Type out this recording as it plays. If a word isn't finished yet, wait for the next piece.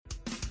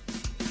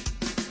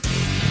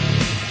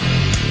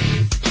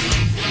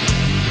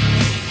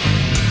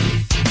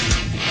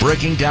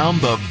breaking down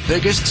the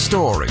biggest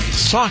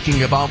stories,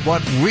 talking about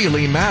what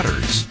really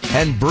matters,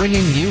 and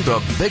bringing you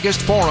the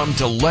biggest forum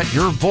to let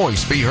your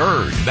voice be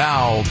heard.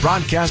 Now,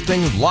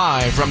 broadcasting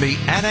live from the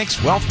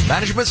Annex Wealth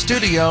Management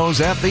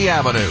Studios at the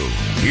Avenue,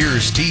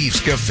 here's Steve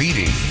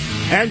Scafidi.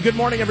 And good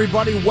morning,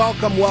 everybody.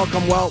 Welcome to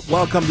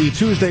the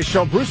Tuesday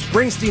show. Bruce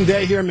Springsteen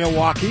Day here in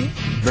Milwaukee.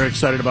 Very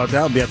excited about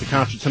that. I'll be at the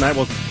concert tonight.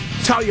 We'll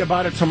tell you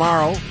about it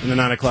tomorrow in the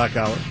 9 o'clock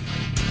hour.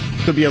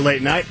 Could be a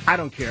late night. I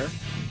don't care.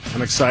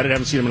 I'm excited. I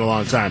haven't seen him in a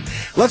long time.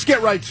 Let's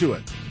get right to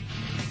it.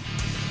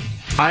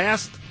 I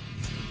asked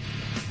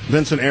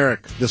Vince and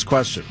Eric this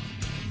question.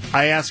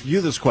 I ask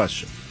you this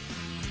question.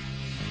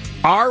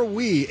 Are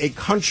we a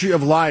country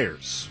of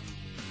liars?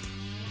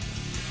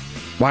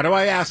 Why do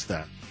I ask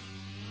that?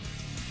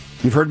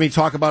 You've heard me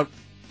talk about,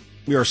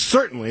 we are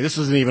certainly, this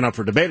isn't even up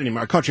for debate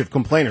anymore, a country of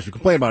complainers. We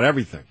complain about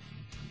everything.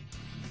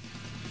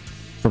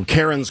 From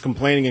Karens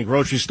complaining in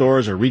grocery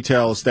stores or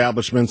retail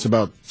establishments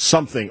about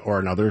something or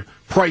another,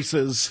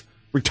 prices,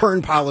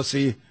 return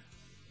policy,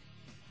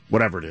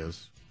 whatever it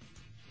is,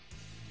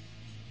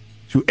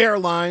 to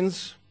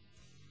airlines.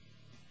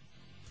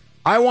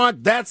 I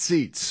want that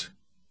seats.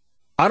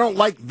 I don't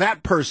like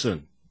that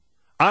person.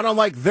 I don't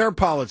like their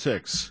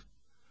politics.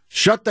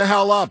 Shut the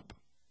hell up.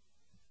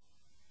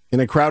 In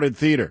a crowded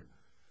theater.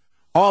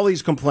 All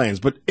these complaints.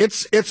 But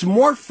it's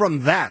more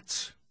from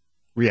that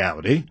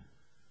reality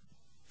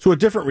to a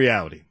different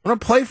reality. I'm going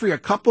to play for you a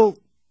couple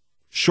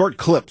short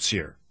clips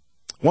here.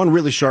 One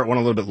really short, one a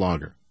little bit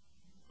longer.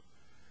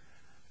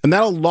 And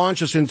that'll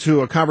launch us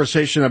into a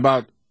conversation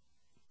about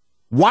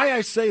why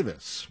I say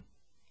this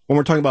when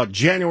we're talking about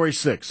January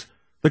 6th,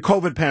 the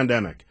COVID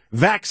pandemic,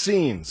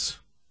 vaccines,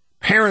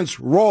 parents'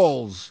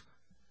 roles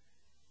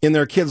in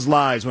their kids'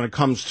 lives when it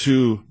comes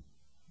to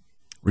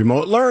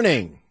remote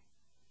learning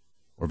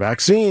or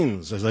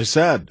vaccines, as I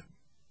said.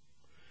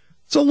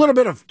 It's a little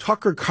bit of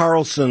Tucker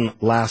Carlson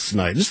last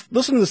night. Just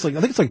listen to this. I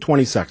think it's like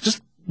 20 seconds.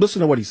 Just listen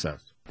to what he says.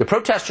 The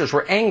protesters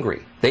were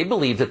angry. They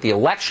believed that the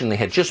election they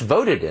had just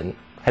voted in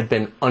had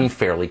been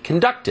unfairly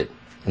conducted.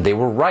 And they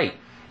were right.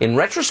 In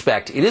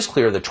retrospect, it is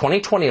clear the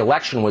 2020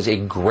 election was a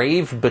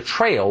grave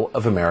betrayal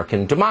of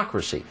American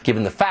democracy.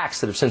 Given the facts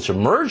that have since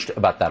emerged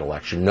about that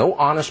election, no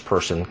honest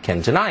person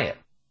can deny it.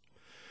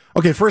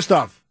 Okay, first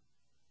off,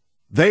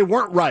 they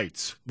weren't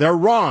right. They're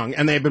wrong,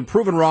 and they've been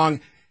proven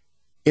wrong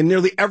in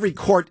nearly every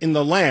court in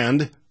the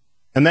land.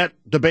 And that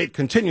debate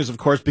continues, of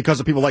course,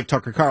 because of people like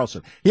Tucker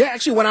Carlson. He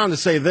actually went on to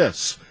say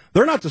this.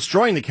 They're not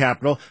destroying the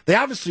Capitol. They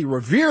obviously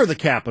revere the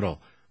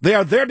Capitol. They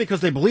are there because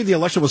they believe the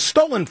election was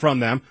stolen from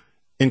them.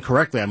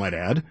 Incorrectly, I might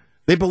add.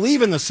 They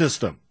believe in the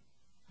system.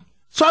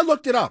 So I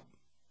looked it up.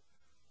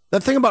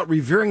 That thing about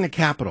revering the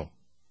Capitol.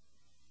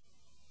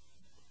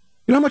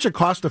 You know how much it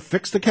cost to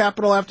fix the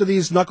Capitol after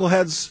these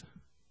knuckleheads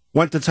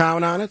went to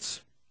town on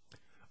it?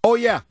 Oh,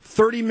 yeah,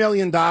 $30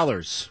 million.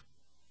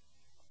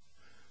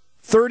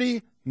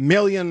 $30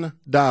 million.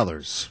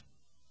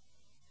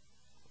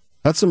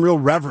 That's some real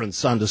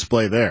reverence on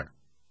display there.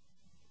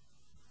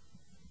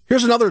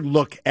 Here's another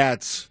look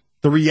at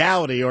the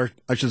reality, or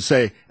I should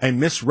say, a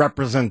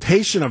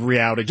misrepresentation of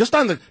reality, just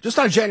on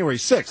January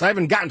 6th. I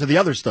haven't gotten to the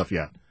other stuff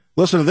yet.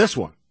 Listen to this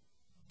one.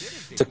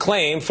 To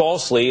claim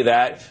falsely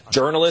that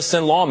journalists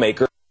and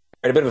lawmakers...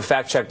 A bit of a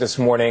fact check this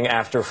morning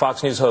after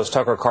Fox News host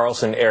Tucker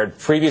Carlson aired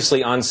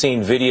previously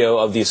unseen video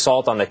of the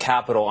assault on the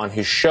Capitol on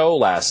his show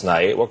last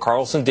night. What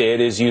Carlson did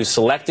is use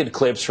selected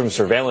clips from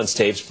surveillance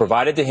tapes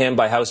provided to him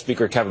by House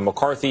Speaker Kevin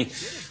McCarthy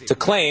to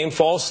claim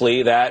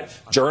falsely that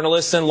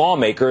journalists and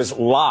lawmakers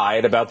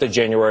lied about the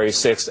January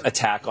 6th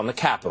attack on the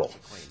Capitol.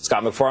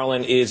 Scott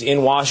McFarland is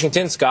in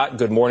Washington. Scott,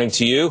 good morning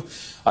to you.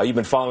 You've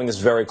been following this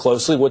very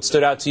closely. What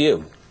stood out to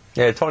you?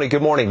 Yeah, Tony,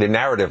 good morning. The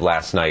narrative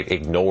last night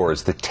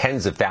ignores the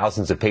tens of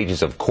thousands of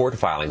pages of court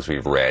filings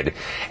we've read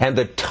and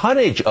the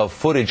tonnage of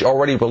footage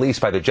already released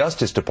by the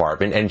Justice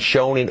Department and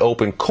shown in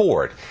open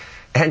court.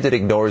 And it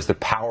ignores the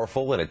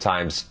powerful and at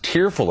times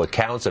tearful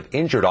accounts of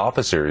injured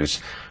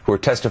officers who are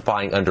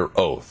testifying under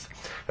oath.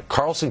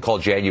 Carlson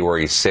called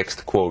January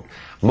 6th, quote,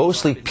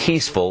 mostly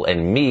peaceful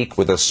and meek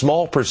with a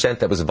small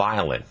percent that was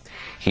violent.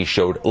 He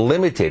showed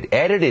limited,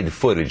 edited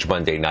footage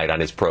Monday night on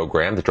his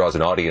program that draws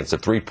an audience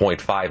of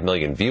 3.5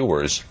 million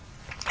viewers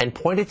and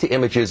pointed to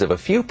images of a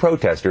few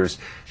protesters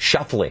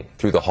shuffling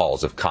through the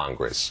halls of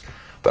Congress.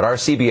 But our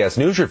CBS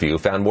News review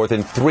found more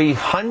than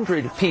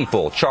 300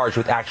 people charged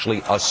with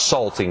actually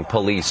assaulting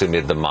police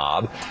amid the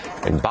mob.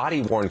 And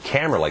body-worn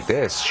camera like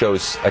this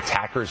shows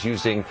attackers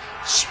using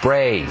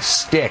spray,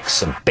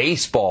 sticks,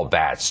 baseball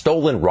bats,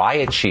 stolen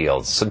riot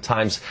shields,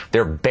 sometimes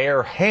their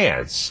bare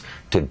hands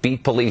to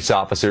beat police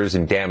officers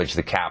and damage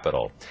the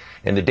Capitol.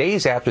 In the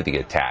days after the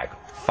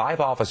attack, 5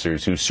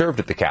 officers who served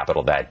at the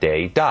Capitol that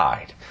day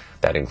died.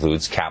 That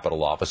includes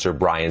Capitol Officer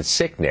Brian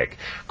Sicknick.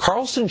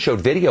 Carlson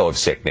showed video of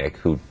Sicknick,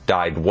 who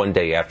died one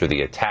day after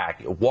the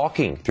attack,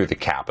 walking through the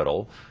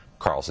Capitol.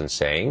 Carlson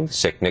saying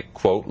Sicknick,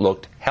 quote,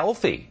 looked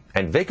healthy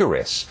and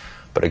vigorous.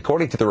 But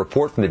according to the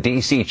report from the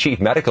D.C. Chief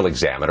Medical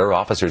Examiner,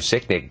 Officer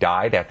Sicknick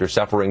died after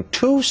suffering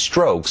 2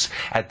 strokes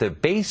at the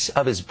base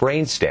of his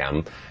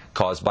brainstem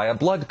caused by a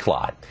blood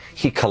clot.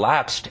 He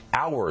collapsed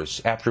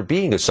hours after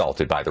being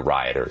assaulted by the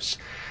rioters.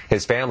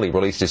 His family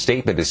released a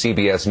statement to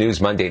CBS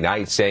News Monday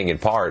night saying, in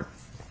part,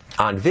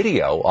 on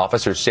video,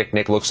 Officer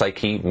Sicknick looks like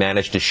he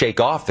managed to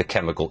shake off the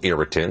chemical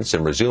irritants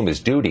and resume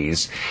his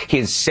duties.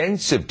 His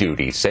sense of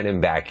duty sent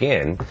him back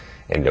in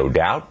and no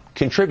doubt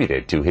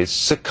contributed to his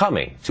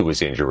succumbing to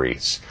his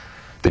injuries.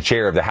 The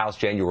chair of the House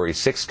January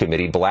 6th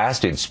committee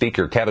blasted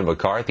Speaker Kevin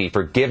McCarthy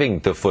for giving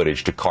the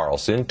footage to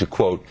Carlson to,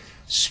 quote,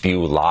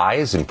 spew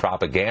lies and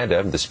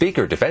propaganda. The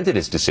speaker defended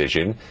his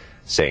decision,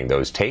 saying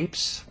those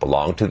tapes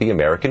belong to the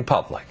American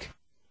public.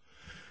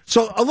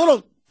 So a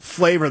little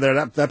flavor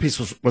there. That piece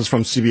was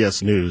from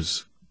CBS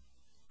News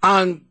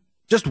on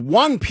just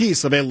one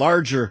piece of a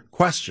larger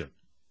question.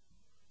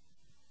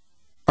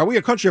 Are we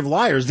a country of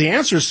liars? The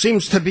answer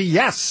seems to be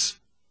yes.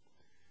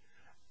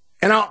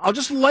 And I'll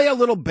just lay a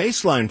little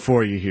baseline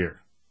for you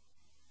here.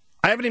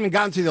 I haven't even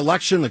gotten to the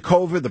election, the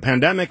COVID, the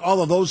pandemic,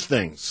 all of those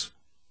things,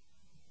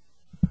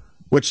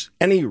 which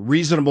any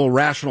reasonable,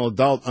 rational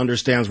adult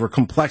understands were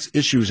complex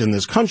issues in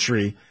this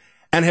country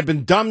and have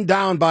been dumbed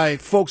down by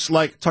folks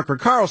like Tucker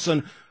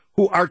Carlson,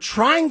 who are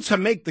trying to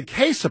make the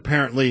case,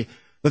 apparently,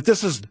 that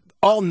this is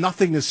all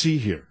nothing to see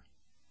here.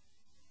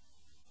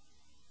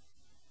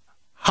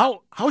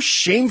 How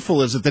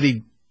shameful is it that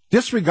he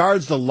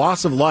disregards the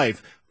loss of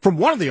life from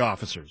one of the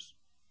officers,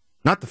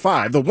 not the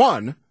five, the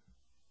one,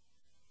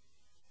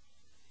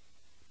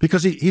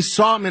 because he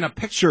saw him in a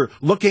picture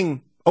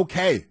looking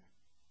okay,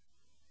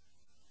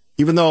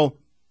 even though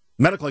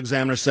medical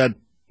examiner said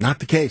not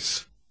the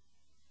case.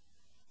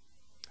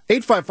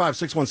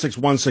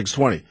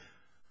 855-616-1620.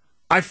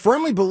 I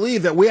firmly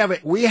believe that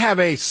we have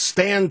a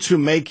stand to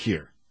make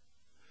here.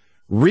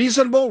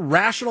 Reasonable,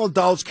 rational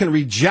adults can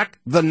reject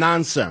the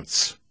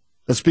nonsense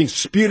that's being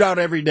spewed out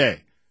every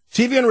day,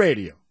 TV and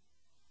radio,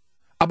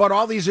 about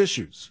all these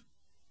issues.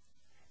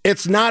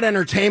 It's not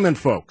entertainment,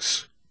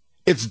 folks.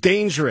 It's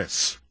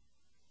dangerous.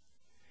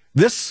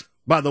 This,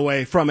 by the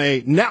way, from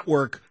a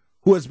network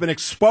who has been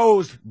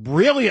exposed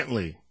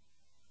brilliantly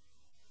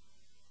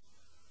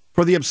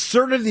for the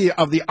absurdity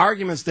of the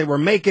arguments they were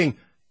making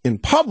in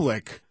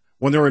public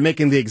when they were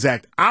making the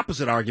exact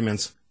opposite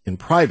arguments in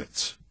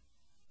private.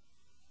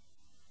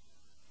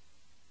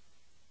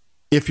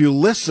 If you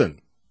listen,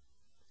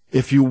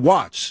 if you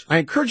watch, I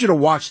encourage you to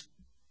watch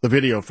the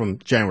video from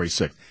January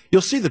 6th.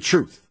 You'll see the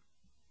truth.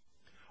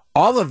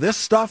 All of this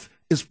stuff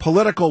is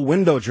political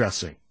window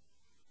dressing.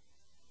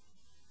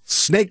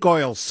 Snake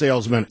oil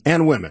salesmen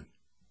and women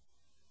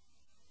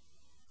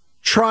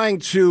trying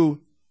to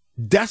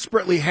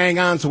desperately hang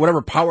on to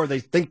whatever power they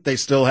think they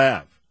still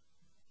have.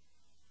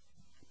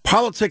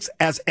 Politics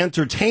as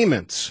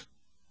entertainment,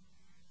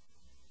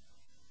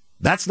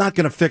 that's not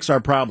going to fix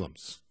our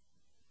problems.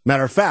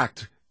 Matter of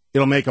fact,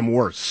 it'll make them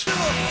worse.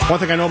 One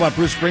thing I know about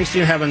Bruce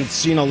Springsteen, having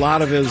seen a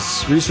lot of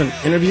his recent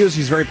interviews,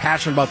 he's very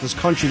passionate about this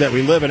country that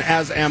we live in,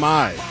 as am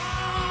I.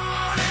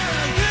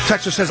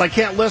 Texter says, I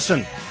can't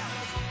listen.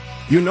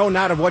 You know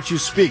not of what you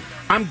speak.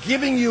 I'm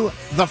giving you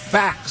the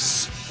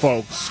facts,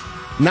 folks,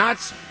 not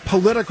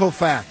political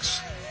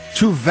facts.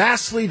 Two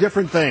vastly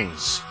different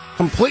things.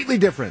 Completely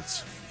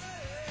different.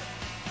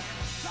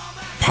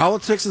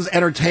 Politics is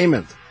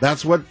entertainment.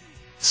 That's what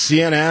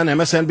CNN,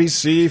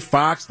 MSNBC,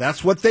 Fox,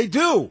 that's what they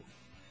do.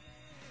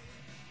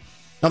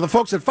 Now, the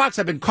folks at Fox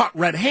have been caught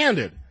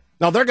red-handed.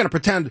 Now, they're going to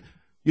pretend,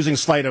 using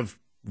sleight of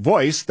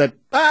voice, that,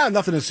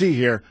 nothing to see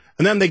here.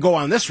 And then they go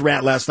on this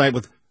rant last night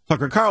with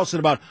Tucker Carlson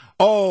about,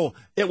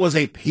 it was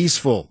a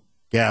peaceful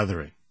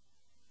gathering.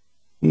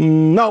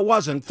 No, it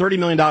wasn't. $30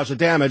 million of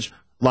damage,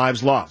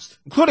 lives lost,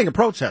 including a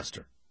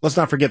protester. Let's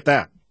not forget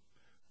that,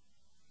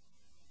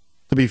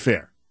 to be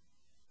fair.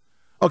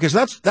 Okay,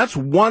 so that's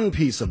one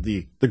piece of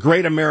the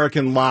great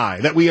American lie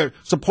that we are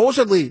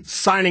supposedly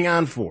signing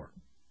on for,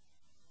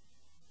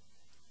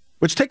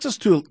 which takes us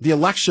to the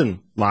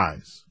election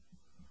lies.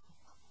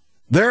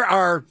 There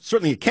are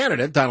certainly a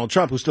candidate, Donald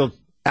Trump, who still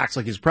acts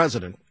like he's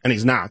president, and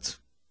he's not.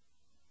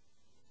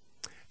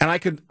 And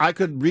I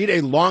could read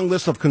a long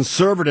list of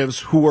conservatives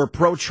who were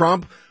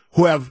pro-Trump,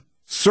 who have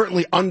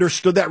certainly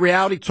understood that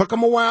reality. Took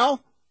them a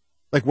while.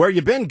 Like, where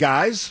you been,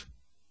 guys?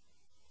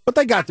 But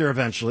they got there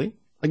eventually.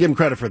 I give them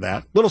credit for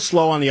that. A little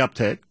slow on the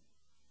uptake.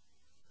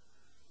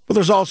 But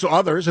there's also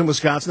others in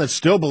Wisconsin that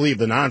still believe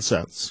the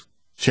nonsense.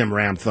 Jim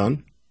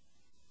Ramthun,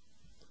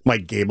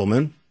 Mike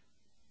Gableman,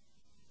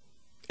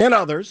 and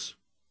others.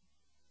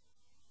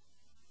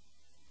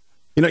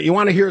 You know, you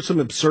want to hear some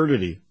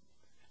absurdity.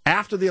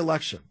 After the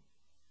election,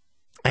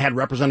 I had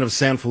Representative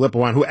San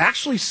Filippo on, who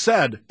actually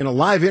said in a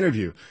live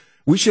interview,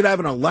 we should have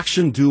an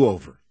election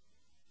do-over.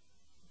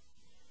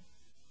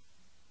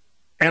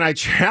 And I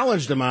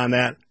challenged him on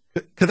that,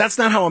 because that's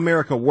not how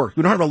America works.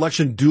 We don't have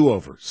election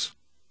do-overs.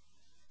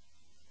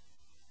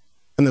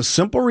 And the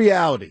simple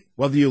reality,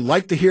 whether you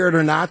like to hear it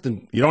or not,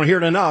 and you don't hear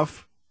it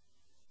enough,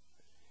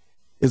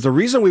 is the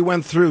reason we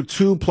went through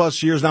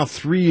 2+ years, now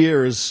 3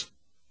 years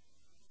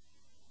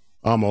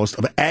almost,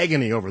 of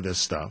agony over this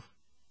stuff,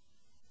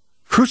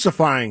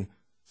 crucifying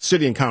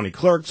city and county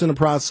clerks in the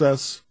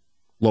process,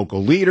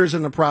 local leaders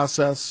in the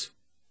process,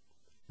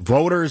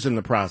 voters in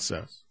the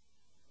process,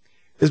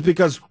 is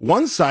because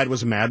one side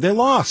was mad they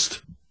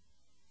lost.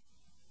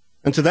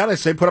 And to that I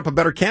say, put up a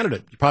better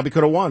candidate. You probably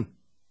could have won.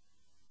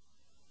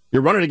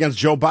 You're running against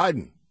Joe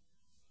Biden.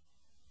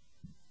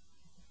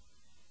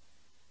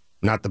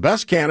 Not the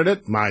best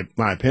candidate, my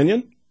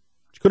opinion.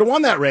 You could have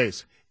won that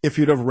race if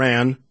you'd have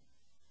ran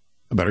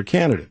a better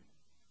candidate.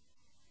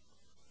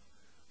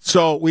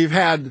 So we've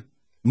had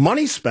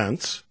money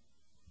spent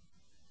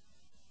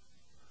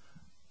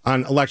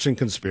on election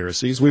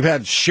conspiracies. We've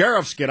had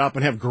sheriffs get up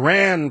and have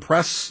grand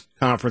press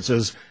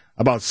conferences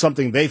about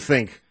something they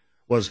think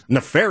was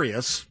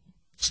nefarious,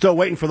 still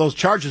waiting for those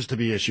charges to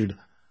be issued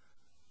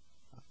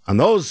on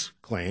those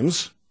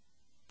claims.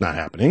 Not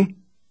happening.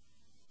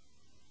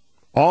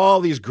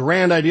 All these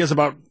grand ideas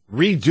about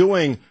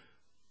redoing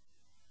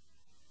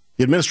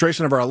the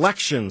administration of our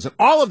elections and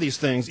all of these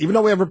things, even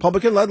though we have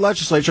Republican-led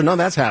legislature, none of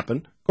that's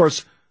happened. Of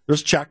course,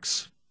 there's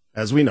checks,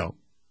 as we know,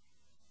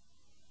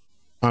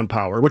 on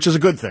power, which is a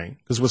good thing,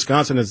 because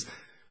Wisconsin is,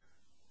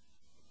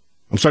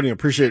 I'm starting to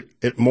appreciate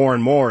it more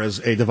and more as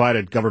a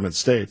divided government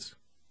state.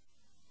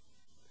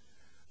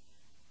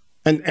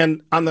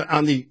 And on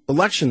the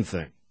election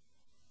thing,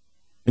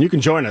 and you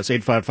can join us,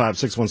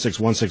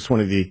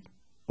 855-616-1620, the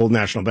Old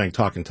National Bank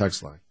talk and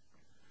text line.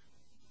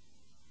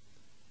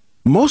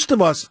 Most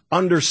of us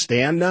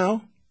understand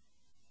now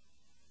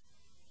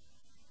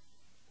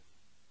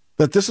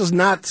that this is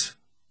not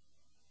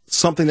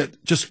something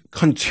that just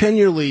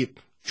continually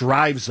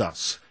drives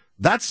us.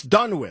 That's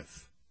done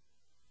with.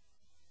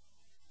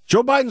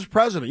 Joe Biden's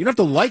president. You don't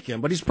have to like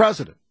him, but he's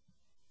president.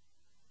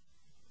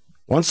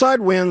 One side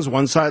wins,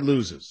 one side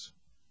loses.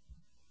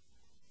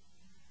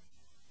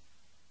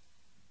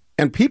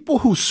 And people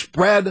who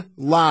spread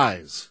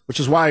lies, which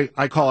is why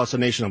I call us a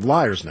nation of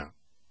liars now,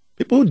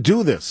 people who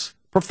do this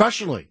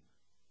professionally,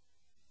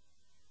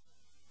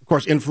 of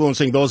course,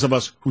 influencing those of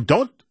us who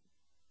don't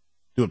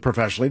do it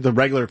professionally, the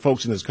regular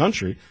folks in this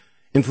country,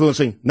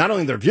 influencing not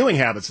only their viewing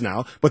habits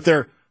now, but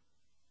their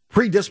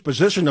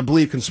predisposition to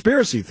believe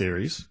conspiracy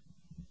theories.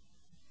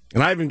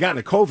 And I haven't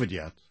gotten to COVID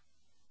yet,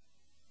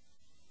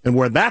 and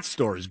where that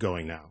story is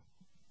going now.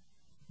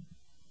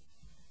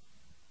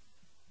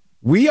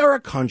 We are a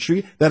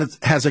country that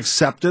has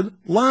accepted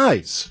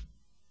lies.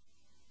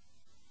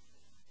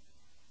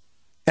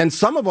 And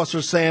some of us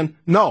are saying,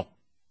 no,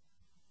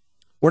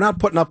 we're not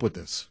putting up with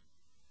this.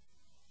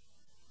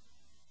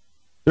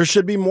 There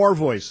should be more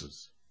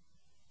voices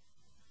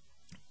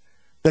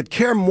that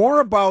care more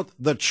about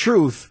the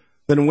truth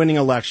than winning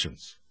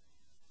elections.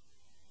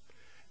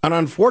 And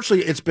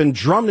unfortunately, it's been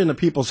drummed into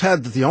people's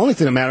head that the only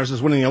thing that matters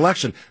is winning the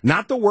election,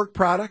 not the work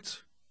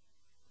product,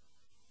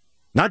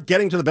 not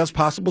getting to the best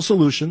possible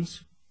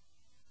solutions,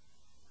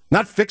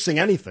 not fixing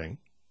anything,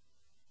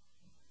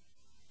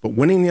 but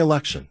winning the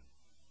election.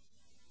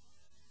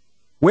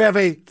 We have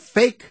a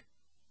fake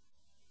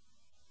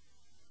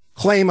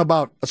claim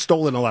about a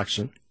stolen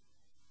election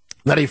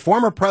that a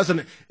former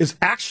president is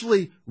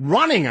actually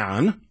running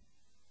on,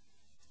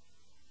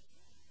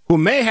 who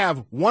may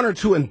have one or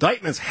two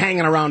indictments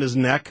hanging around his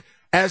neck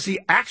as he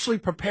actually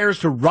prepares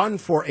to run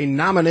for a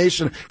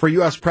nomination for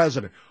U.S.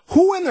 president.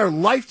 Who in their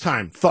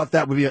lifetime thought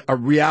that would be a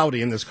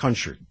reality in this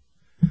country?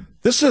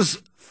 This is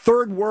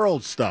third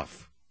world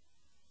stuff.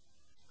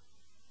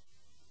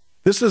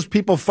 This is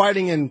people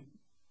fighting in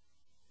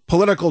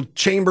political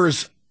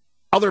chambers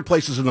other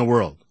places in the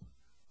world,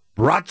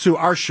 brought to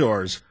our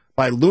shores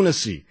by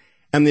lunacy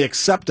and the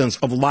acceptance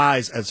of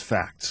lies as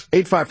facts.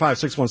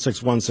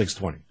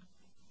 855-616-1620.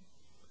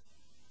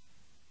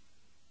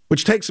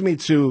 Which takes me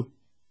to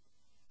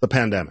the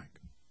pandemic.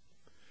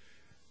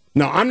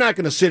 Now, I'm not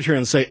going to sit here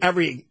and say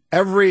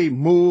every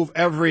move,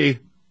 every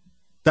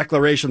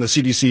declaration the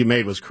CDC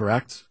made was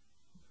correct.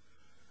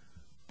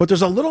 But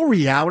there's a little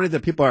reality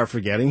that people are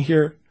forgetting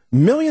here.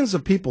 Millions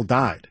of people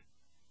died.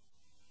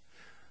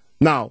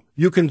 Now,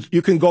 you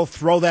can go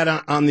throw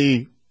that on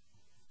the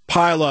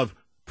pile of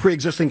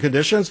pre-existing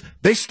conditions.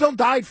 They still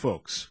died,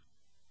 folks.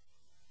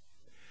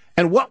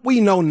 And what we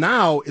know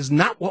now is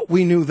not what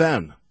we knew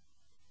then.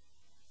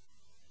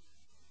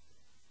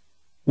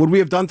 Would we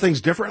have done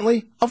things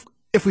differently?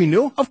 If we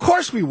knew? Of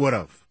course we would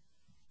have.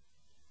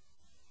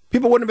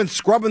 People wouldn't have been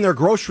scrubbing their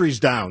groceries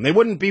down. They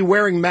wouldn't be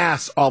wearing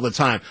masks all the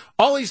time.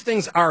 All these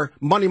things are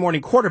Monday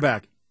morning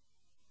quarterback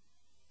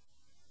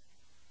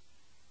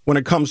when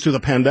it comes to the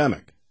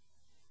pandemic.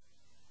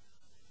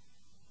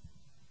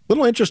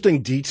 Little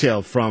interesting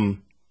detail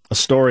from a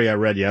story I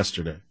read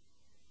yesterday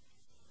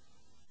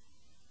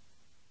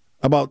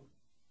about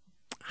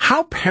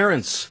how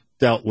parents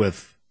dealt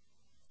with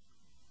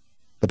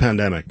the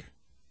pandemic.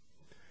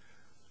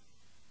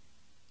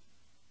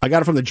 I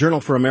got it from the Journal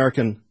of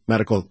American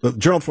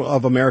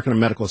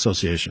Medical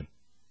Association.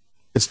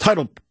 It's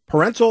titled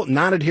Parental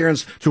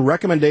Non-Adherence to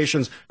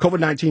Recommendations,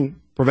 COVID-19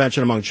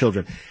 Prevention Among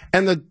Children.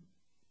 And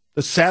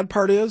the sad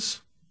part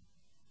is,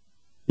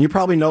 you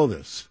probably know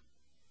this,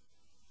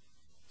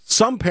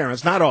 some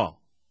parents, not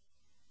all,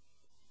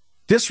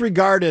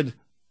 disregarded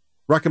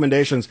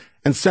recommendations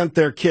and sent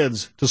their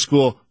kids to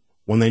school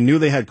when they knew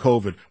they had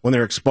COVID, when they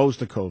were exposed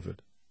to COVID.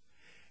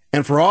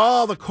 And for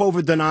all the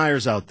COVID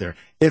deniers out there,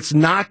 it's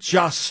not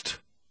just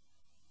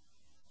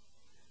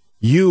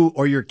you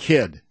or your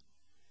kid.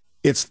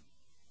 It's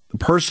the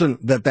person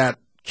that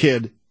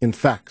kid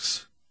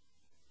infects.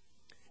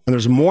 And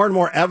there's more and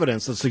more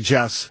evidence that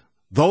suggests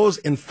those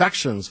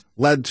infections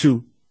led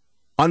to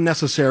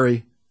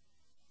unnecessary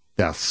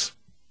deaths.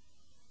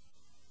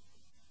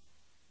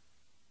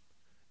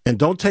 And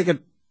don't take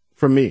it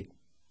from me.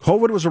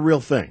 COVID was a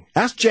real thing.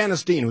 Ask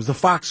Janice Dean, who's the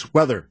Fox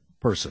weather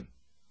person.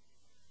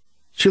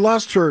 She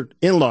lost her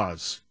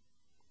in-laws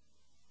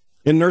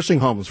in nursing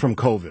homes from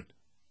COVID.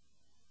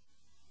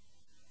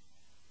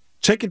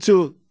 Take it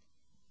to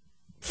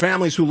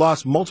families who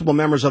lost multiple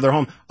members of their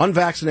home,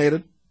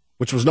 unvaccinated,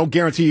 which was no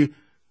guarantee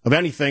of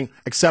anything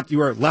except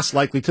you are less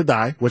likely to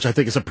die, which I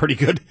think is a pretty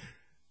good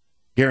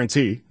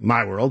guarantee in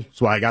my world.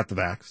 That's why I got the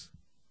vax.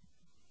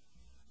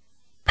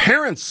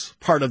 Parents,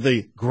 part of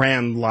the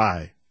grand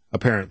lie,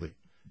 apparently,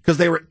 because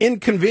they were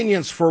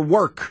inconvenienced for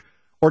work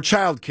or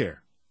childcare.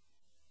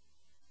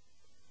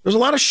 There's a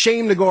lot of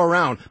shame to go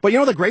around. But you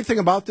know the great thing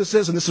about this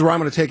is, and this is where I'm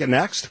going to take it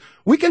next,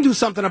 we can do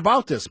something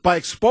about this by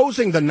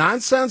exposing the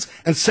nonsense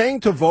and saying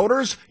to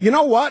voters, you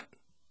know what?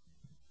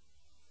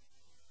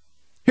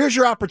 Here's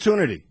your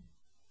opportunity.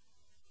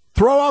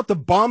 Throw out the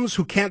bums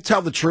who can't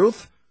tell the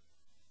truth,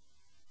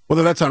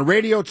 whether that's on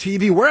radio,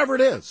 TV, wherever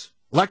it is.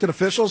 Elected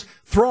officials,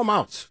 throw them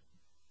out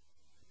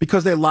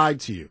because they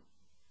lied to you.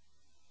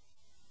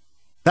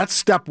 That's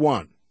step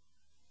one.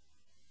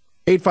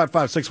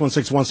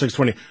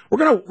 855-616-1620.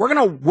 We're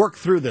gonna work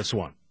through this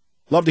one.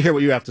 Love to hear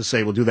what you have to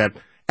say. We'll do that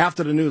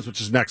after the news, which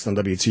is next on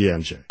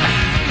WTMJ.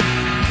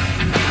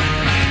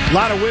 A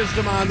lot of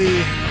wisdom on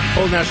the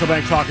Old National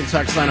Bank talk and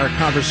text line, our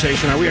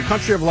conversation. Are we a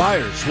country of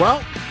liars?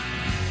 Well,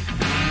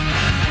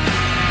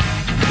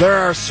 there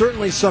are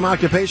certainly some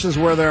occupations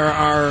where there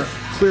are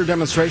clear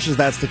demonstrations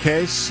that's the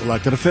case.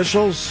 Elected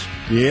officials,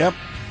 yep.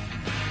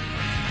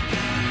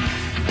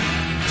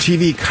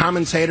 TV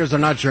commentators are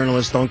not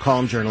journalists. Don't call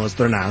them journalists.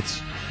 They're not.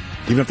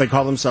 Even if they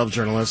call themselves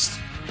journalists.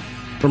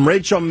 From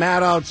Rachel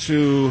Maddow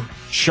to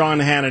Sean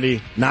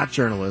Hannity, not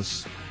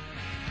journalists.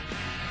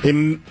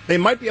 They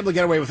might be able to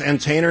get away with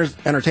entertainers,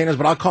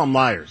 but I'll call them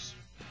liars.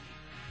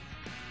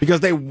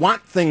 Because they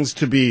want things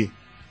to be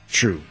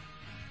true.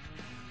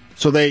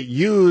 So they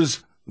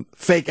use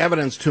fake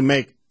evidence to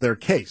make their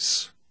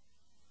case.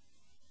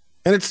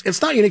 And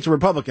it's not unique to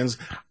Republicans.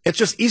 It's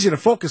just easy to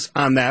focus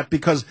on that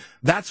because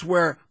that's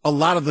where a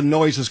lot of the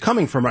noise is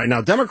coming from right now.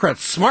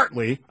 Democrats,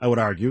 smartly, I would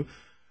argue,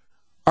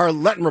 are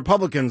letting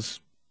Republicans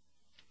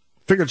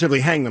figuratively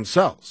hang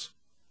themselves.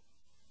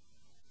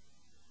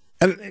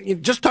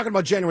 And just talking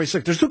about January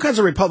 6th, there's two kinds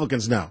of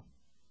Republicans now.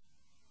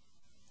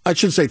 I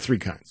should say three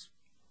kinds.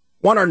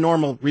 One are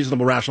normal,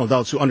 reasonable, rational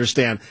adults who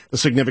understand the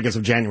significance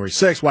of January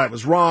 6th, why it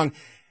was wrong,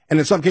 and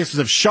in some cases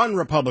have shunned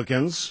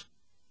Republicans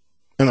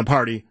in the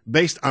party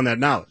based on that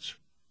knowledge.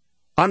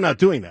 I'm not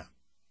doing that.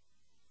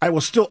 I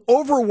will still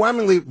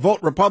overwhelmingly vote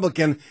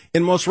Republican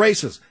in most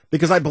races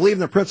because I believe in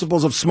the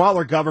principles of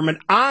smaller government,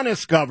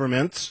 honest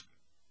government,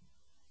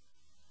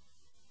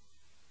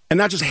 and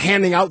not just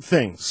handing out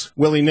things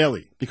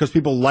willy-nilly because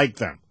people like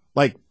them,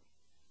 like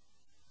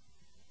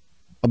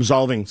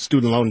absolving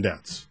student loan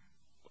debts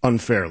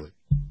unfairly.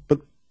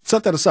 But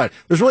set that aside.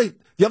 There's really,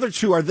 the other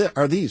two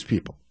are these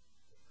people.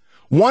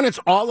 One, it's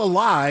all a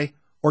lie,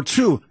 or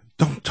two,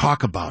 don't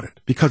talk about it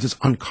because it's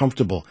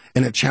uncomfortable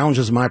and it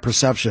challenges my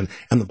perception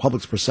and the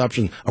public's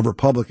perception of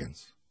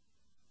Republicans.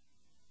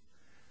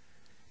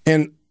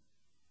 And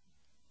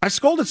I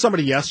scolded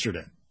somebody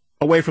yesterday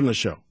away from the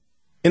show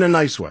in a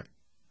nice way.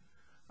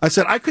 I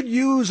said, I could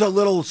use a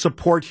little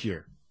support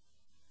here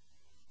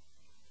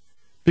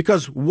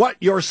because what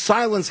your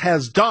silence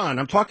has done,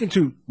 I'm talking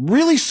to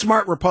really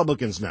smart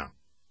Republicans now,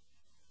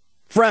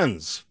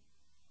 friends,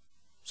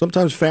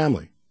 sometimes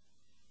family.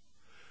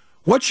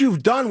 What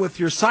you've done with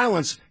your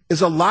silence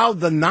is allowed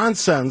the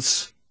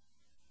nonsense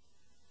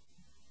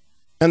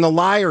and the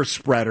liar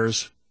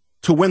spreaders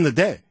to win the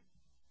day.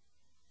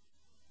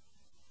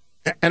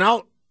 And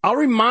I'll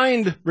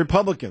remind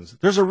Republicans,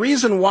 there's a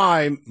reason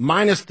why,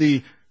 minus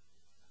the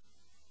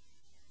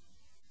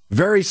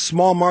very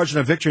small margin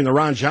of victory in the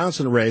Ron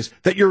Johnson race,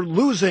 that you're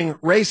losing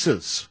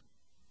races.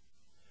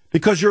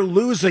 Because you're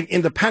losing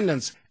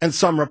independents and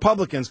some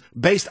Republicans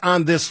based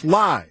on this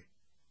lie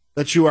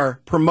that you are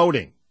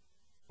promoting.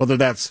 Whether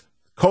that's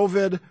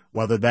COVID,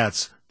 whether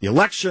that's the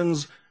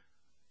elections,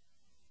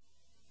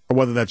 or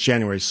whether that's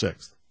January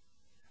 6th.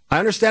 I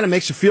understand it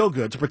makes you feel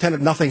good to pretend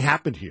that nothing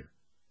happened here.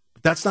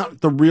 But that's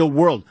not the real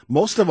world.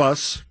 Most of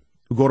us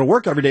who go to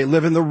work every day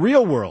live in the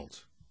real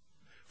world.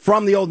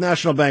 From the Old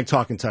National Bank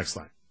talk and text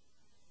line.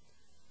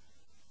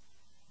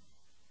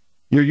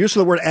 Your use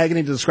of the word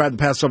agony to describe the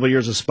past several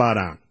years is spot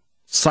on.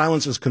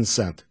 Silence is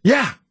consent.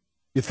 Yeah,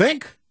 you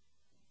think?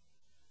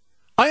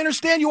 I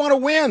understand you want to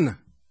win.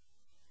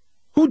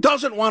 Who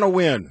doesn't want to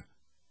win?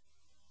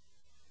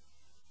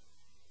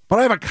 But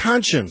I have a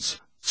conscience.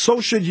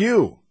 So should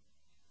you.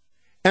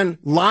 And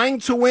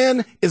lying to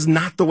win is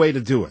not the way to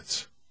do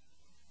it.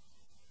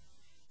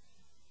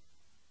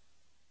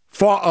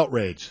 Fall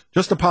outrage.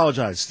 Just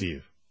apologize,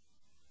 Steve.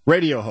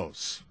 Radio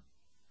hosts.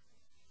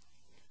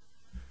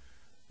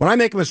 When I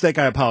make a mistake,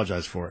 I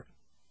apologize for it.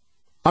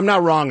 I'm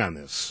not wrong on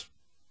this.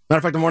 Matter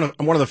of fact,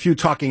 I'm one of the few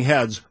talking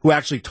heads who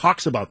actually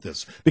talks about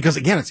this. Because,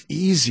 again, it's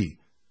easy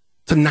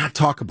to not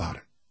talk about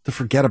it, to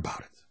forget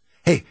about it.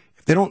 Hey,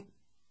 if they don't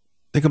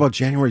think about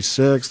January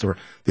 6th or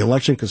the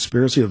election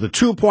conspiracy or the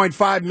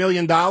 $2.5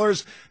 million,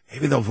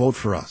 maybe they'll vote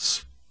for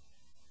us.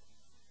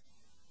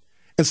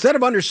 Instead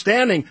of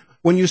understanding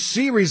when you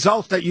see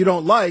results that you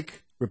don't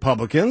like,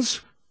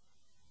 Republicans,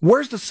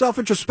 where's the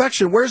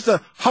self-introspection? Where's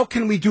the how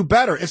can we do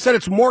better? Instead,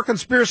 it's more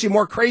conspiracy,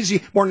 more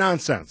crazy, more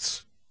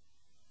nonsense.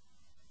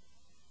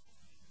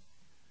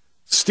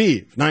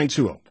 Steve,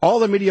 920. All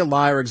the media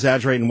lie or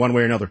exaggerate in one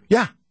way or another.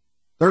 Yeah,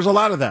 there's a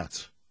lot of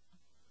that.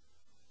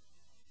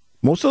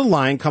 Most of the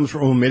lying comes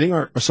from omitting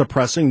or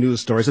suppressing news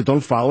stories that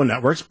don't follow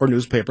networks or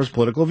newspapers'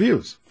 political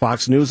views.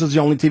 Fox News is the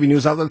only TV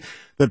news outlet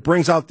that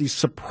brings out the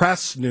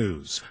suppressed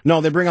news.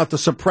 No, they bring out the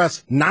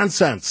suppressed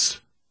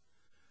nonsense.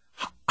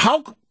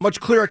 How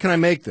much clearer can I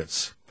make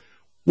this?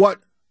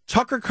 What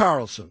Tucker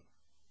Carlson,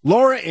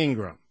 Laura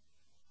Ingraham,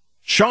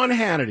 Sean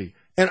Hannity,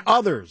 and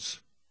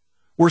others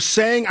were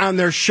saying on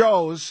their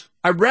shows,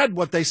 I read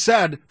what they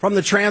said from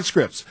the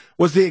transcripts,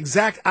 was the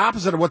exact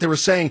opposite of what they were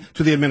saying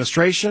to the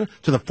administration,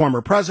 to the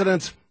former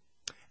president,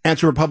 and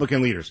to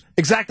Republican leaders.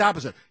 Exact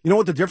opposite. You know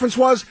what the difference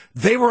was?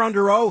 They were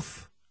under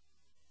oath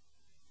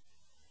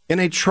in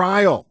a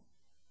trial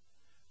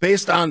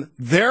based on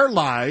their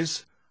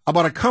lies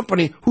about a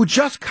company who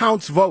just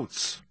counts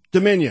votes,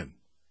 Dominion.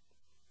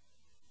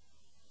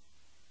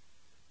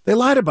 They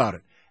lied about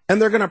it.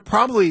 And they're going to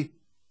probably,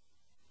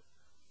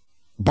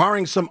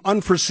 barring some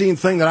unforeseen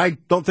thing that I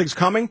don't think is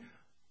coming,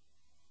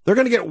 they're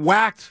going to get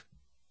whacked,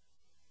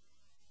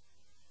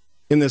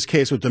 in this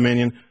case with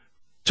Dominion,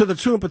 to the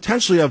tune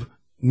potentially of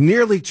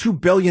nearly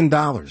 $2 billion.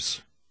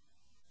 It's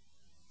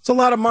a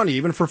lot of money,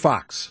 even for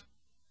Fox.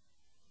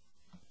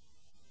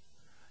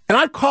 And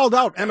I've called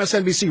out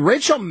MSNBC.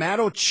 Rachel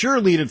Maddow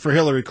cheerleaded for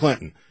Hillary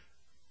Clinton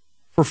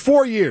for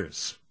 4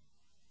 years.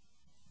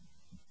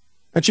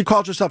 And she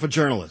called herself a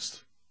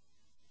journalist.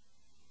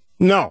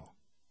 No,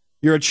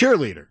 you're a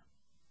cheerleader.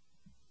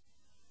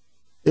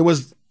 It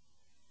was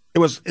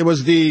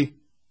the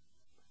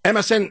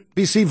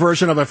MSNBC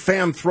version of a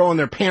fan throwing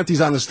their panties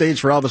on the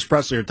stage for Elvis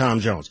Presley or Tom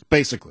Jones,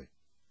 basically.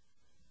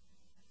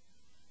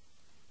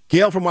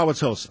 Gail from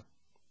Wauwatosa.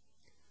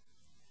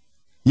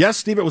 Yes,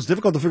 Steve, it was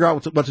difficult to figure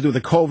out what to do with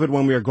the COVID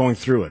when we were going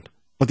through it.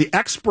 But the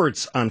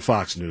experts on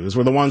Fox News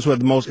were the ones who had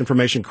the most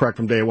information correct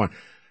from day one.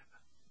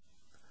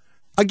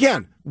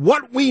 Again,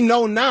 what we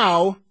know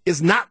now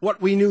is not what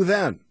we knew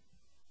then.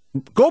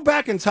 Go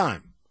back in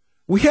time.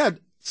 We had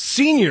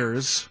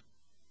seniors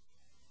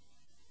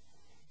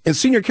in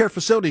senior care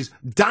facilities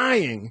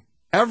dying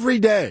every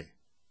day.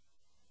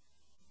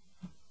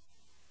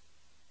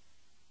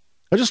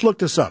 I just looked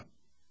this up.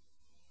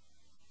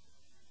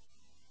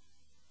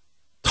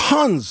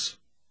 Tons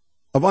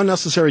of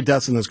unnecessary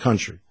deaths in this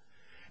country.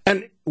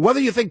 And whether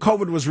you think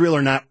COVID was real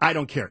or not, I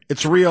don't care.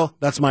 It's real.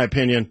 That's my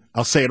opinion.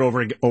 I'll say it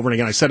over and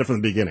again. I said it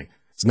from the beginning.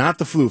 It's not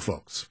the flu,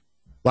 folks.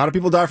 A lot of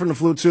people die from the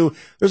flu, too.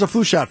 There's a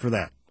flu shot for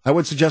that. I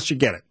would suggest you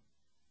get it.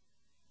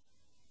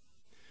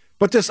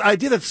 But this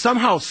idea that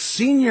somehow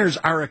seniors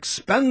are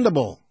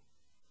expendable,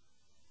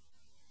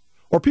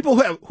 or people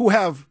who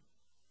have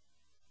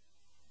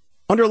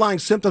underlying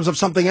symptoms of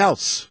something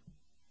else,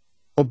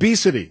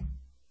 obesity,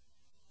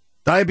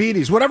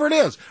 diabetes, whatever it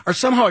is, are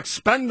somehow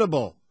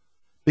expendable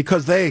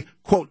because they,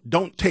 quote,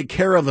 don't take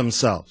care of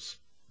themselves,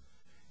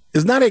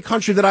 is not a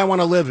country that I want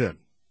to live in.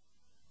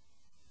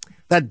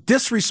 That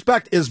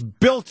disrespect is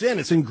built in,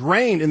 it's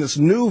ingrained in this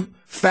new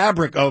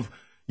fabric of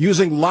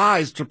using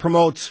lies to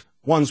promote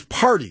one's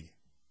party,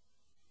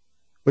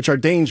 which are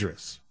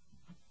dangerous.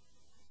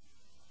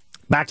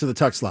 Back to the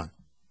text line.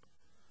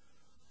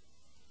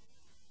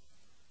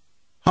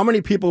 How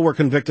many people were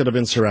convicted of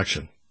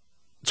insurrection?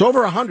 It's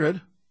over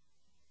 100.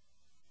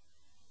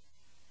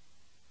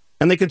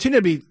 And they continue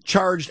to be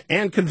charged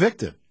and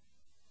convicted.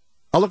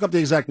 I'll look up the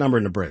exact number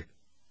in the break.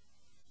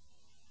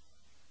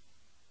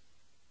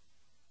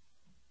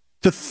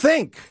 To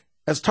think,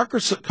 as Tucker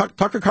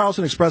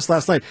Carlson expressed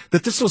last night,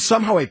 that this was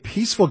somehow a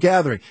peaceful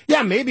gathering.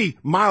 Yeah, maybe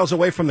miles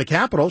away from the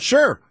Capitol,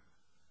 sure.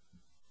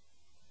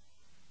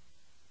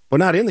 But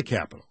not in the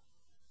Capitol.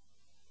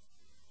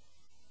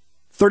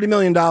 $30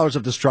 million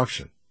of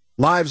destruction.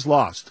 Lives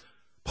lost.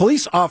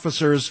 Police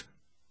officers,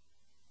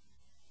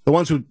 the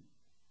ones who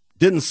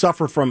didn't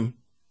suffer from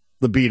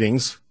the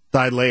beatings,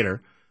 died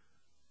later.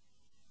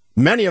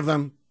 Many of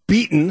them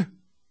beaten,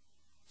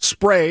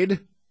 sprayed,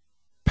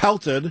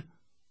 pelted.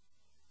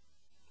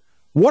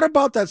 What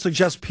about that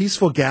suggests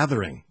peaceful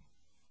gathering?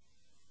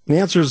 And the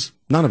answer is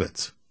none of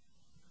it.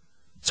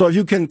 So if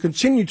you can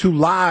continue to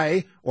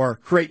lie or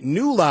create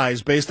new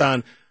lies based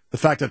on the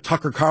fact that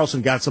Tucker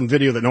Carlson got some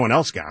video that no one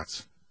else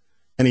got,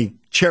 and he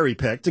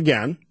cherry-picked,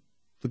 again,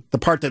 the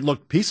part that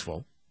looked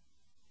peaceful.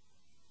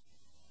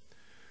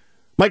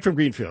 Mike from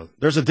Greenfield.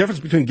 There's a difference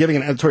between giving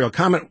an editorial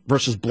comment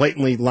versus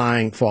blatantly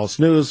lying false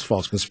news,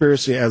 false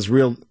conspiracy, as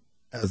the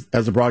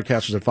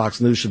broadcasters at Fox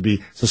News should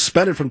be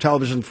suspended from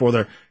television for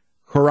their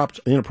corrupt,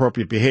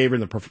 inappropriate behavior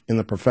in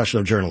the profession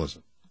of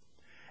journalism.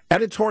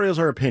 Editorials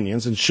are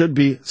opinions and should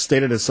be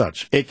stated as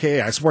such,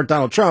 a.k.a. I support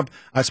Donald Trump,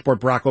 I support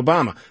Barack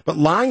Obama. But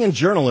lying in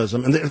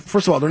journalism, and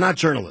first of all, they're not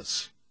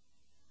journalists.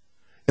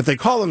 If they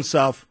call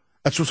themselves,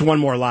 that's just one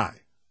more lie.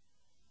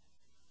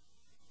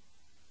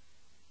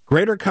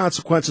 Greater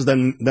consequences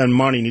than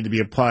money need to be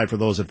applied for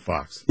those at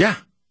Fox. Yeah.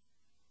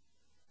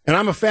 And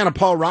I'm a fan of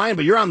Paul Ryan,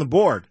 but you're on the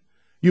board.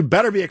 You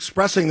better be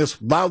expressing this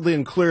loudly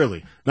and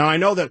clearly. Now, I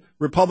know that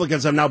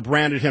Republicans have now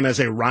branded him as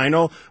a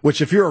rhino,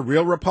 which if you're a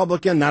real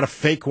Republican, not a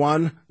fake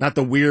one, not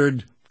the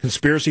weird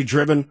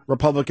conspiracy-driven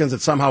Republicans that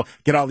somehow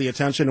get all the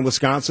attention in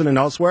Wisconsin and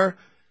elsewhere,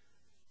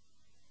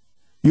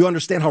 you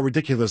understand how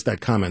ridiculous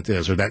that comment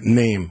is, or that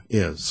name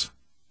is.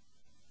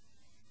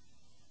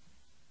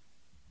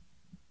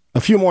 A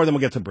few more, then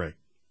we'll get to break.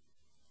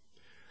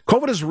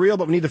 COVID is real,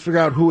 but we need to figure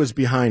out who is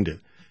behind it.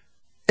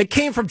 It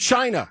came from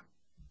China.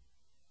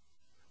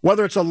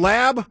 Whether it's a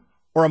lab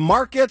or a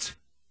market,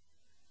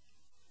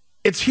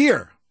 it's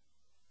here.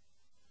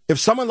 If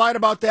someone lied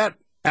about that,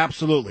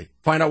 absolutely.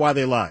 Find out why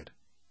they lied.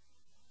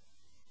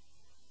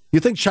 You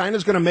think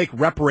China's going to make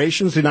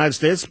reparations to the United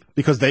States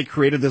because they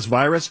created this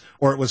virus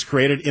or it was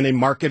created in a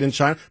market in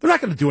China? They're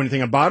not going to do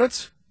anything about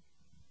it.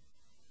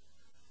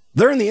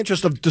 They're in the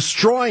interest of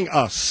destroying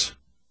us.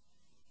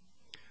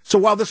 So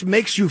while this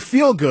makes you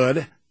feel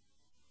good,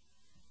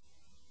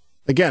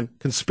 again,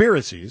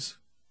 conspiracies,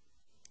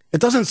 it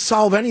doesn't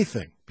solve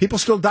anything. People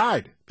still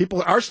died.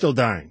 People are still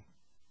dying.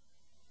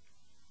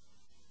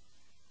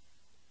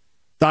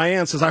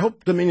 Diane says, I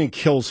hope Dominion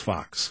kills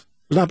Fox.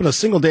 There's not been a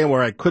single day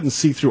where I couldn't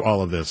see through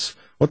all of this.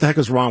 What the heck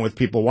is wrong with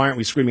people? Why aren't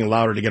we screaming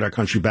louder to get our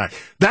country back?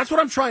 That's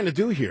what I'm trying to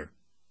do here.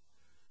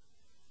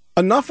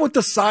 Enough with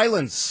the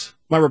silence,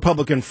 my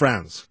Republican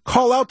friends.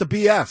 Call out the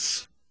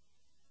BS.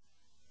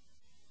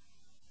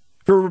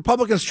 If you're a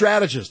Republican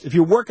strategist, if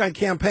you work on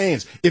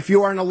campaigns, if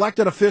you are an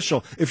elected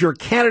official, if you're a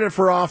candidate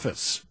for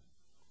office,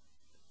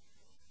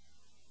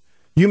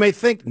 you may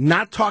think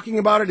not talking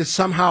about it is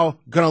somehow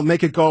going to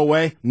make it go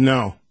away.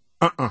 No.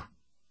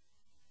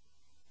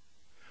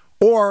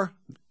 Or,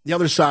 the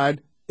other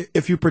side,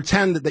 if you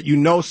pretend that you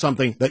know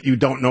something that you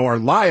don't know or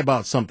lie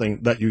about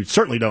something that you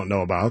certainly don't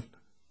know about,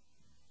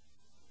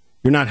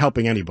 you're not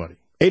helping anybody.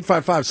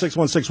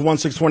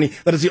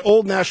 855-616-1620. That is the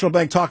old National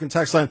Bank talk and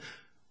text line.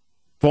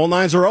 Phone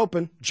lines are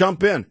open.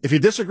 Jump in. If you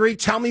disagree,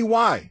 tell me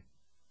why.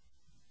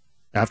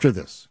 After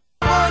this.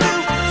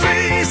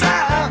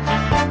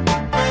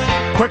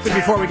 Quickly,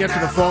 before we get to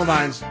the phone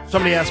lines,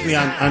 somebody asked me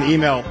on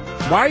email,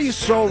 why are you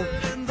so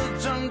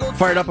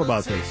fired up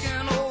about this?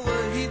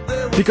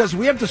 Because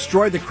we have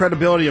destroyed the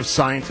credibility of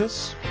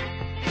scientists,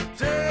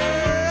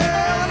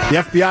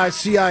 the FBI,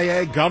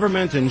 CIA,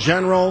 government in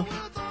general,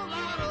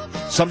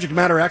 subject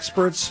matter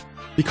experts,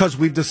 because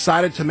we've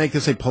decided to make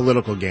this a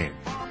political game.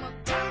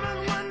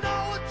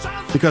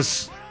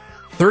 Because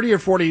 30 or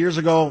 40 years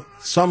ago,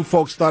 some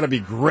folks thought it'd be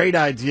a great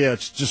idea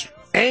to just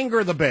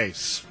anger the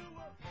base.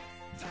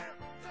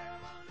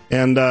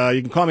 And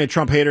you can call me a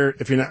Trump hater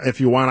if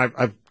you want.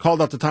 I've called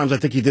out the times I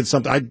think he did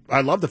something. I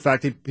love the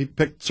fact he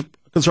picked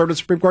conservative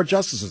Supreme Court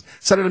justices.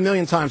 Said it a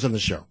million times on the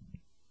show,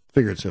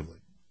 figuratively.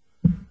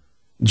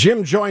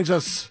 Jim joins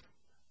us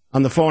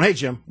on the phone. Hey,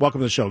 Jim,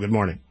 welcome to the show. Good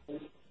morning.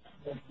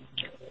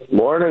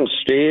 Morning,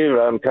 Steve.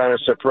 I'm kind of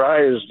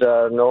surprised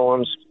no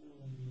one's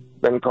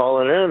been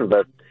calling in,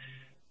 but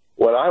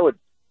what I would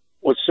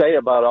say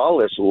about all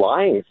this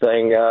lying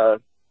thing,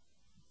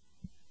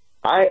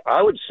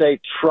 I would say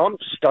Trump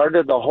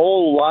started the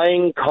whole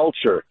lying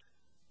culture.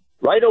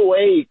 Right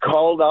away, he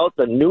called out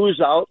the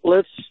news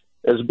outlets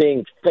as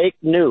being fake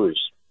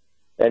news.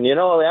 And, you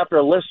know,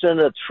 after listening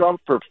to Trump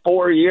for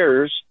 4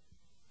 years,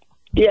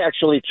 he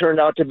actually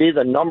turned out to be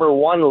the number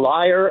one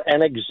liar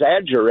and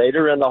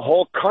exaggerator in the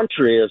whole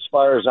country, as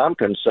far as I'm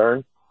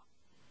concerned.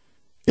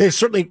 Yeah,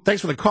 certainly.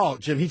 Thanks for the call,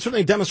 Jim. He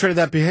certainly demonstrated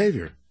that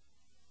behavior.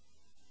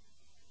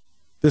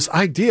 This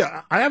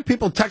idea, I have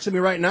people texting me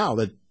right now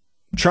that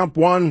Trump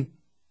won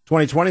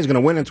 2020, is going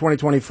to win in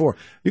 2024.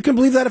 You can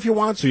believe that if you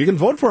want to. You can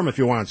vote for him if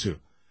you want to.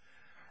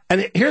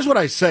 And here's what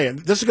I say, and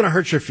this is going to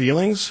hurt your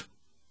feelings.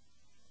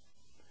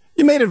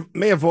 You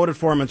may have voted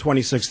for him in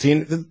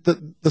 2016.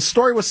 The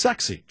story was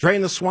sexy.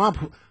 Drain the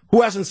swamp.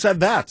 Who hasn't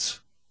said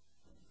that?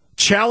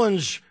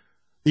 Challenge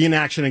the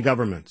inaction in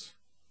government.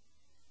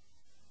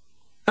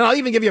 And I'll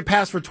even give you a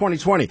pass for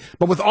 2020.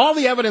 But with all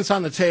the evidence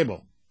on the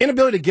table,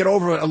 inability to get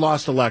over a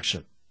lost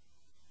election,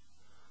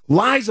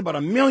 lies about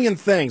a million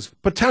things,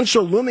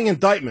 potential looming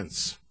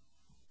indictments,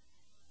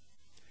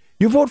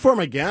 you vote for him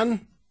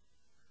again,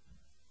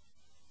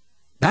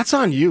 that's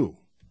on you.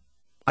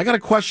 I got to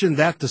question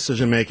that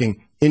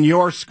decision-making in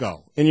your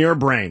skull, in your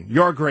brain,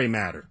 your gray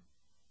matter.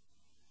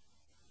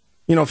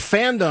 You know,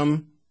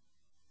 fandom,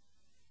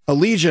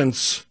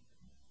 allegiance,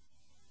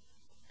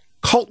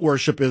 cult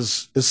worship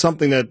is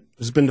something that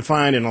has been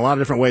defined in a lot of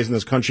different ways in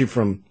this country,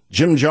 from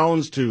Jim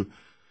Jones to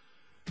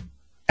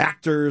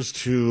actors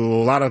to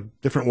a lot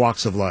of different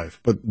walks of life.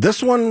 But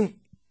this one,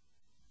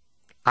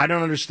 I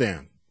don't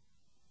understand.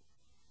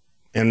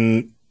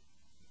 And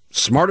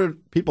smarter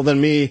people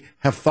than me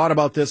have thought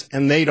about this,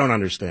 and they don't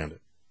understand it.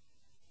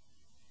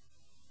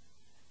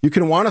 You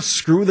can want to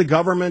screw the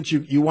government.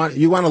 You want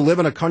to live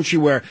in a country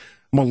where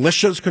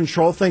militias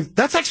control things.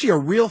 That's actually a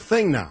real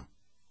thing now.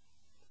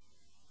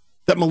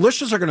 That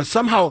militias are going to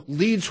somehow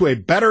lead to a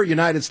better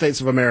United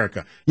States of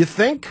America. You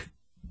think?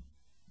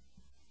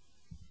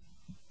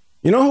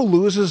 You know who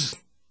loses?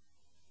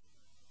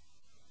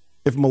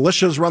 If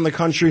militias run the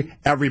country,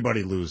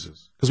 everybody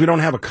loses. Because we don't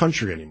have a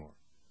country anymore.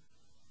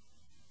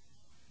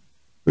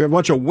 We have a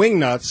bunch of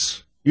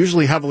wingnuts,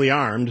 usually heavily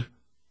armed,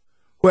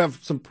 who have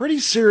some pretty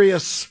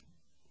serious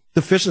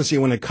deficiency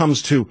when it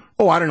comes to,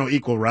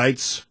 equal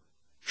rights,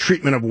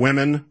 treatment of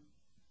women.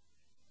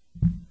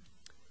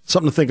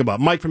 Something to think about.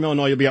 Mike from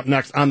Illinois, you'll be up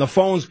next. On the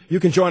phones, you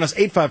can join us,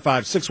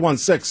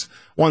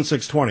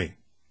 855-616-1620.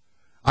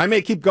 I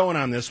may keep going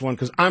on this one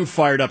because I'm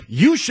fired up.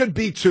 You should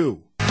be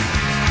too.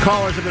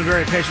 Callers have been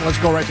very patient. Let's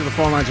go right to the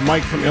phone lines.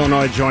 Mike from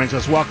Illinois joins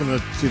us. Welcome to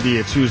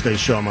the Tuesday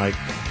show, Mike.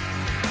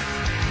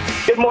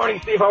 Good morning,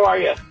 Steve. How are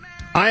you?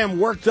 I am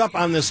worked up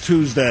on this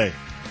Tuesday.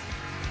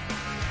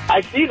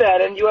 I see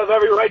that, and you have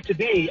every right to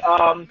be.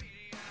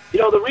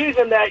 The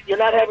reason that you're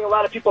not having a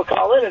lot of people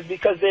call in is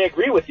because they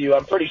agree with you,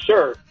 I'm pretty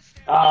sure.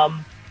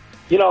 Some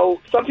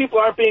people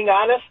aren't being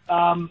honest.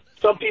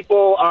 Some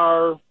people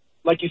are,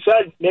 like you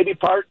said, maybe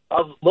part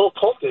of a little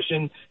cultish.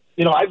 And,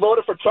 I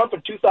voted for Trump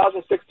in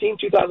 2016,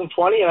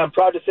 2020, and I'm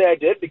proud to say I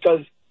did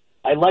because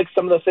I like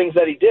some of the things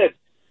that he did.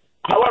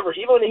 However,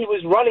 even when he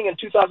was running in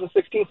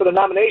 2016 for the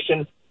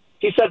nomination,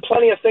 he said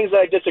plenty of things that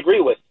I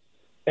disagree with.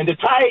 And to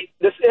tie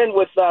this in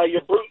with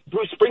your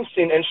Bruce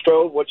Springsteen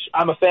intro, which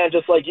I'm a fan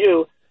just like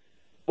you,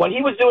 when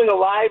he was doing a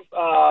live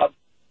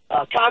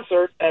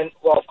concert, and,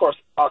 well, of course,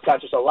 all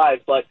concerts are live,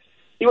 but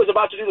he was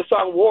about to do the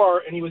song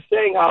War, and he was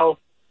saying how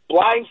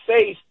blind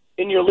faith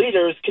in your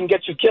leaders can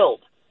get you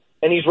killed.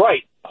 And he's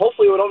right.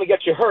 Hopefully it would only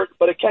get you hurt,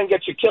 but it can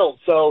get you killed.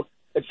 So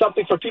it's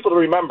something for people to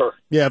remember.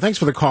 Yeah, thanks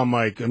for the call,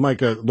 Mike.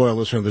 Mike, a loyal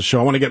listener to the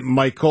show. I want to get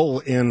Michael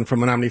in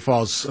from Menominee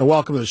Falls.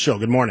 Welcome to the show.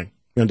 Good morning.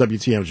 You're on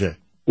WTMJ.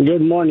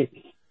 Good morning.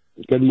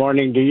 Good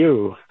morning to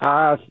you.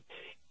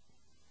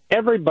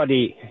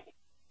 Everybody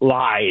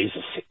lies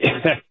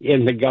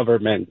in the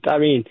government. I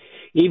mean,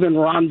 even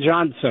Ron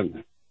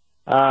Johnson,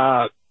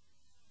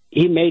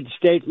 he made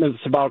statements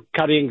about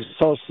cutting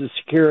Social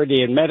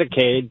Security and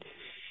Medicaid,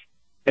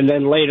 and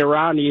then later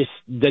on he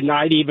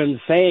denied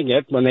even saying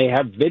it when they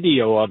have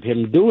video of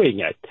him doing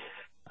it.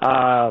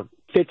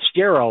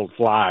 Fitzgerald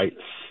lies.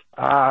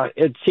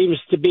 It seems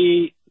to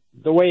be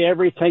the way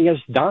everything is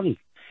done.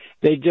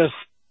 They just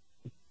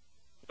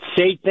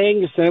say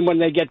things, and when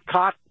they get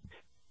caught,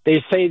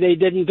 they say they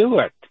didn't do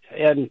it.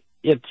 And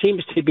it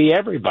seems to be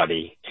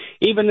everybody,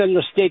 even in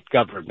the state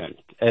government.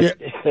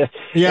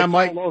 Yeah,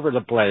 Mike, all over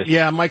the place.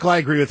 Yeah, Michael, I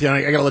agree with you.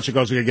 I got to let you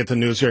go so we can get the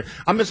news here.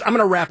 I'm going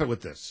to wrap it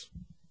with this.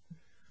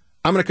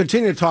 I'm going to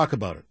continue to talk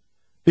about it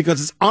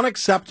because it's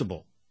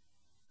unacceptable.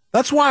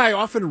 That's why I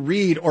often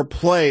read or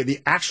play the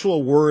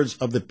actual words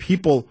of the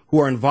people who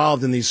are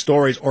involved in these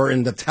stories or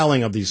in the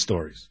telling of these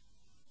stories.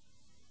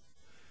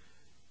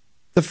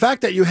 The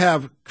fact that you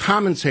have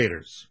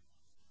commentators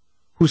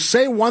who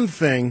say one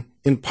thing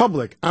in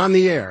public on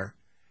the air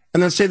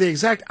and then say the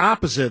exact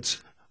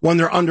opposites when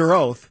they're under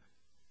oath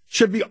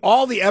should be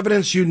all the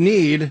evidence you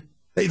need.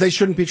 They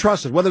shouldn't be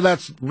trusted, whether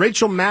that's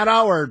Rachel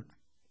Maddow or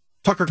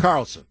Tucker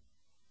Carlson.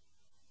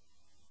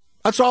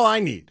 That's all I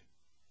need.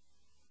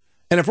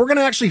 And if we're going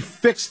to actually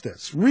fix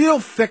this, real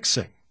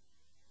fixing,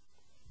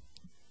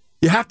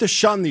 you have to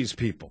shun these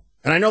people.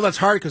 And I know that's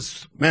hard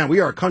because, man, we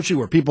are a country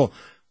where people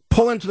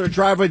pull into their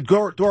driveway,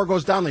 door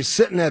goes down, they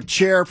sit in that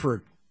chair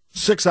for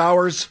 6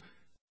 hours,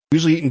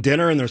 usually eating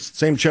dinner in their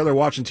same chair they're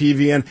watching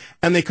TV in,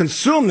 and they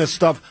consume this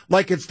stuff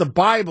like it's the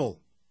Bible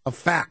of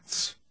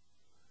facts.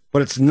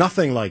 But it's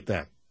nothing like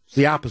that. It's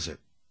the opposite.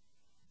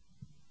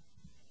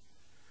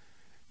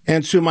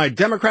 And to my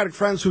Democratic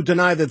friends who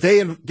deny that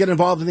they get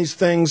involved in these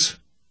things,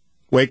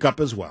 wake up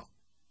as well.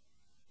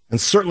 And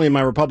certainly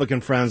my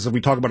Republican friends, if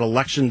we talk about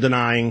election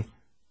denying,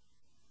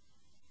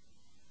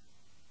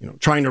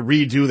 trying to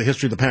redo the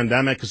history of the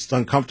pandemic because it's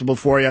uncomfortable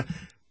for you.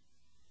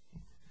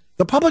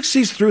 The public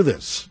sees through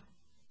this.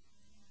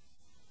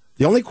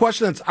 The only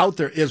question that's out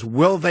there is,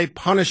 will they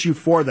punish you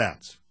for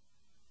that?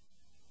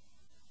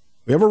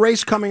 We have a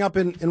race coming up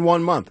in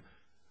 1 month.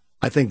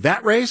 I think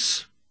that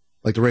race,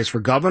 like the race for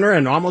governor,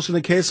 and almost in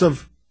the case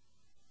of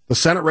the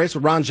Senate race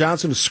with Ron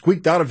Johnson, who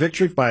squeaked out a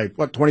victory by,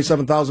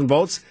 27,000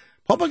 votes?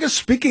 Public is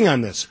speaking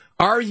on this.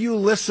 Are you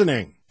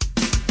listening?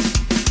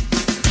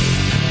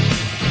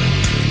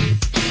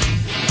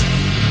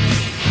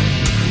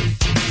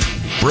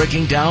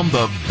 Breaking down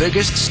the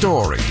biggest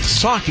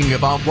stories, talking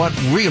about what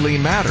really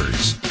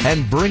matters,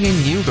 and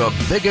bringing you the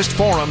biggest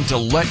forum to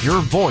let your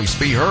voice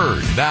be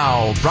heard.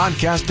 Now,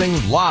 broadcasting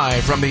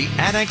live from the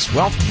Annex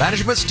Wealth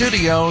Management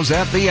Studios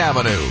at the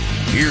Avenue,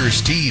 here's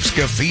Steve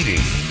Scafidi.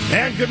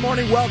 And good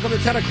morning. Welcome to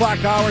 10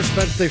 o'clock hour.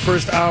 Spent the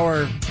first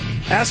hour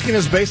asking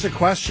this basic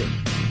question.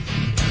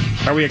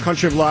 Are we a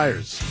country of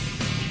liars?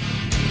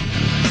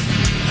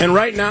 And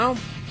right now,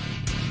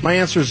 my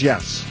answer is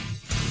yes.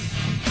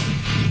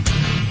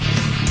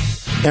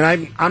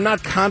 And I'm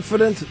not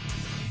confident,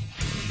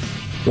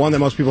 one, that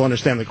most people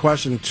understand the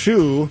question,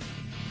 two,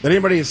 that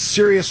anybody is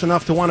serious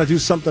enough to want to do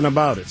something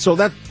about it. So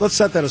let's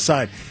set that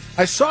aside.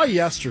 I saw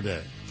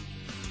yesterday,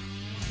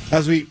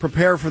 as we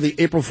prepare for the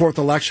April 4th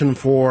election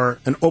for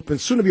an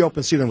soon-to-be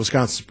open seat in the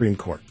Wisconsin Supreme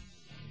Court,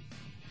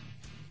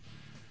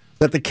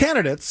 that the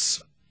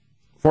candidates,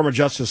 former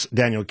Justice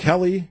Daniel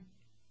Kelly,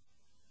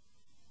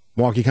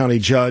 Milwaukee County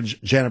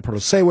Judge Janet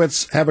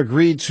Protasiewicz, have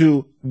agreed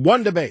to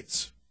one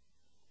debate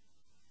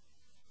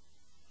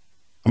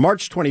on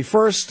March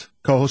 21st,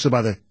 co-hosted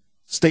by the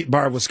State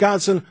Bar of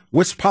Wisconsin,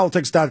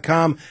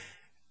 WisPolitics.com,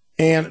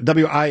 and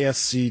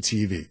WISC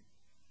TV. I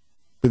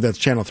believe that's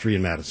Channel 3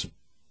 in Madison.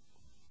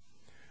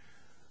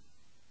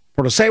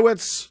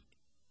 Protasiewicz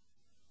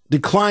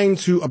declined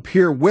to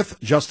appear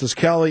with Justice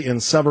Kelly in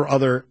several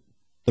other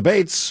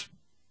debates.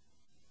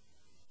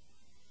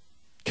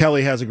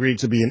 Kelly has agreed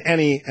to be in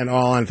any and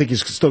all, and I think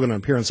he's still going to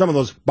appear in some of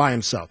those by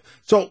himself.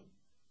 So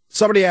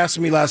somebody asked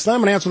me last night, I'm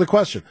going to answer the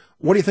question.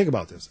 What do you think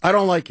about this? I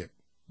don't like it.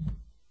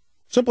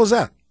 Simple as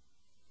that.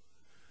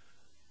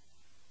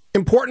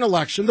 Important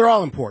election. They're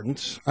all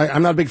important.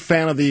 I'm not a big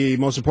fan of the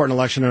most important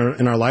election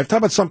in our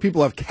lifetime, but some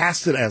people have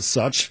cast it as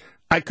such.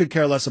 I could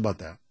care less about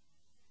that.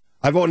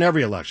 I vote in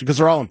every election because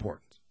they're all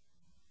important.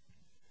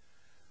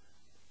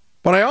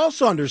 But I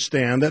also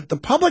understand that the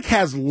public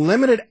has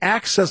limited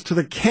access to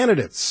the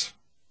candidates.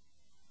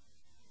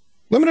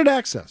 Limited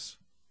access.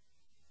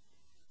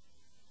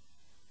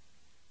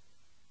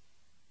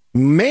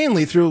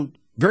 Mainly through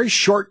very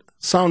short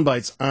sound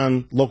bites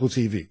on local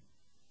TV.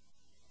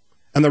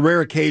 And the rare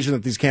occasion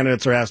that these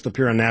candidates are asked to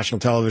appear on national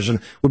television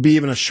would be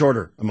even a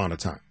shorter amount of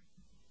time.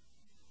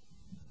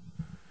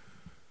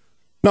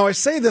 Now, I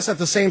say this at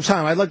the same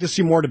time. I'd like to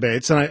see more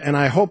debates, and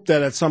I hope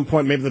that at some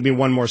point maybe there'll be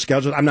one more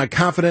scheduled. I'm not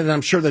confident, and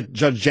I'm sure that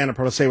Judge Janet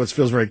Protasiewicz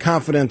feels very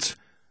confident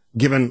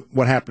given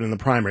what happened in the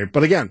primary.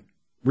 But again,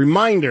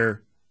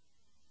 reminder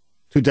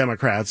to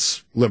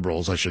Democrats,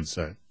 liberals, I should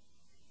say,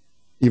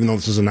 even though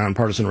this is a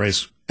nonpartisan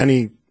race,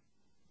 anybody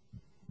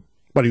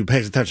who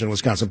pays attention to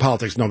Wisconsin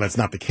politics knows that's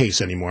not the case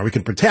anymore. We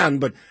can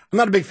pretend, but I'm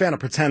not a big fan of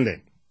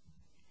pretending,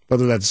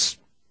 whether that's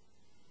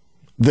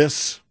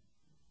this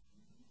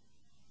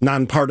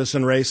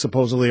nonpartisan race,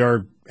 supposedly,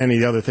 or any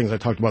of the other things I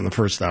talked about in the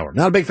first hour.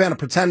 Not a big fan of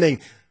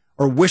pretending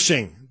or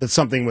wishing that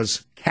something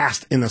was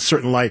cast in a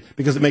certain light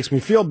because it makes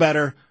me feel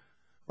better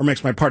or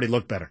makes my party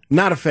look better.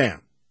 Not a fan.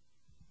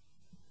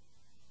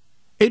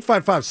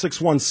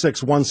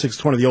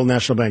 855-616-1620, the Old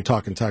National Bank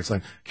talk and text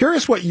line.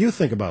 Curious what you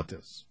think about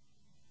this.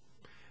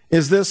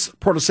 Is this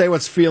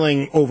Protasiewicz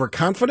feeling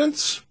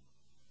overconfident?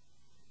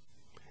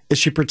 Is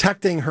she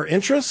protecting her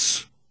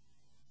interests?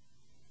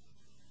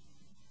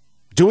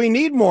 Do we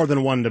need more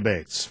than one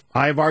debate?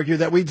 I've argued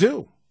that we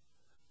do,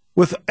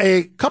 with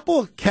a couple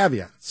of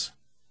caveats.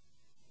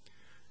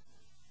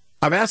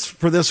 I've asked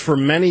for this for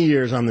many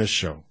years on this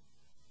show.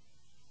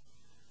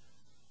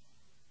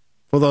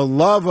 For the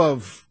love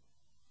of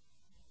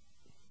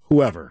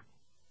whoever,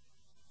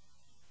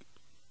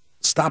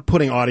 stop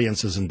putting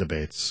audiences in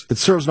debates. It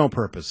serves no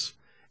purpose.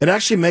 It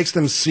actually makes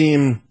them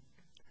seem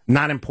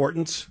not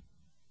important,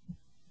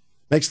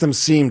 makes them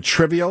seem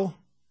trivial.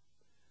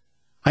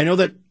 I know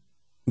that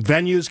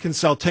venues can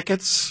sell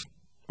tickets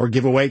or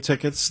give away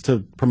tickets to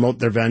promote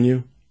their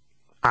venue.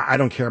 I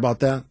don't care about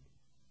that.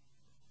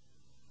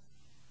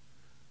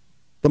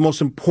 The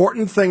most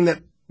important thing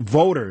that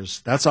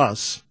voters, that's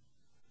us,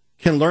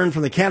 can learn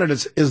from the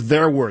candidates is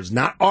their words,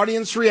 not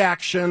audience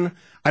reaction.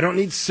 I don't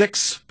need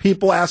 6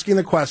 people asking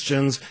the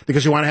questions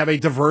because you want to have a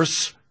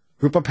diverse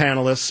group of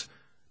panelists.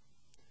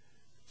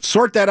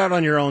 Sort that out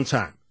on your own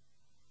time.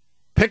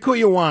 Pick who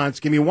you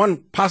want. Give me 1,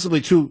 possibly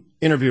 2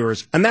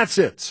 interviewers, and that's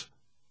it.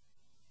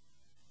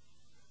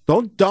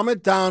 Don't dumb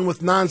it down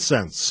with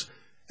nonsense.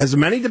 As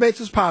many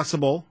debates as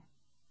possible,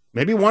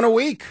 maybe 1 a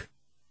week.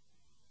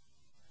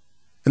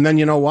 And then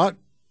you know what?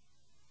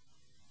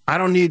 I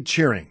don't need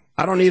cheering.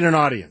 I don't need an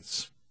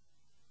audience.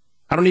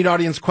 I don't need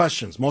audience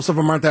questions. Most of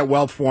them aren't that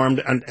well-formed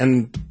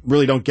and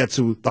really don't get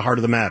to the heart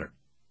of the matter.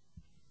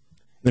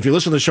 And if you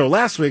listened to the show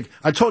last week,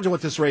 I told you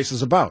what this race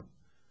is about.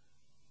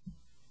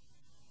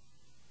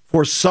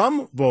 For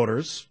some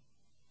voters,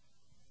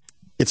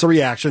 it's a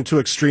reaction to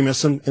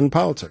extremists in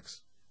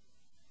politics.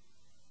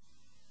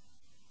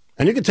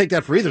 And you can take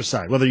that for either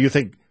side, whether you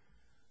think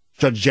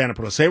Judge Janet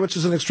Protasiewicz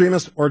is an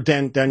extremist or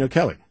Daniel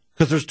Kelly,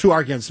 because there's 2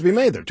 arguments to be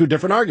made there, 2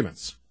 different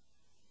arguments.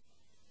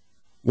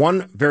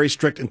 One very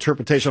strict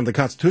interpretation of the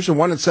Constitution,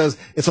 one that says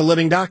it's a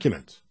living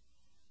document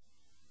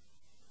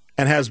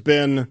and has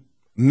been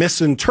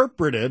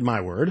misinterpreted,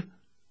 my word,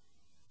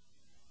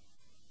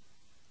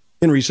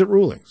 in recent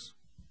rulings.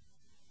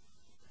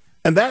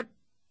 And that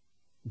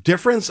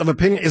difference of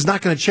opinion is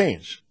not going to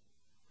change.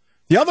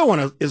 The other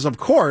one is, of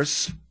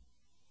course,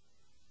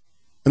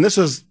 and this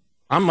is,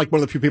 I'm like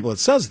one of the few people that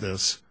says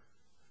this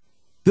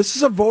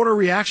is a voter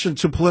reaction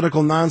to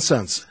political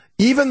nonsense.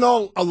 even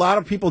though a lot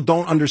of people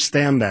don't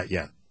understand that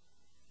yet.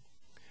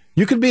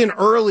 You could be an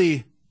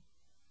early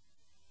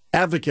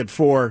advocate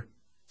for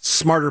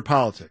smarter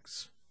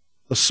politics,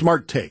 the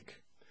smart take.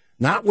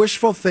 Not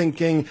wishful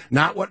thinking,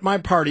 not what my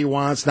party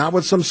wants, not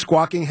what some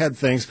squawking head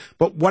thinks,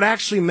 but what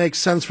actually makes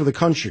sense for the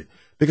country.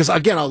 Because,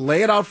 again, I'll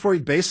lay it out for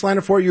you, baseline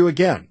it for you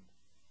again.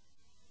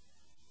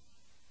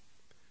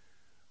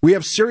 We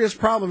have serious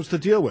problems to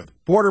deal with.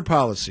 Border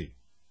policy,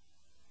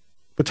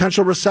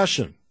 potential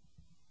recession,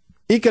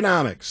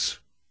 economics.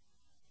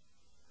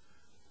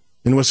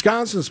 In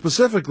Wisconsin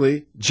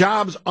specifically,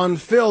 jobs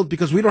unfilled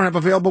because we don't have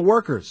available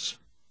workers.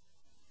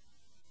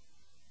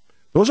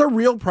 Those are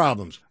real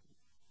problems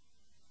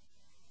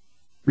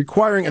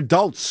requiring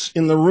adults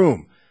in the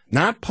room,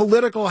 not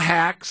political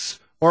hacks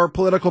or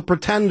political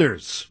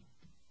pretenders.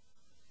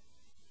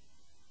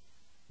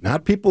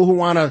 Not people who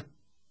want to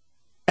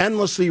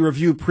endlessly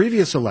review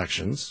previous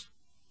elections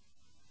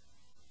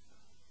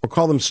or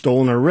call them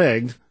stolen or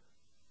rigged,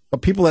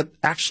 but people that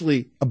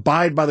actually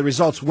abide by the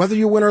results, whether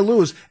you win or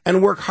lose,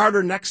 and work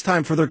harder next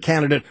time for their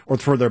candidate or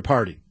for their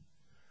party.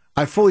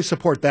 I fully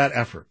support that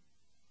effort.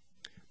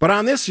 But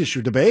on this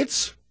issue,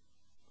 debates,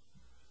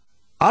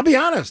 I'll be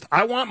honest,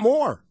 I want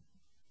more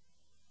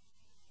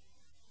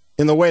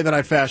in the way that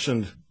I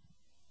fashioned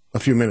a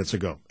few minutes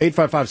ago.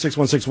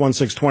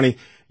 855-616-1620.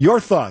 Your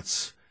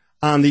thoughts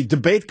on the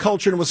debate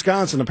culture in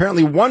Wisconsin.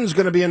 Apparently one's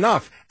going to be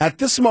enough at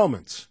this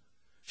moment.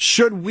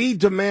 Should we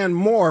demand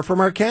more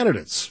from our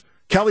candidates?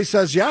 Kelly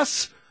says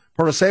yes.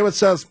 Protasewicz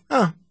says,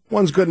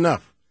 one's good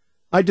enough.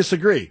 I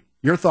disagree.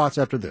 Your thoughts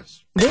after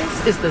this.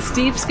 This is the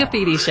Steve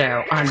Scafidi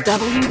Show on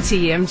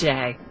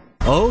WTMJ.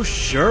 Oh,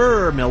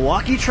 sure.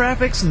 Milwaukee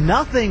traffic's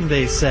nothing,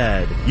 they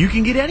said. You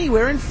can get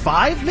anywhere in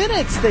 5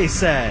 minutes, they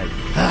said.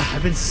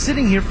 I've been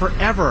sitting here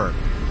forever.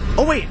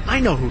 Oh, wait, I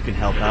know who can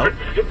help out.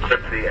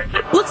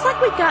 Looks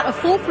like we've got a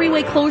full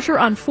freeway closure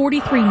on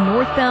 43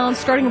 northbound,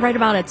 starting right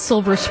about at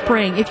Silver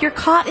Spring. If you're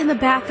caught in the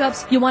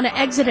backups, you want to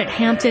exit at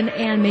Hampton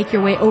and make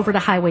your way over to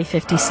Highway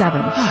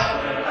 57.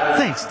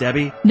 Thanks,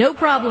 Debbie. No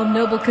problem,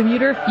 noble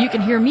commuter. You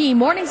can hear me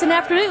mornings and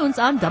afternoons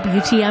on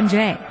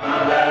WTMJ.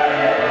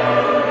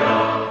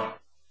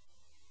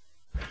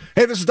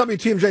 Hey, this is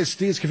WTMJ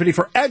Steve Scafidi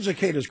for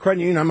Educators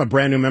Credit Union. I'm a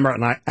brand new member,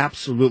 and I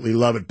absolutely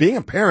love it. Being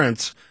a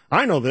parent,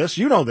 I know this,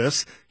 you know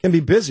this, can be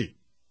busy.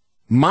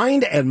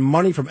 Mind and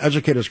Money from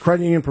Educators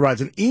Credit Union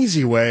provides an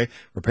easy way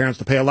for parents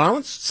to pay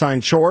allowance,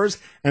 sign chores,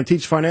 and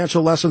teach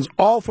financial lessons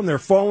all from their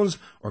phones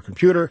or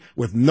computer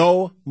with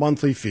no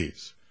monthly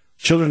fees.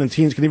 Children and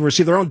teens can even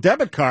receive their own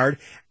debit card,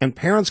 and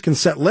parents can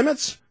set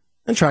limits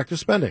and track their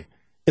spending.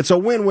 It's a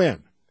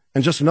win-win,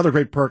 and just another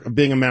great perk of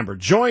being a member.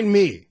 Join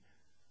me,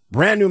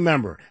 brand new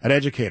member at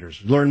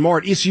Educators. Learn more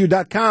at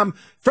ECU.com.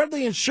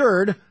 Friendly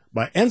insured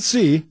by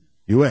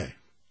NCUA.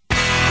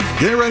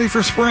 Get ready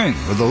for spring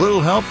with a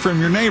little help from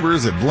your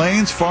neighbors at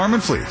Blaine's Farm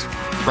and Fleet.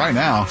 Right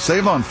now,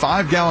 save on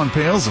 5-gallon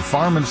pails of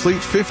Farm and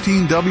Fleet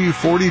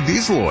 15W40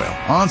 diesel oil.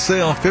 On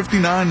sale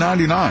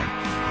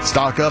 $59.99.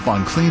 Stock up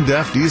on Clean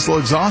Def diesel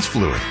exhaust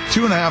fluid.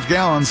 2.5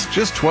 gallons,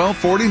 just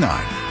 $12.49.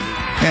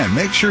 And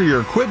make sure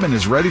your equipment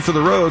is ready for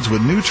the roads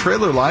with new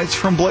trailer lights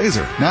from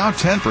Blazer. Now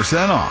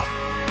 10% off.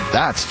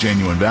 That's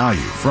genuine value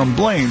from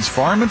Blaine's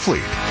Farm and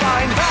Fleet.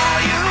 Find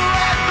value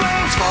at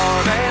Blaine's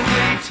Farm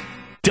and Fleet.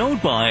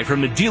 Don't buy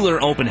from the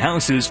dealer open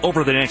houses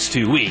over the next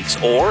 2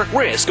 weeks or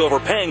risk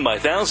overpaying by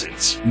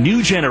thousands.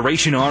 New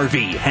Generation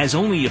RV has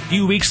only a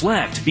few weeks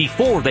left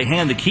before they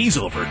hand the keys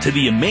over to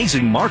the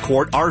amazing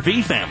Marquardt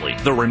RV family.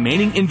 The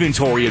remaining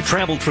inventory of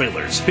travel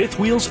trailers, fifth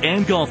wheels,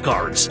 and golf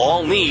carts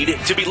all need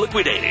to be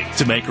liquidated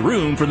to make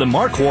room for the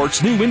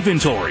Marquardt's new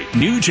inventory.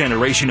 New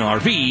Generation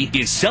RV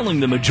is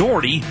selling the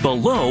majority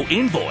below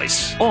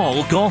invoice.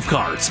 All golf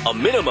carts, a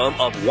minimum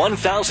of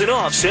 $1,000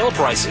 off sale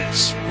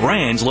prices.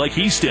 Brands like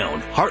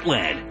Keystone,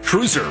 Heartland,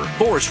 Cruiser,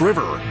 Forest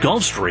River,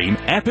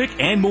 Gulfstream, Epic,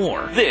 and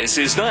more. This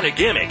is not a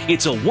gimmick.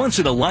 It's a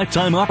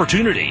once-in-a-lifetime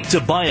opportunity to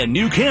buy a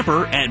new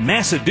camper at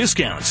massive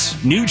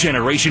discounts. New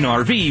Generation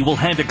RV will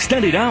have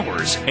extended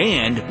hours,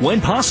 and when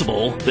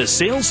possible, the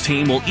sales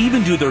team will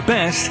even do their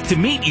best to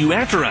meet you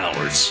after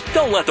hours.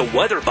 Don't let the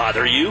weather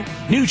bother you.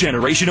 New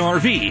Generation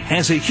RV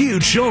has a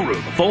huge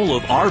showroom full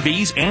of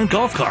RVs and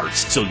golf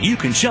carts, so you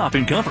can shop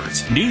in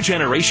comfort. New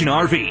Generation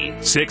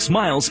RV, 6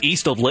 miles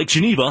east of Lake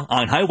Geneva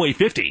on Highway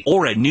 50,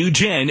 or at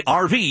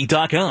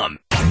newgenrv.com.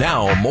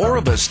 Now, more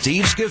of the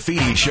Steve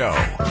Scafidi Show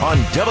on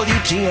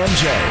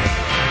WTMJ.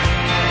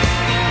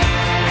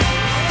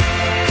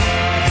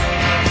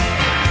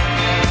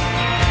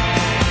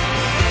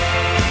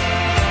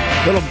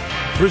 Little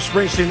Bruce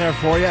Springsteen there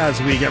for you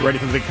as we get ready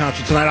for the big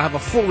concert tonight. I'll have a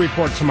full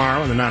report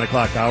tomorrow in the 9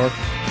 o'clock hour.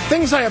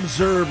 Things I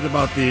observed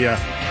about the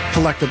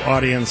collective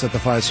audience at the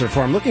Fiserv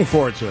Forum. Looking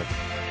forward to it.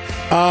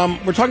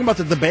 We're talking about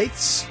the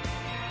debates.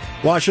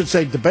 Well, I should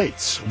say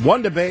debates.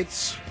 One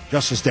debate,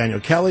 Justice Daniel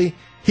Kelly.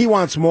 He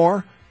wants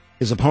more.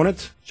 His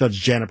opponent,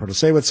 Judge Janet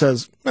Protasewicz,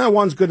 says,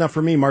 one's good enough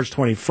for me, March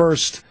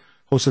 21st,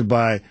 hosted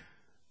by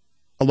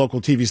a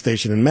local TV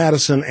station in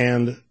Madison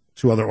and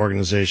 2 other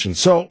organizations.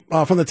 So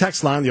from the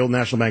text line, the old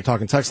National Bank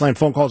Talking text line,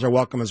 phone calls are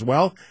welcome as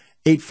well.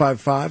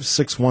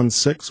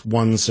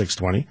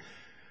 855-616-1620.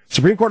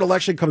 Supreme Court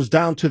election comes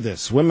down to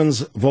this.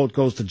 Women's vote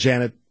goes to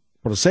Janet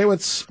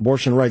Protasewicz,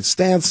 abortion rights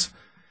stance,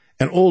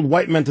 and old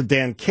white men to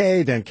Dan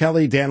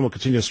Kelly. Dan will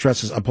continue to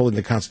stress his upholding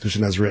the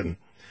Constitution as written.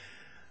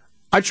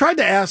 I tried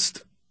to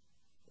ask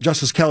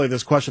Justice Kelly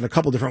this question a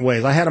couple different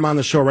ways. I had him on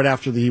the show right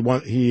after he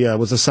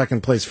was a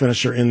second-place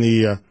finisher in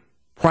the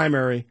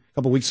primary a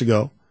couple weeks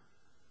ago.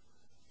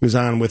 He was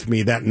on with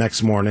me that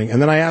next morning.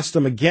 And then I asked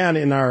him again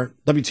in our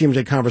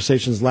WTMJ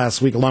conversations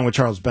last week, along with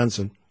Charles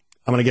Benson.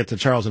 I'm going to get to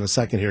Charles in a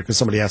second here because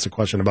somebody asked a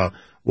question about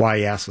why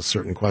he asked a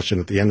certain question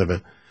at the end of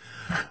it.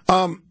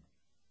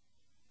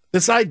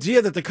 This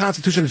idea that the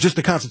Constitution is just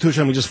the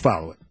Constitution and we just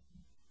follow it.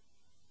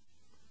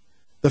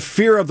 The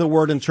fear of the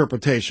word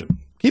interpretation.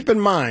 Keep in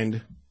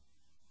mind,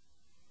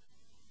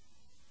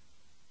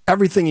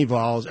 everything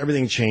evolves,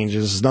 everything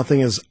changes,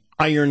 nothing is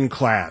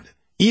ironclad.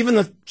 Even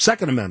the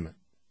Second Amendment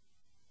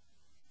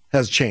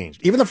has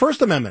changed. Even the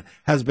First Amendment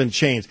has been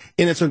changed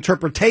in its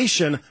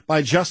interpretation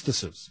by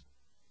justices.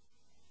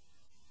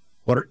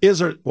 What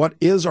is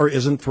or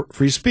isn't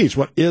free speech?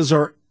 What is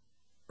or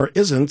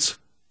isn't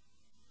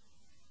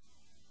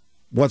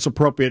what's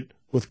appropriate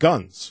with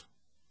guns?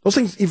 Those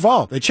things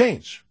evolve. They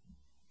change.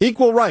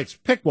 Equal rights.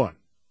 Pick one.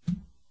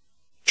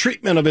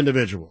 Treatment of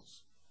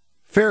individuals.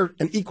 Fair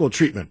and equal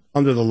treatment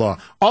under the law.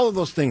 All of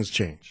those things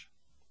change.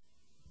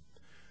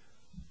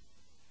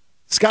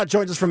 Scott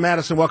joins us from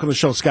Madison. Welcome to the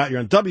show, Scott. You're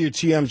on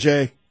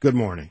WTMJ. Good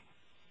morning.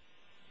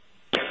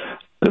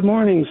 Good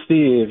morning,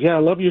 Steve. Yeah, I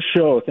love your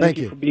show. Thank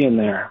you for being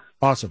there.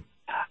 Awesome.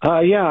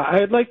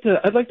 I'd like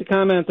to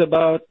comment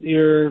about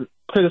your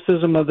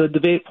criticism of the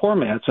debate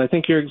formats. I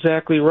think you're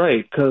exactly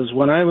right, because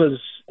when I was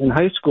in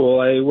high school,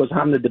 I was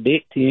on the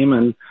debate team,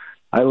 and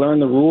I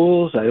learned the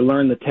rules, I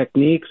learned the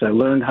techniques, I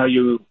learned how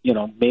you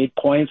made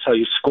points, how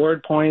you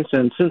scored points,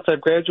 and since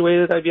I've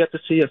graduated, I've yet to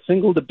see a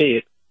single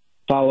debate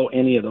follow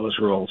any of those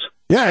rules.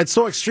 Yeah, it's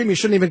so extreme you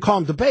shouldn't even call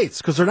them debates,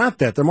 because they're not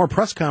that. They're more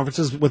press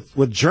conferences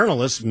with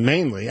journalists,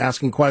 mainly,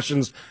 asking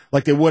questions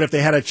like they would if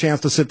they had a chance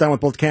to sit down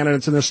with both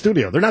candidates in their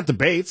studio. They're not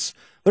debates.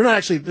 They're not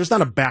actually, there's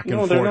not a back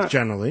and forth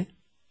generally.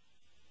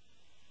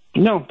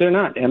 No, they're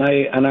not, and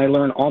I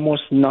learn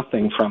almost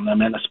nothing from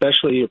them, and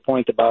especially your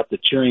point about the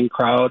cheering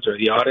crowds or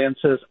the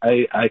audiences,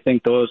 I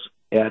think those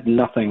add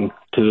nothing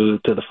to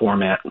the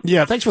format.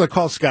 Yeah, thanks for the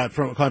call, Scott,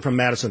 from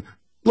Madison.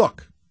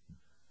 Look,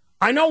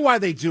 I know why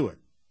they do it.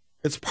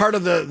 It's part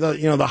of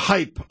the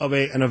hype of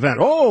an event.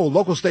 Oh,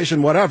 local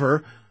station,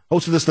 whatever,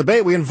 hosted this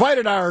debate. We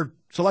invited our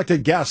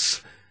selected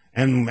guests,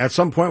 and at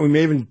some point we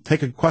may even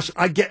take a question.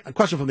 I get a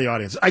question from the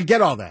audience. I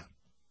get all that.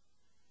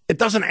 It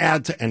doesn't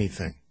add to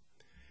anything.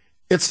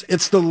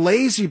 It's the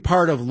lazy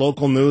part of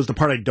local news, the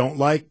part I don't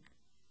like.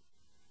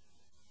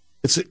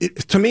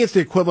 To me, it's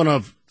the equivalent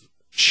of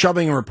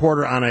shoving a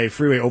reporter on a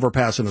freeway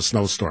overpass in a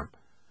snowstorm.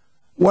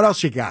 What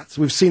else you got?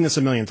 We've seen this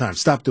a million times.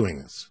 Stop doing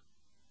this.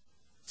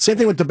 Same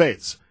thing with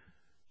debates.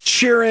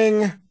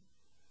 Cheering,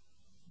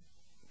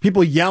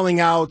 people yelling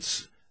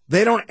out,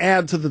 they don't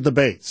add to the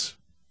debates.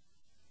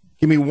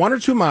 Give me one or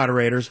two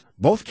moderators,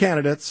 both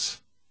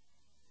candidates,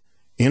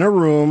 in a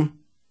room,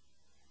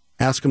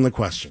 ask them the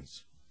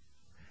questions.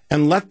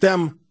 And let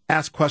them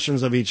ask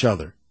questions of each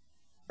other,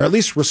 or at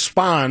least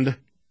respond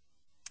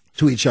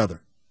to each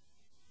other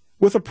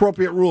with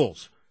appropriate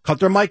rules. Cut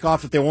their mic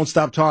off if they won't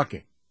stop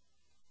talking.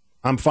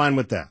 I'm fine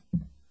with that.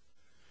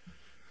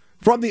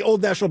 From the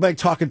Old National Bank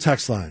talk and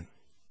text line,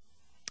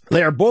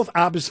 they are both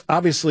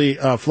obviously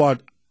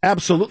flawed,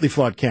 absolutely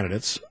flawed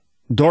candidates.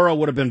 Doro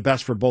would have been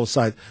best for both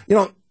sides. You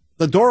know,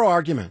 the Doro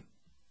argument,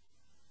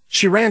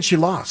 she ran, she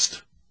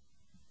lost.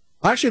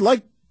 I actually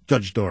like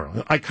Judge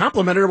Doro. I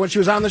complimented her when she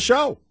was on the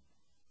show.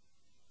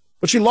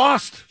 But she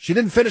lost. She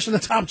didn't finish in the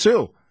top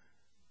two.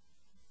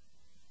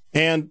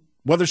 And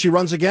whether she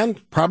runs again,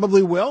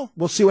 probably will.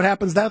 We'll see what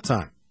happens that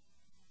time.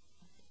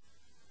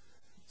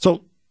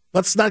 So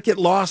let's not get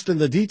lost in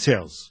the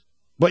details.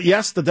 But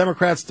yes, the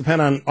Democrats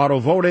depend on auto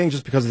voting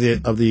just because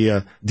of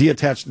the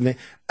de-attached name.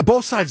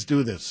 Both sides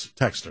do this,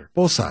 Texter.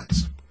 Both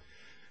sides.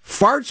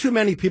 Far too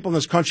many people in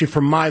this country,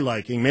 for my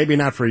liking, maybe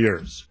not for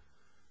yours,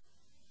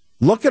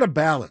 look at a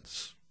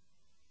ballot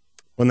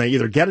when they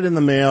either get it in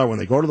the mail or when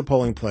they go to the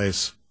polling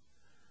place.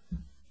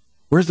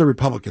 Where's the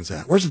Republicans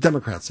at? Where's the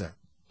Democrats at?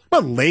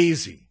 Well,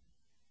 lazy.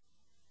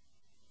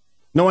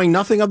 Knowing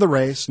nothing of the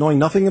race, knowing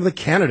nothing of the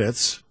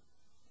candidates.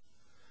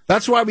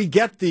 That's why we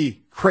get the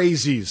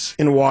crazies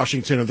in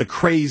Washington or the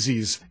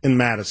crazies in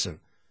Madison.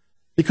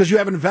 Because you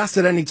haven't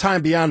invested any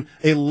time beyond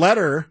a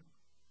letter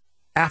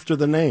after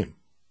the name.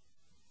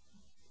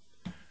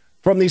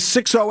 From the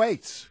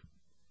 608s,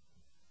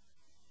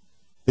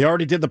 they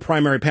already did the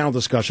primary panel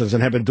discussions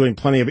and have been doing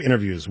plenty of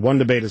interviews. One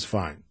debate is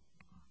fine.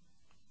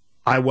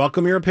 I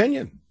welcome your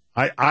opinion.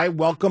 I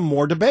welcome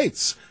more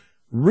debates.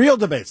 Real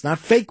debates, not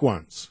fake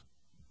ones.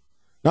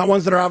 Not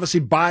ones that are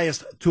obviously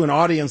biased to an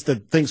audience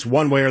that thinks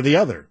one way or the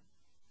other.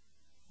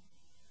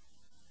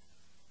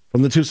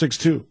 From the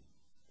 262.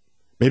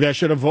 Maybe I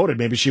should have voted.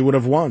 Maybe she would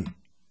have won.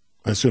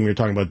 I assume you're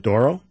talking about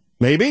Doro?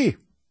 Maybe.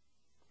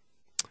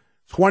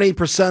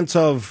 20%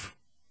 of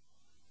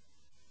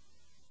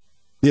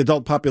the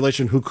adult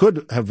population who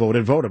could have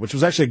voted, which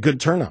was actually a good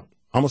turnout,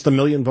 almost 1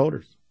 million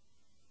voters.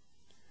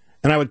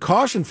 And I would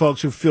caution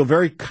folks who feel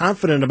very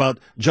confident about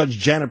Judge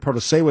Janet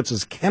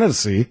Protasewicz's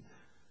candidacy,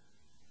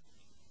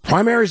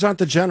 primaries aren't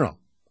the general.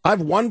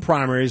 I've won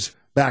primaries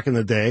back in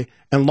the day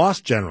and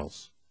lost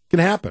generals. It can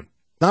happen.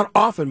 Not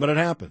often, but it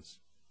happens.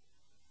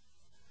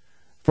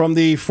 From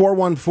the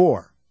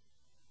 414,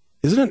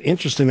 isn't it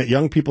interesting that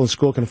young people in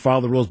school can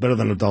follow the rules better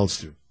than adults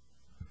do?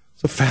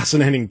 It's a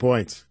fascinating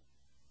point.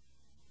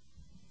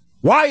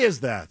 Why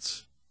is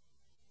that?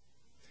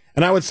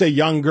 And I would say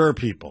younger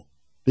people,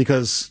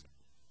 because,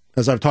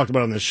 as I've talked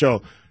about on this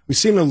show, we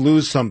seem to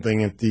lose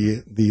something at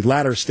the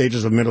latter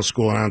stages of middle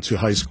school and on to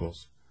high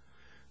schools.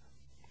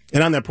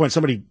 And on that point,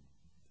 somebody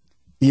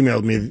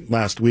emailed me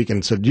last week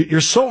and said,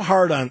 you're so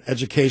hard on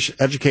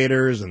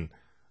educators and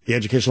the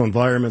educational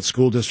environment,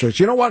 school districts.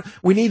 You know what?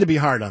 We need to be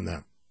hard on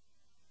them.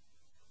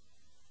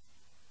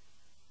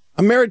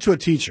 I'm married to a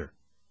teacher.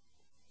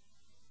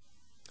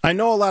 I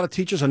know a lot of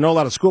teachers. I know a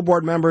lot of school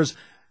board members.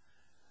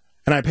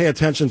 And I pay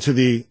attention to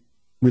the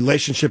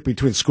relationship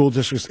between school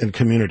districts and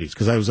communities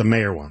because I was a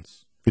mayor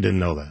once, if you didn't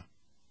know that.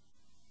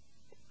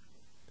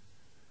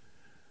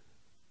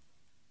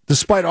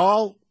 Despite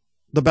all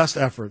the best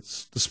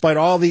efforts, despite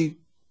all the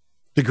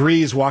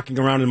degrees walking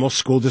around in most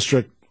school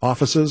district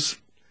offices,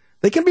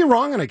 they can be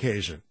wrong on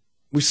occasion.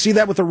 We see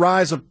that with the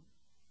rise of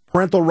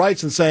parental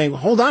rights and saying,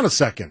 hold on a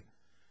second.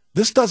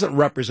 This doesn't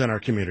represent our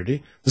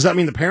community. Does that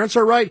mean the parents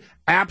are right?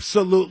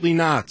 Absolutely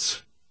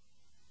not.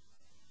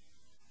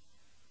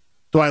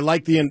 Do I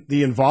like the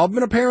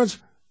involvement of parents?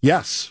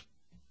 Yes.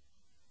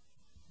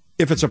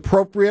 If it's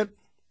appropriate,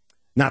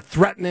 not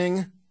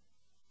threatening,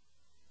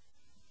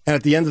 and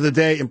at the end of the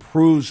day,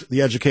 improves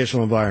the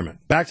educational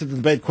environment. Back to the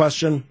debate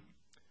question.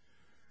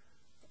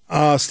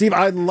 Steve,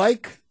 I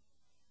like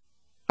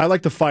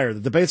the fire.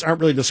 The debates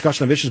aren't really a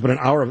discussion of issues, but an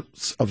hour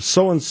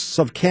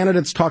of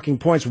candidates talking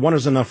points. One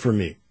is enough for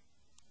me.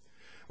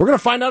 We're going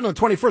to find out on the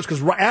 21st,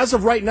 because as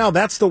of right now,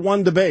 that's the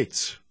one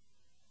debate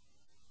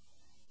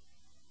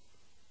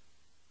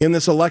in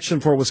this election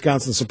for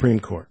Wisconsin Supreme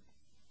Court.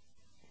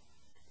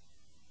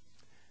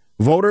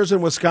 Voters in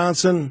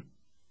Wisconsin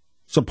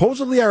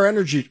supposedly are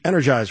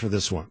energized for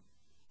this one.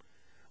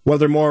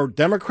 Whether more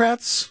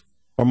Democrats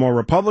or more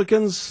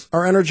Republicans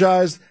are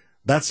energized,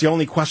 that's the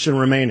only question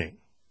remaining.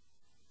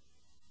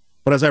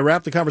 But as I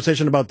wrap the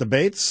conversation about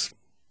debates,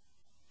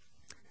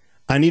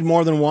 I need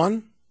more than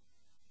one.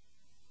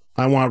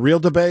 I want real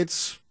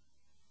debates.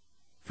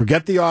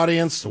 Forget the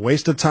audience, the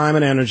waste of time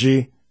and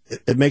energy.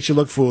 It makes you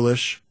look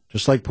foolish.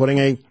 Just like putting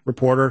a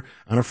reporter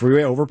on a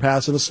freeway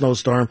overpass in a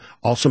snowstorm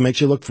also makes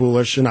you look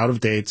foolish and out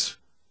of date.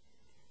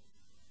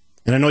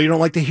 And I know you don't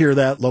like to hear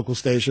that, local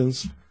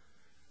stations.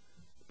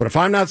 But if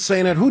I'm not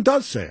saying it, who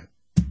does say it?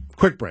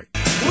 Quick break.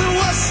 We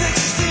were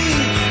 16.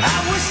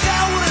 I wished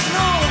I would have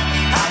known.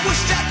 I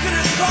wished I could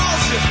have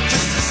called you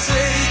just to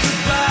say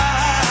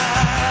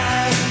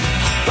goodbye.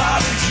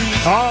 Bobby G.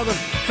 Oh, the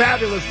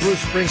fabulous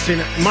Bruce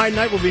Springsteen. My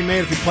night will be made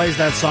if he plays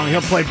that song.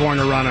 He'll play Born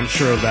to Run, I'm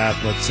sure of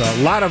that. But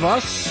a lot of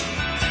us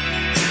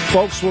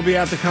folks will be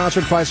at the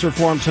concert, Fiserv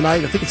Forum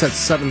tonight. I think it's at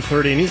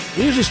 7:30, and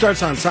he usually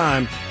starts on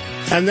time,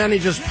 and then he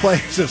just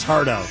plays his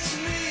heart out.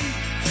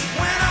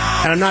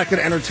 And I'm not going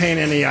to entertain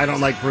any, I don't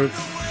like Bruce.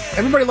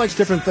 Everybody likes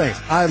different things.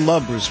 I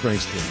love Bruce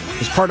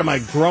Springsteen. It's part of my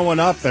growing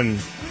up and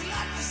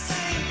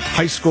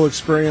high school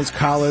experience,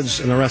 college,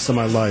 and the rest of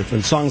my life.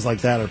 And songs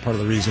like that are part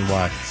of the reason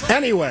why.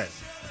 Anyway,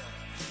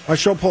 my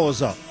show poll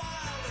is up.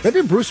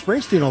 Maybe Bruce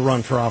Springsteen will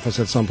run for office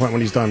at some point when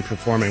he's done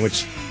performing,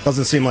 which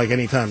doesn't seem like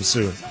anytime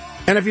soon.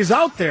 And if he's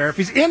out there, if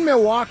he's in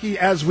Milwaukee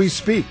as we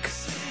speak,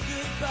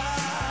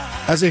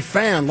 as a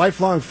fan,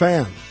 lifelong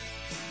fan,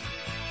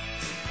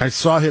 I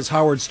saw his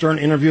Howard Stern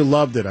interview,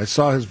 loved it. I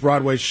saw his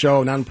Broadway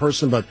show, not in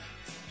person, but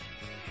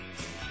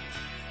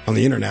on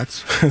the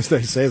internet, as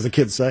they say, as the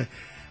kids say,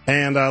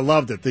 and I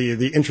loved it.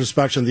 The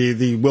introspection,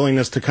 the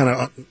willingness to kind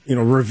of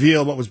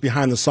reveal what was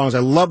behind the songs. I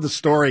love the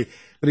story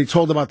that he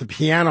told about the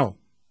piano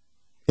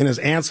in his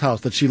aunt's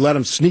house that she let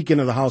him sneak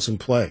into the house and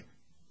play.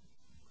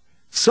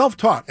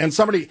 Self-taught. And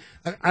somebody,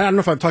 I don't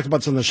know if I've talked about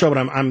this on the show, but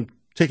I'm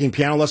taking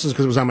piano lessons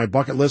because it was on my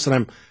bucket list.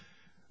 And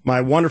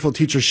my wonderful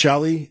teacher,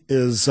 Shelley,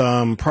 is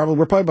we're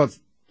probably about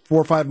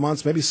 4 or 5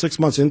 months, maybe 6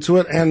 months into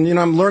it. And,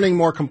 I'm learning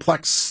more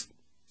complex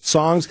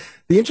songs.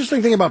 The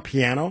interesting thing about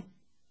piano,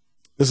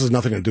 this has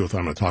nothing to do with what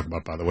I'm going to talk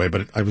about, by the way,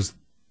 but I was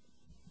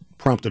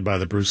prompted by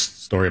the Bruce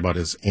story about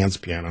his aunt's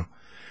piano.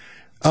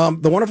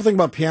 The wonderful thing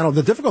about piano,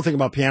 the difficult thing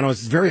about piano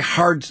is it's very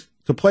hard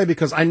to play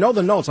because I know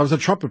the notes. I was a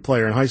trumpet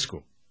player in high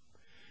school.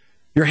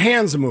 Your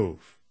hands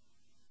move.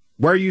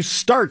 Where you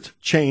start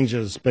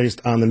changes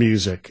based on the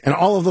music. And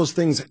all of those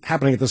things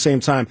happening at the same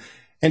time.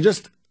 And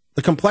just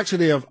the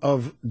complexity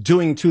of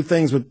doing two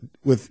things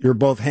with your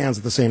both hands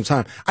at the same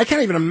time. I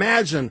can't even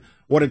imagine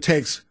what it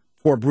takes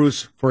for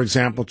Bruce, for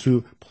example,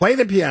 to play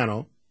the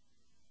piano,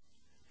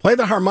 play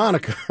the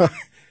harmonica,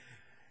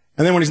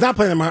 and then when he's not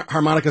playing the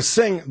harmonica,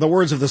 sing the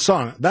words of the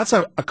song. That's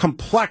a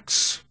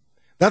complex,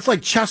 that's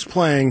like chess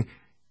playing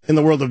in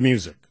the world of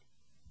music.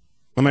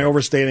 Am I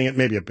overstating it?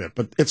 Maybe a bit,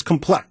 but it's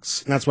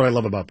complex, and that's what I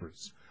love about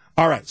Bruce.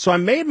 All right, so I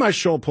made my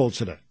show poll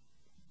today.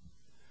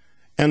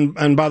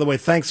 And by the way,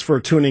 thanks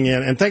for tuning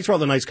in, and thanks for all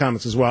the nice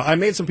comments as well. I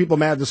made some people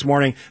mad this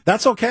morning.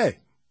 That's okay.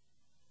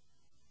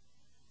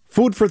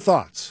 Food for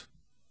thoughts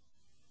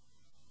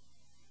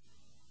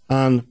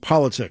on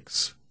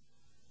politics.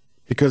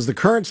 Because the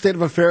current state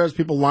of affairs,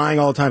 people lying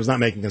all the time, is not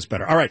making us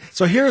better. All right,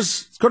 so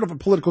here's sort of a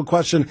political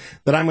question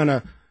that I'm going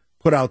to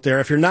put out there.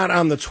 If you're not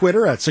on the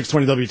Twitter at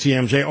 620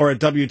 WTMJ or at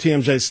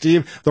WTMJ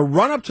Steve, the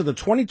run-up to the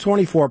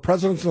 2024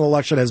 presidential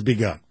election has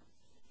begun.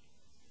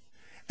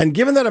 And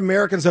given that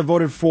Americans have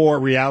voted for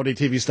reality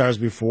TV stars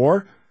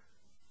before,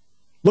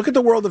 look at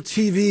the world of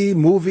TV,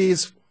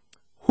 movies.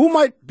 Who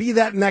might be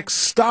that next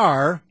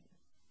star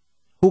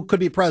who could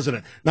be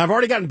president? Now, I've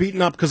already gotten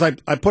beaten up because I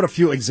put a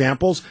few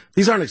examples.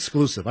 These aren't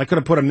exclusive. I could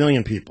have put a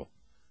million people.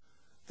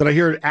 Did I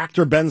hear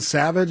actor Ben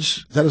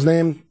Savage? Is that his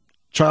name?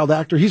 Child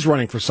actor? He's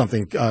running for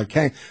something.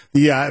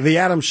 The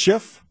Adam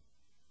Schiff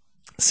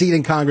seat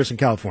in Congress in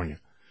California.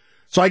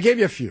 So I gave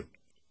you a few.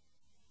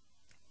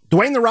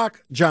 Dwayne "The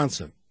Rock"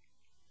 Johnson.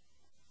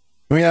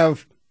 We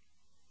have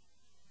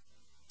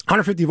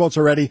 150 votes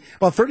already,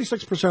 about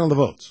 36% of the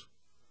votes.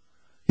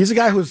 He's a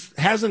guy who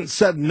hasn't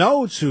said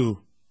no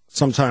to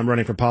sometime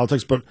running for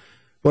politics, but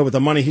boy, with the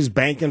money he's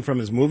banking from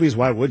his movies,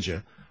 why would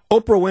you?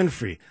 Oprah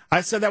Winfrey.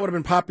 I said that would have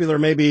been popular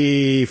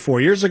maybe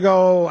 4 years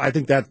ago. I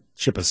think that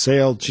ship has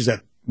sailed. She's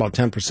at about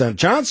 10%.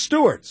 Jon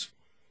Stewart,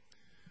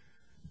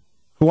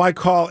 who I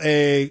call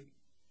a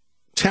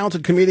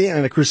talented comedian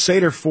and a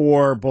crusader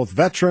for both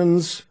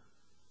veterans,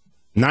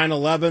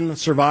 9/11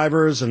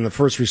 survivors, and the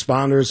first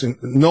responders. And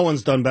no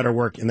one's done better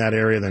work in that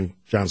area than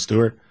Jon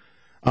Stewart.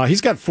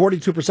 He's got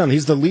 42%.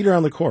 He's the leader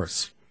on the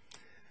course.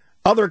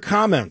 Other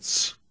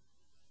comments.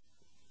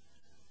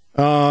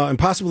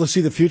 Impossible to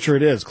see the future,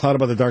 it is. Clouded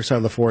by the dark side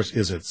of the force,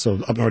 is it?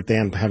 So up north,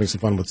 Dan having some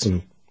fun with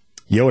some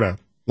Yoda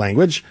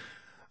language.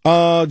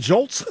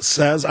 Jolts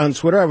says on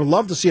Twitter, I would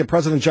love to see a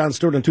President Jon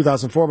Stewart in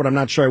 2004, but I'm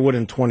not sure I would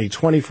in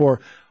 2024.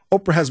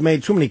 Oprah has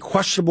made too many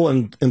questionable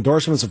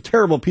endorsements of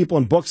terrible people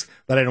in books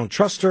that I don't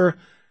trust her.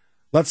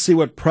 Let's see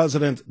what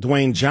President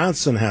Dwayne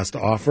Johnson has to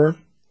offer.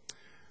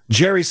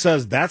 Jerry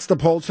says, that's the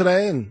poll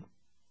today. And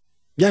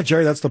yeah,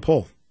 Jerry, that's the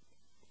poll.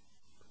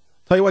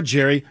 Tell you what,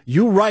 Jerry,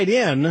 you write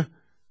in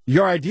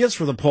your ideas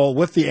for the poll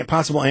with the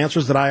possible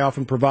answers that I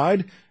often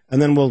provide,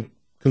 and then we'll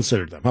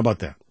consider them. How about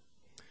that?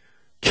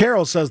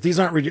 Carol says, these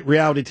aren't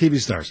reality TV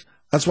stars.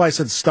 That's why I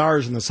said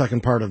stars in the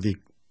second part of the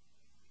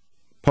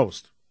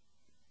post.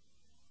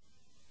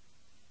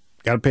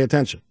 Got to pay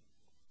attention.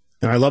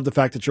 And I love the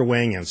fact that you're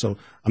weighing in, so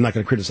I'm not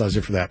going to criticize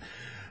you for that.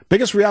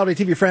 Biggest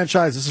reality TV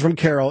franchise, this is from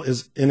Carol,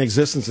 is in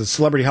existence is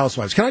Celebrity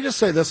Housewives. Can I just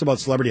say this about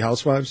Celebrity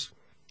Housewives?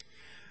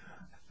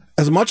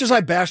 As much as I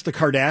bash the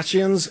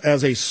Kardashians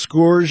as a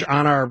scourge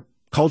on our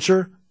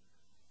culture,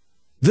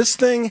 this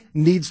thing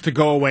needs to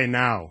go away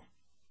now.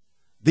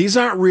 These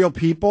aren't real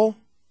people.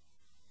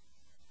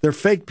 They're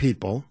fake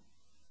people.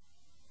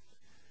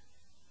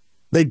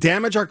 They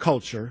damage our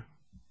culture.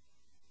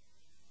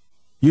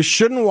 You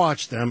shouldn't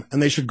watch them,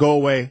 and they should go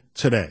away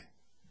today.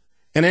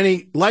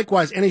 And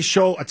likewise, any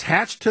show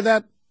attached to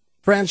that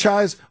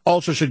franchise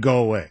also should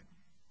go away.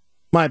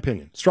 My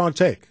opinion. Strong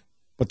take,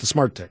 but the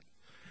smart take.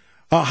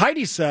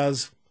 Heidi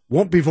says,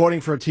 won't be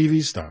voting for a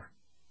TV star.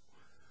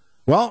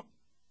 Well,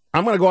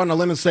 I'm going to go on a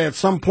limb and say at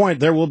some point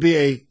there will be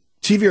a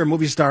TV or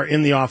movie star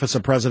in the office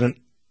of president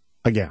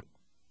again.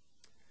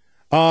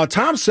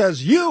 Tom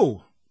says,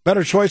 you,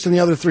 better choice than the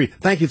other three.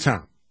 Thank you,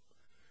 Tom.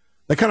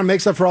 That kind of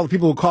makes up for all the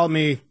people who called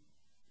me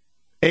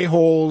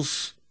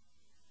a-holes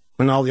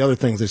and all the other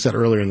things they said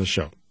earlier in the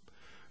show.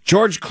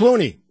 George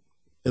Clooney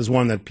is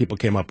one that people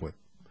came up with.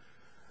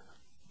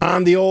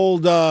 On the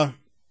old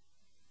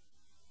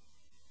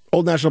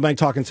National Bank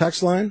talking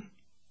text line,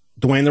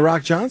 Dwayne "The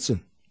Rock"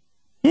 Johnson.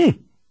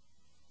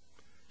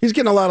 He's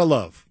getting a lot of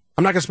love.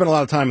 I'm not going to spend a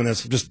lot of time on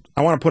this.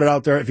 I want to put it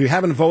out there. If you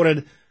haven't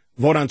voted,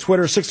 vote on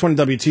Twitter,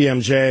 620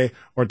 WTMJ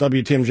or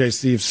WTMJ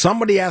Steve.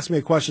 Somebody asked me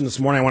a question this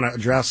morning I want to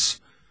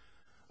address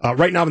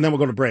right now, and then we'll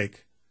go to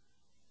break.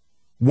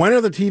 When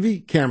are the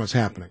TV cameras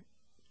happening?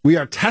 We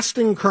are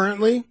testing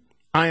currently.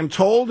 I am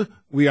told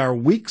we are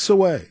weeks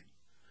away.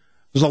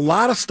 There's a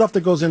lot of stuff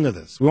that goes into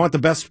this. We want the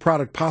best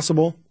product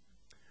possible.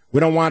 We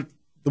don't want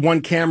the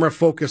one camera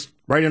focused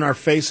right in our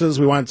faces.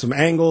 We want some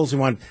angles. We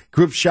want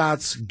group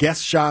shots,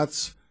 guest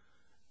shots.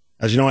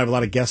 As you know, I have a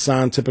lot of guests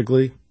on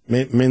typically,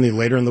 mainly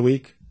later in the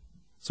week.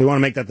 So we want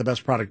to make that the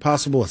best product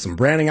possible with some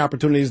branding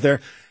opportunities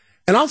there.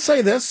 And I'll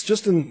say this,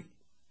 just in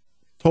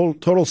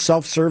total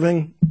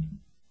self-serving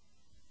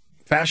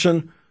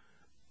fashion,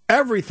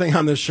 everything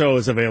on this show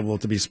is available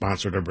to be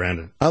sponsored or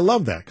branded. I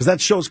love that because that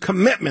shows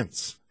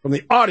commitments from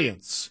the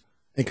audience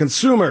and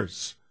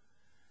consumers.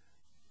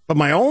 But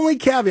my only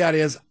caveat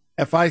is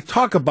if I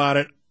talk about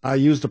it, I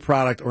use the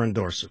product or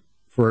endorse it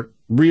for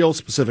real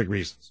specific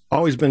reasons.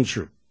 Always been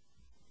true.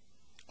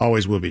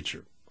 Always will be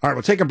true. All right,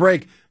 we'll take a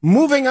break.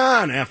 Moving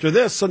on after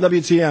this on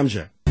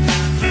WTMJ.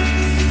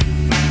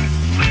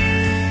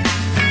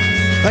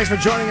 Thanks for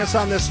joining us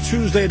on this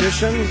Tuesday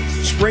edition,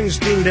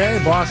 Springsteen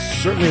Day. Boss,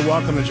 certainly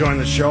welcome to join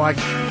the show.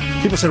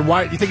 People said,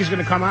 why, you think he's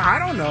going to come out? I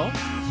don't know.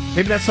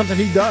 Maybe that's something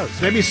he does.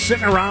 Maybe he's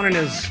sitting around in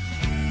his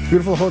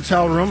beautiful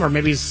hotel room, or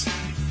maybe he's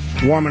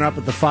warming up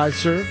at the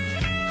 5-serve,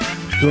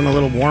 doing a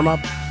little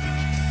warm-up.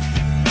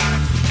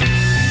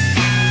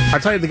 I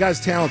tell you, the guy's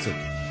talented.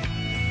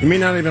 You may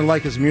not even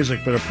like his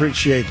music, but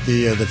appreciate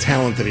the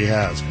talent that he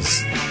has.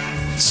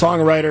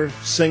 Songwriter,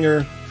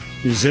 singer,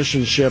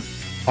 musicianship,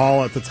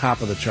 all at the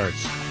top of the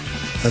charts.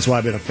 That's why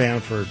I've been a fan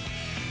for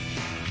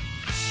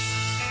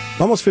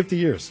almost 50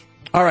 years.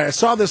 All right, I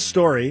saw this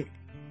story,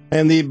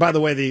 and by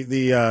the way,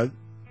 the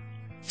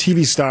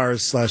TV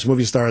stars /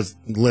 movie stars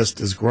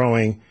list is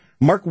growing.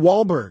 Mark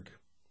Wahlberg,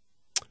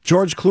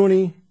 George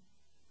Clooney.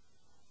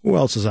 Who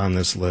else is on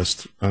this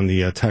list on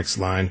the text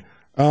line?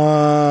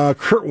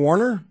 Kurt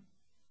Warner.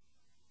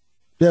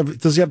 Yeah,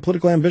 does he have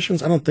political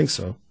ambitions? I don't think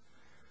so.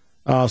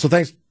 So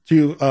thanks to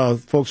you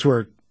folks who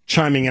are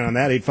chiming in on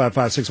that,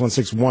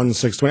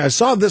 855-616-1620. I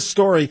saw this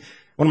story,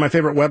 one of my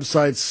favorite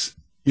websites.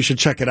 You should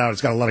check it out.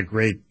 It's got a lot of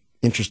great,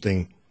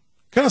 interesting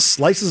kind of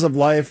slices of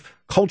life,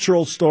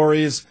 cultural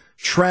stories,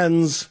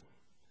 trends,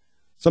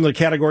 some of the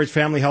categories: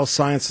 family, health,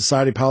 science,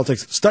 society,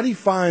 politics.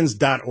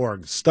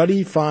 Studyfinds.org.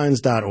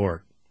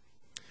 Studyfinds.org.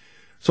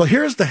 So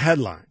here's the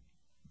headline.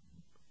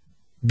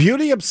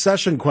 Beauty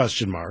obsession ?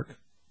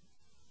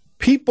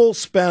 People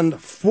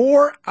spend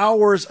 4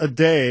 hours a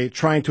day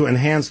trying to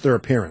enhance their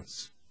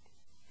appearance.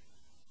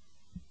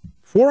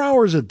 4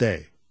 hours a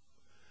day.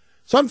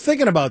 So I'm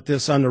thinking about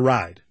this on the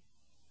ride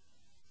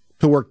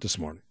to work this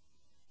morning.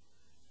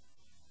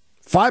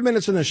 5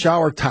 minutes in the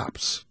shower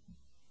tops.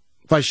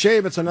 If I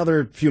shave, it's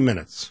another few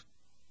minutes.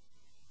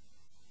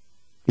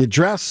 You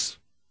dress.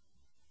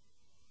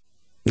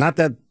 Not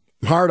that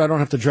hard. I don't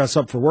have to dress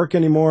up for work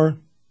anymore,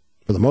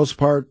 for the most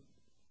part.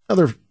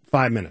 Another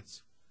 5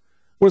 minutes.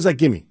 What does that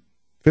give me?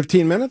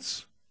 15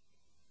 minutes?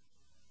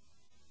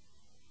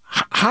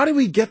 How do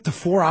we get to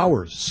 4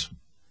 hours?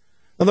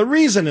 Now, the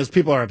reason is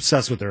people are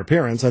obsessed with their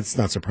appearance. That's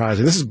not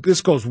surprising.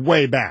 This goes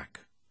way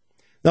back.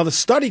 Now, the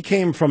study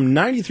came from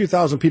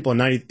 93,000 people in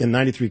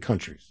 93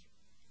 countries.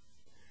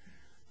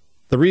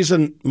 The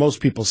reason most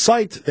people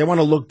cite, they want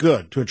to look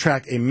good, to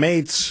attract a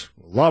mate,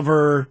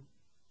 lover,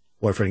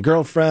 boyfriend,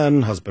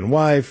 girlfriend, husband,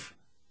 wife.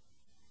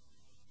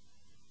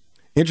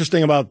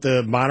 Interesting about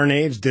the modern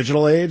age,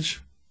 digital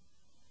age.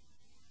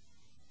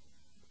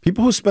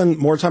 People who spend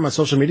more time on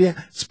social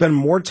media spend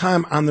more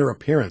time on their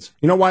appearance.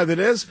 You know why that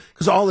is?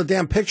 Because all the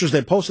damn pictures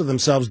they post of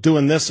themselves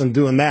doing this and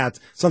doing that,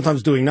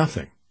 sometimes doing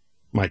nothing,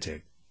 my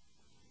take.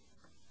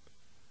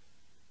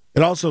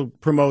 It also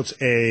promotes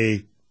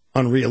a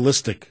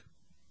unrealistic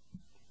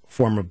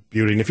form of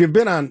beauty. And if you've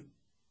been on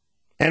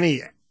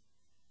any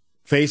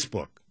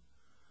Facebook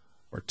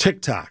or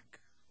TikTok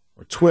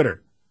or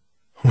Twitter,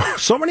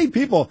 so many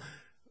people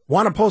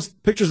want to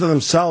post pictures of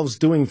themselves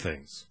doing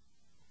things.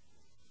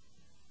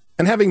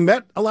 And having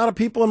met a lot of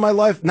people in my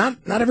life, not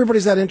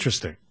everybody's that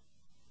interesting.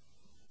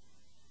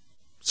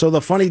 So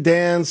the funny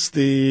dance,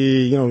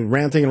 the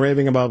ranting and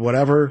raving about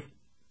whatever,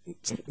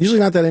 it's usually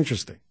not that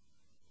interesting.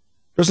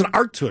 There's an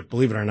art to it,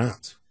 believe it or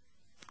not.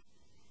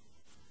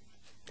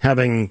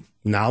 Having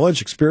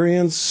knowledge,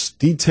 experience,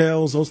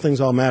 details, those things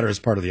all matter as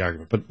part of the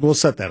argument. But we'll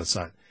set that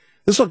aside.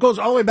 This goes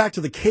all the way back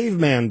to the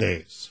caveman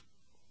days.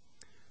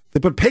 They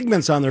put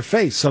pigments on their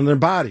face, on their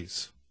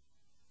bodies,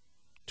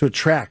 to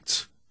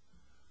attract,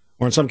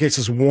 or in some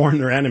cases, warn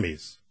their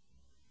enemies.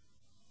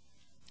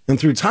 And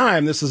through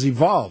time, this has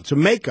evolved to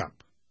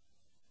makeup.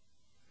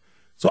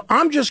 So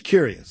I'm just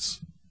curious.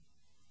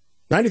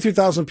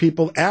 93,000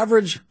 people,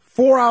 average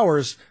 4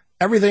 hours,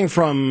 everything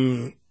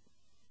from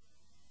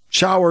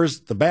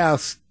showers, the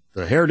baths,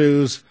 the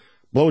hairdos,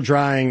 blow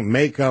drying,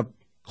 makeup,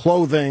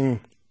 clothing.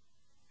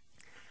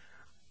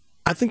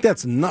 I think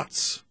that's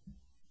nuts.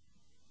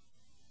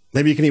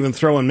 Maybe you can even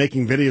throw in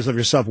making videos of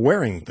yourself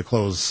wearing the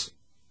clothes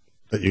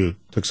that you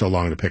took so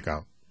long to pick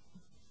out.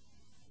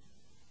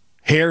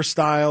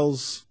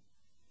 Hairstyles,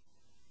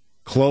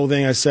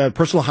 clothing, I said,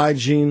 personal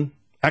hygiene,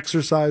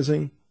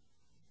 exercising.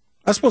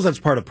 I suppose that's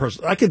part of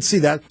personal. I could see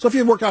that. So if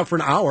you work out for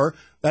an hour,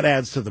 that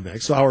adds to the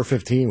mix. So hour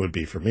 15 would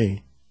be for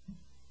me.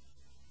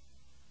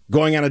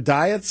 Going on a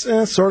diet,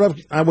 sort of.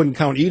 I wouldn't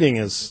count eating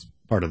as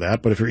part of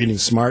that, but if you're eating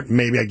smart,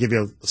 maybe I give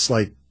you a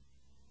slight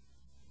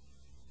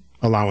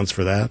allowance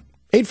for that.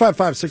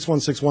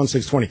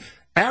 855-616-1620.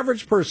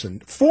 Average person,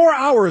 4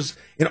 hours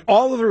in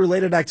all of the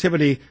related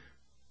activity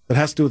that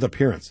has to do with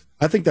appearance.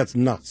 I think that's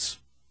nuts.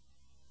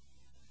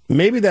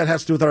 Maybe that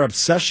has to do with our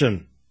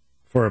obsession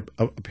for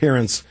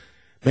appearance.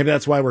 Maybe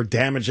that's why we're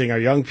damaging our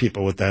young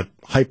people with that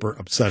hyper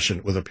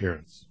obsession with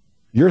appearance.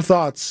 Your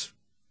thoughts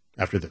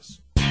after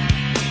this.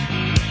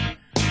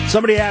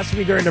 Somebody asked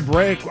me during the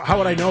break, how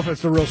would I know if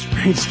it's the real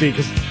Springsteen?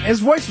 Because his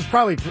voice is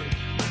probably,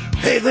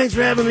 hey, thanks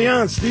for having me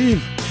on,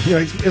 Steve.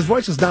 His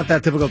voice is not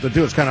that difficult to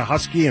do. It's kind of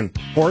husky and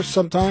hoarse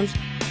sometimes.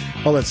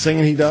 All that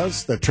singing he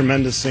does, that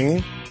tremendous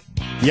singing.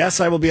 Yes,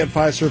 I will be at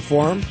Fiserv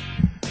Forum.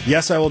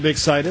 Yes, I will be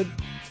excited.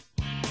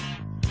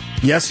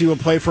 Yes, he will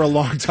play for a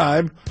long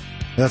time.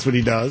 That's what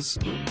he does.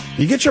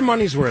 You get your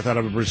money's worth out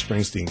of a Bruce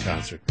Springsteen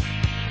concert.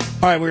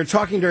 All right, we were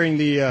talking during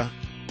the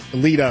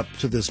lead up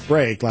to this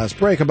last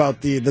break,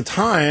 about the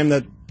time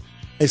that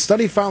a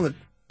study found that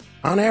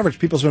on average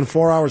people spend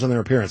 4 hours on their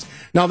appearance.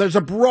 Now, there's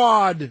a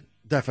broad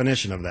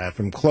definition of that,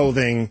 from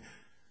clothing,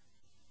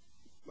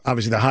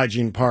 obviously the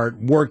hygiene part,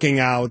 working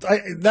out.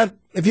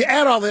 If you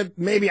add all that,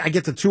 maybe I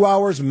get to 2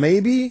 hours,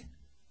 maybe.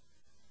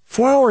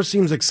 4 hours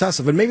seems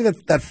excessive, and maybe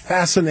that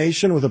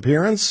fascination with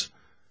appearance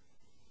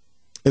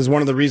is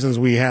one of the reasons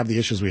we have the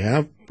issues we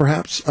have,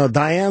 perhaps.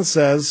 Diane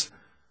says,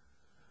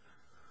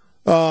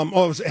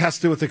 it has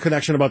to do with the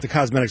connection about the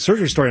cosmetic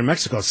surgery story in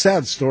Mexico.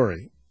 Sad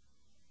story.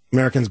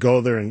 Americans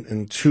go there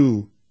and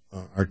 2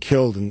 are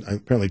killed and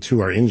apparently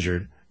 2 are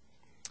injured.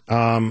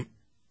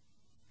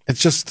 It's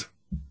just,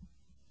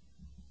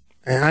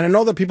 and I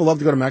know that people love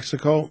to go to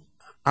Mexico.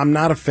 I'm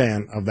not a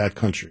fan of that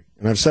country.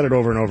 And I've said it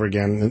over and over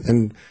again.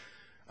 And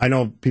I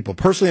know people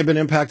personally have been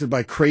impacted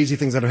by crazy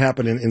things that have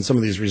happened in some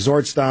of these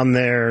resorts down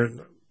there.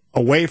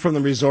 Away from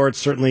the resorts,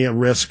 certainly a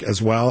risk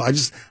as well.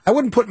 I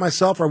wouldn't put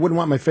myself, or I wouldn't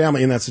want my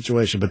family in that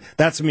situation, but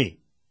that's me.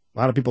 A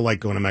lot of people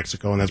like going to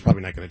Mexico, and that's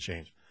probably not going to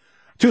change.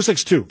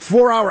 262,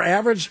 4 hour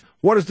average.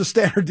 What is the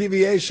standard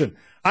deviation?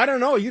 I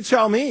don't know. You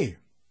tell me.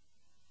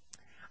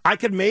 I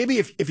could maybe,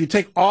 if you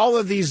take all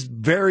of these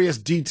various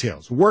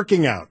details,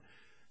 working out,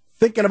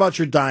 thinking about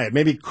your diet,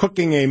 maybe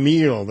cooking a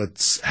meal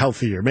that's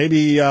healthier,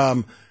 maybe,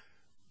 if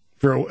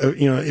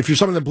you're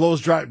someone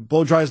that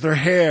blow dries their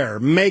hair,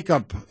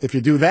 makeup, if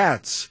you do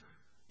that,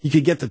 you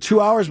could get to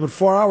 2 hours, but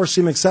 4 hours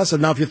seem excessive.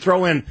 Now, if you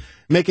throw in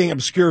making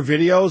obscure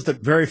videos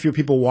that very few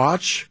people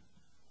watch,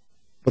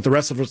 but the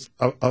rest of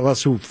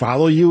us who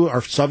follow you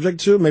are subject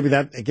to, maybe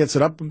it gets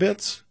it up a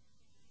bit.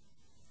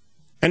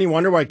 Any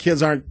wonder why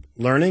kids aren't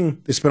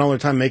learning? They spend all their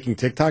time making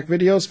TikTok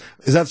videos.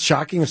 Is that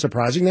shocking or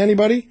surprising to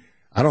anybody?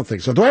 I don't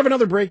think so. Do I have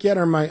another break yet,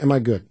 or am I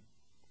good?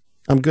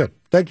 I'm good.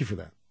 Thank you for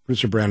that.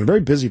 Producer Brandon, very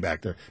busy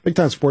back there. Big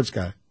time sports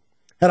guy.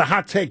 Had a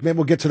hot take. Maybe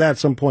we'll get to that at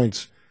some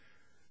points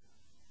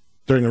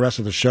during the rest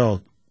of the show.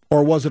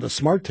 Or was it a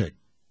smart take?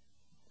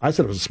 I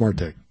said it was a smart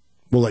take.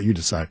 We'll let you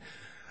decide.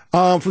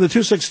 For the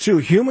 262,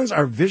 humans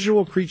are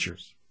visual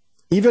creatures.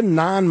 Even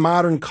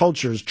non-modern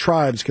cultures,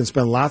 tribes, can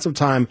spend lots of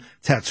time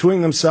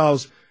tattooing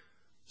themselves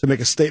to make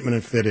a statement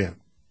and fit in.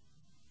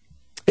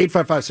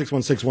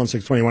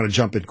 855-616-1620. You want to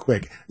jump in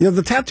quick.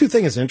 The tattoo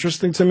thing is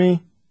interesting to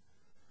me.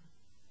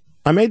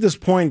 I made this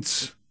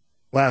point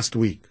last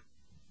week.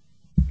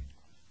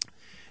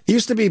 It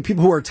used to be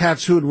people who were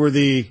tattooed were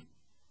the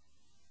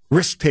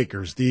risk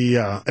takers, the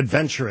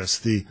adventurous,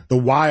 the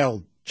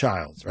wild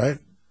childs, right?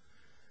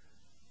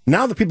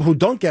 Now the people who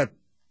don't get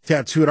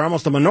tattooed are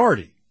almost a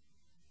minority.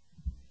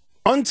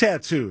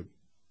 Untattooed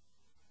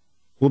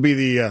will be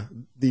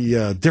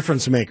the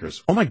difference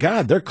makers. Oh my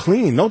God, they're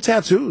clean, no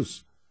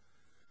tattoos.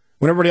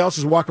 When everybody else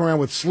is walking around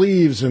with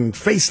sleeves and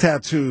face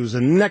tattoos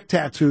and neck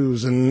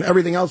tattoos and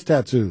everything else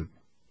tattooed.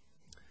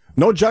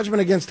 No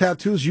judgment against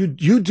tattoos. You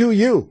do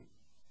you.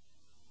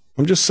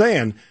 I'm just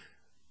saying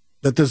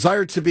that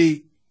desire to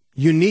be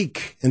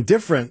unique and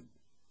different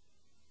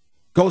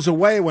goes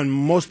away when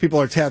most people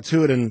are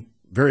tattooed and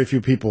very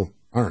few people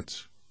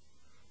aren't.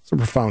 It's a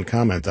profound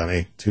comment on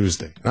a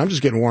Tuesday. And I'm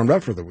just getting warmed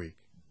up for the week.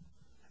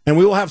 And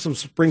we will have some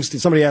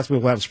Springsteen. Somebody asked me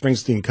if we'll have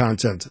Springsteen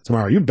content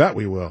tomorrow. You bet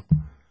we will.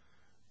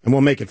 And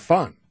we'll make it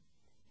fun.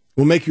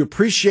 We'll make you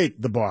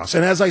appreciate the boss.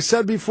 And as I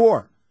said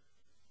before,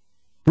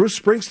 Bruce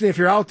Springsteen, if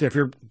you're out there, if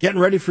you're getting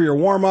ready for your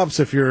warm-ups,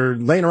 if you're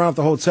laying around at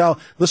the hotel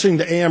listening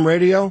to AM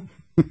radio,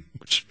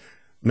 which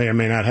may or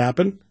may not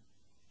happen,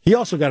 he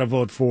also got a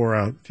vote for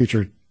a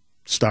future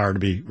star to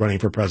be running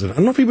for president. I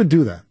don't know if he would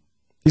do that.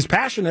 He's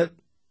passionate.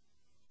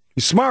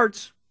 He's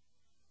smart.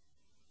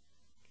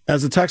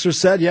 As the texter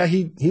said, yeah,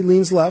 he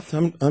leans left.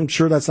 I'm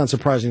sure that's not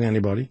surprising to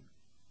anybody.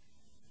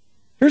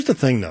 Here's the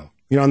thing, though.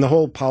 On the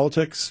whole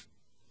politics,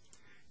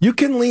 you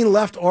can lean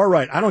left or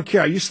right. I don't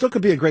care. You still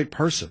could be a great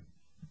person.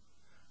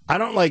 I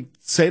don't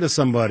say to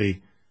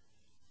somebody,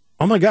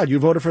 oh my God, you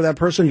voted for that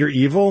person, you're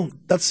evil.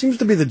 That seems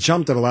to be the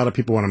jump that a lot of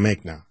people want to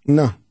make now.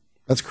 No,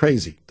 that's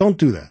crazy. Don't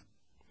do that.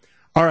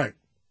 All right.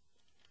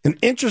 An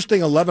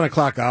interesting 11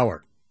 o'clock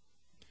hour.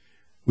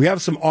 We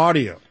have some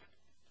audio.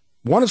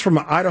 One is from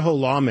an Idaho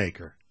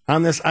lawmaker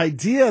on this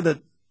idea that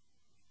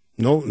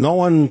no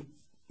one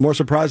more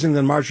surprising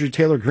than Marjorie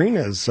Taylor Greene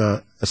has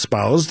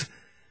espoused,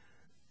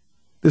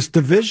 this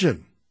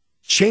division,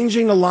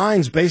 changing the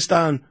lines based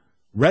on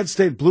red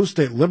state, blue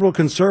state, liberal,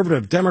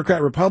 conservative,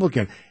 Democrat,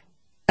 Republican.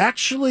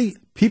 Actually,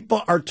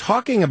 people are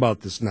talking about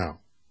this now.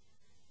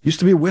 Used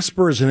to be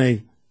whispers in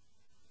a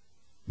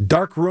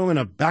dark room in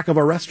the back of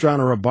a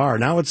restaurant or a bar.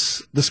 Now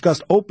it's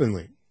discussed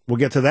openly. We'll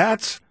get to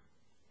that.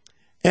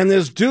 And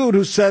this dude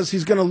who says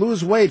he's going to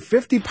lose weight,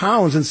 50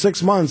 pounds in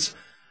 6 months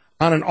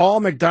on an all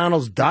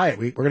McDonald's diet.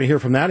 We're going to hear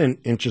from that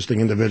interesting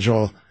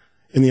individual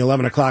in the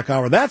 11 o'clock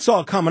hour. That's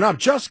all coming up.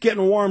 Just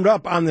getting warmed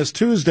up on this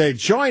Tuesday.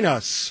 Join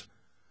us,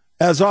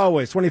 as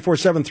always,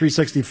 24/7,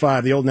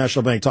 365, the Old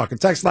National Bank Talk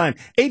and Text line,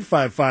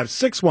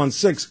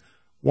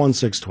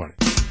 855-616-1620.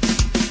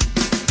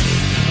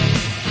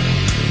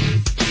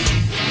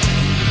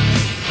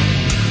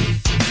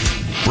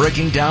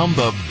 breaking down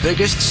the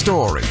biggest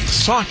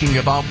stories, talking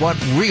about what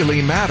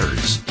really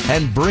matters,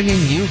 and bringing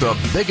you the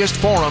biggest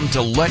forum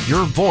to let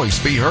your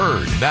voice be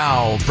heard.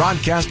 Now,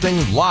 broadcasting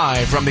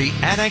live from the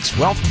Annex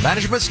Wealth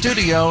Management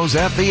Studios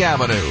at the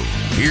Avenue,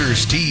 here's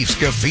Steve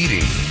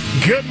Scafidi.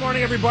 Good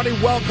morning, everybody.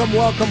 Welcome,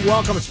 welcome,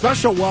 welcome. A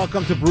special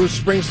welcome to Bruce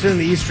Springsteen and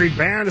the E Street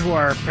Band, who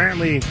are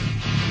apparently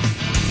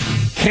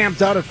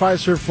camped out at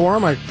Fiserv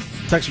Forum. My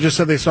texter just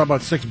said they saw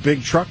about 6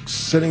 big trucks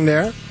sitting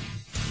there.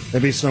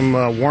 Maybe some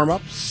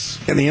warm-ups,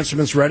 getting the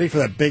instruments ready for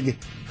that big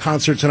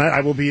concert tonight. I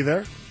will be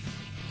there.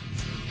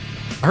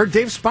 I heard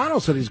Dave Spano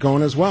said he's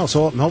going as well,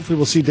 so hopefully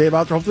we'll see Dave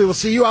out there. Hopefully we'll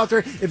see you out there.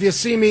 If you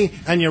see me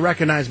and you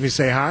recognize me,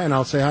 say hi, and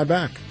I'll say hi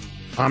back.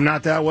 I'm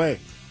not that way.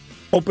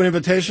 Open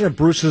invitation at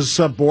Bruce's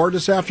board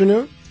this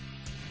afternoon.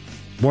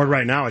 Board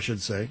right now, I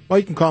should say. Well,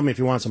 you can call me if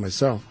you want some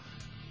myself.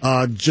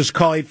 Just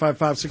call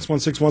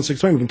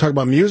 855-616-1620. We can talk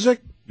about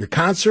music, your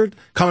concert,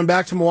 coming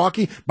back to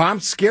Milwaukee, bomb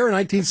scare in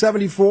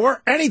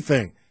 1974,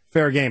 anything.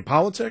 Fair game.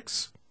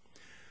 Politics.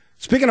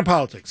 Speaking of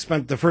politics,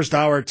 spent the first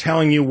hour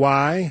telling you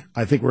why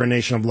I think we're a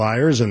nation of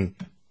liars, and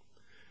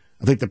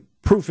I think the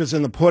proof is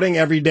in the pudding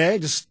every day.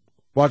 Just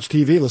watch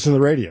TV, listen to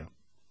the radio.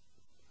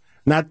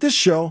 Not this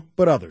show,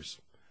 but others.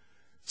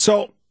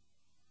 So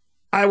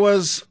I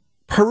was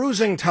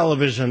perusing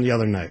television the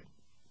other night,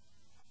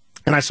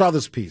 and I saw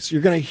this piece.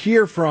 You're going to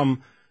hear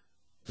from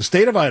the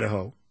state of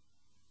Idaho,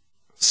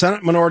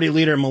 Senate Minority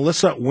Leader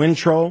Melissa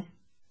Wintrow,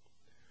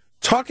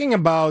 talking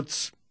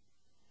about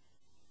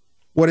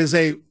what is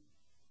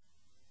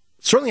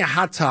certainly a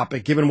hot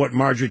topic, given what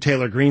Marjorie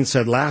Taylor Greene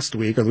said last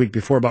week or the week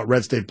before about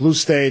red state, blue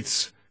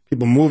states,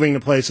 people moving to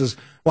places.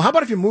 Well, how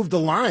about if you move the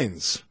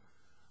lines?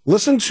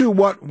 Listen to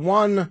what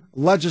one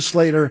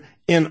legislator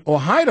in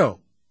Idaho,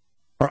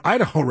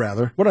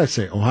 what did I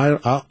say?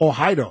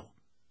 Ohio.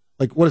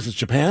 Like, what is it,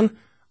 Japan?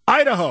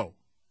 Idaho.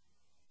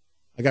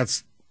 I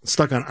got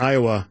stuck on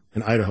Iowa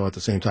and Idaho at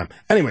the same time.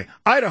 Anyway,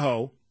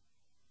 Idaho,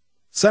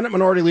 Senate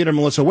Minority Leader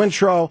Melissa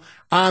Wintrow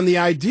on the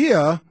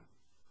idea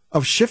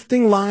of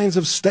shifting lines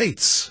of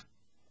states.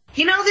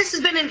 You know, this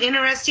has been an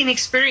interesting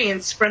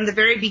experience from the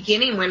very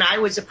beginning when I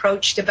was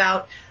approached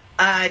about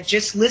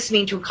just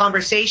listening to a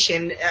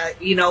conversation,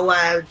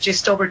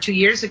 just over 2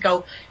 years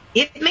ago.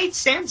 It made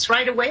sense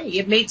right away.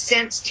 It made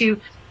sense to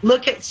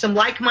look at some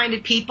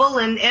like-minded people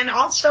and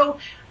also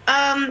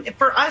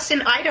for us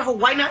in Idaho,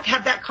 why not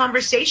have that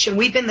conversation?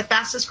 We've been the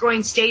fastest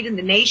growing state in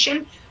the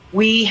nation.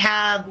 We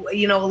have,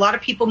 a lot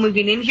of people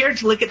moving in here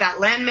to look at that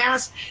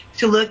landmass,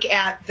 to look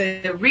at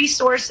the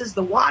resources,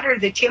 the water,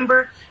 the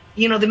timber,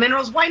 the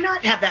minerals. Why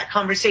not have that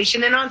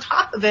conversation? And on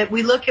top of it,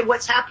 we look at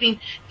what's happening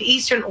to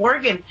Eastern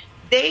Oregon.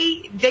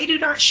 They do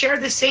not share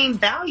the same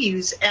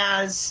values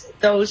as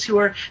those who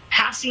are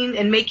passing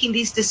and making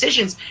these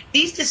decisions.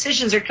 These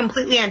decisions are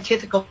completely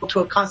antithetical to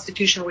a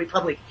constitutional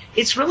republic.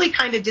 It's really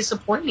kind of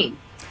disappointing.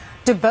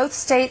 Do both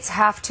states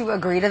have to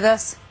agree to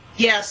this?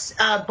 Yes,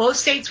 both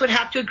states would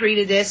have to agree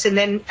to this, and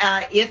then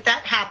if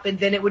that happened,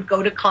 then it would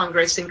go to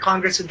Congress, and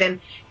Congress would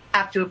then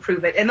have to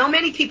approve it. And though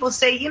many people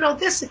say,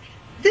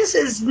 this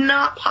is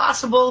not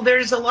possible,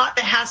 there's a lot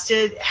that has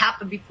to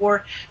happen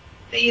before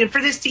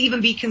for this to even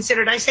be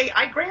considered, I say,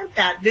 I grant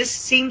that. This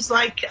seems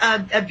like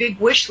a big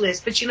wish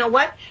list. But you know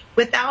what?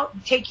 Without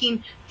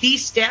taking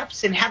these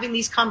steps and having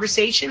these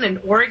conversations and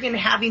Oregon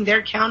having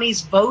their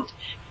counties vote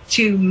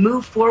to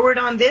move forward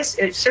on this,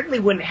 it certainly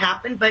wouldn't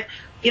happen. But,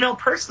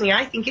 personally,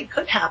 I think it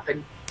could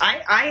happen.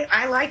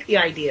 I like the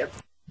idea.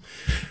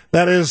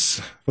 That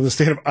is from the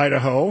state of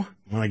Idaho.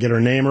 Want to get her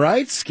name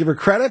right? Give her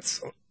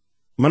credit.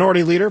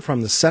 Minority Leader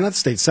from the Senate,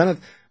 State Senate,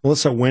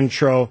 Melissa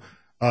Wintrow.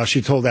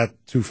 She told that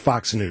to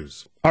Fox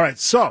News. All right,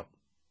 so a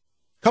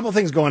couple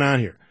things going on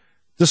here.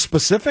 The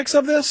specifics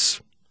of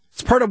this,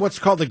 it's part of what's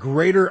called the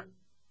Greater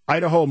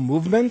Idaho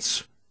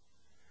Movement,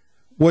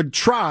 would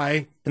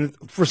try, and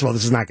first of all,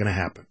 this is not going to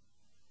happen,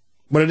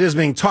 but it is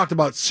being talked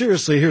about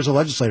seriously. Here's a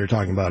legislator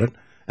talking about it,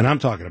 and I'm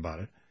talking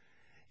about it.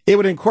 It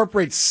would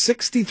incorporate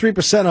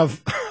 63%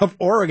 of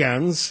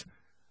Oregon's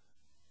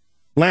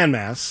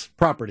landmass,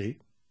 property,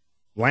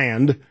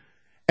 land,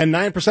 and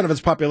 9% of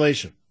its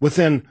population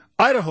within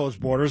Idaho's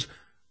borders,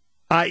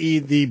 i.e.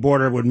 the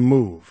border would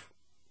move.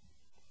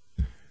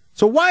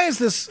 So why is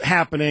this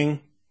happening?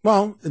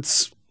 Well,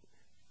 it's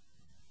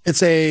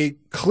a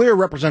clear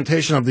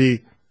representation of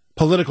the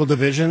political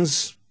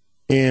divisions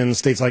in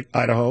states like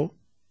Idaho,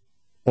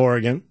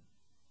 Oregon.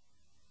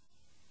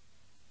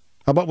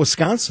 How about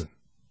Wisconsin?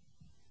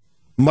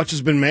 Much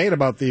has been made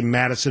about the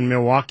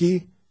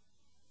Madison-Milwaukee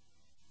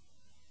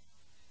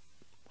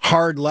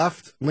hard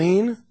left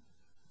lean,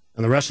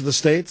 and the rest of the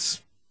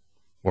states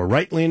more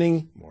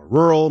right-leaning, more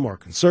rural, more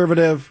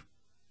conservative.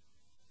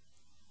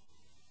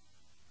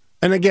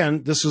 And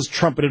again, this is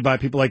trumpeted by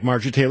people like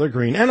Marjorie Taylor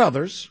Greene and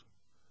others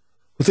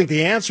who think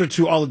the answer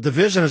to all the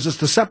division is just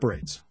to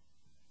separate.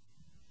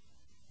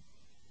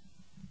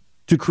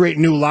 To create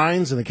new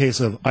lines in the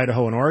case of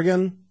Idaho and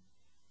Oregon,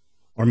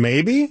 or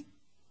maybe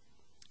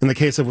in the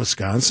case of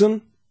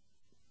Wisconsin,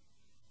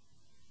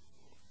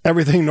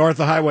 everything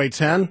north of Highway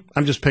 10,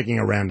 I'm just picking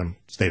a random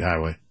state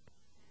highway.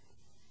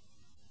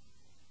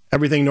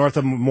 Everything north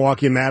of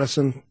Milwaukee and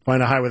Madison,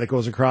 find a highway that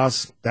goes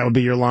across. That would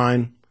be your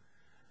line.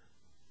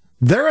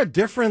 They're a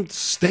different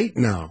state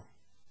now.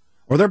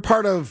 Or they're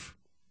part of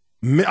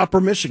Upper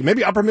Michigan.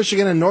 Maybe Upper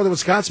Michigan and Northern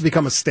Wisconsin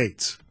become a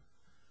state.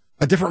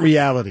 A different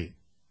reality.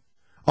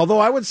 Although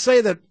I would say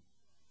that,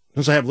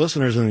 since I have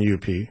listeners in the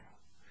UP,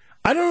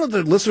 I don't know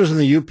that listeners in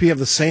the UP have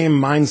the same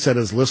mindset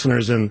as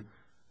listeners in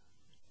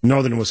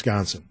Northern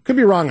Wisconsin. Could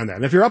be wrong on that.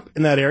 And if you're up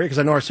in that area, because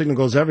I know our signal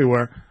goes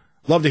everywhere,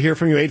 love to hear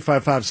from you,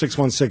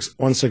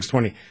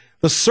 855-616-1620.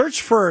 The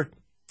search for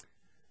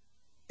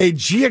a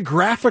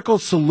geographical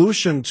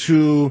solution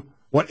to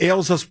what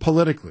ails us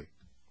politically.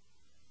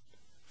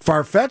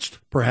 Far-fetched,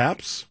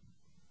 perhaps.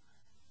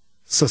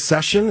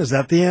 Secession, is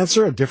that the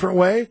answer? A different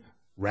way?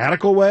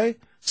 Radical way?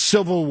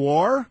 Civil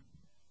war,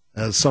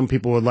 as some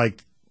people would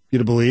like you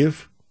to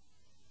believe.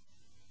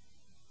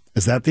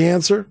 Is that the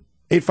answer?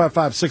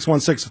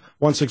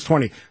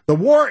 855-616-1620. The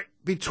war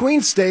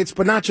between states,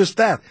 but not just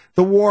that.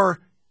 The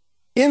war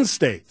in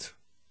state.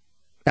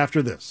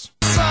 After this.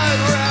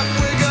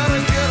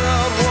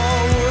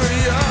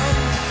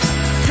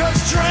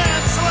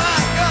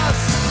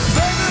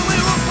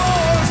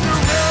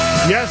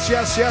 Yes.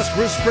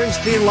 Bruce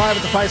Springsteen live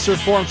at the Fiserv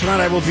Forum tonight.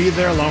 I will be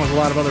there along with a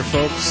lot of other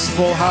folks.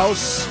 Full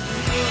house.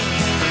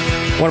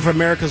 One of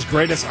America's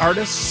greatest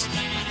artists.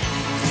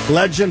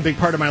 Legend, big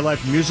part of my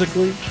life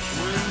musically.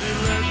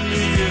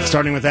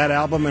 Starting with that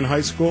album in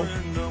high school.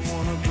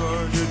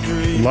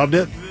 Loved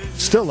it.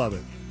 Still love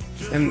it.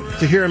 And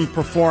to hear him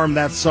perform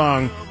that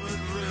song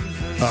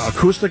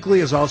acoustically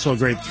is also a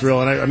great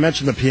thrill. And I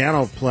mentioned the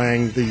piano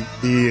playing,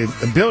 the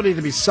ability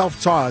to be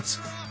self-taught,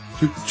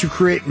 to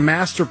create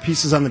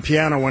masterpieces on the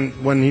piano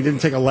when he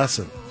didn't take a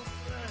lesson.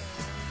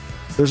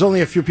 There's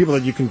only a few people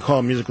that you can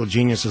call musical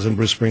geniuses, and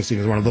Bruce Springsteen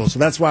is one of those. So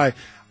that's why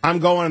I'm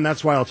going, and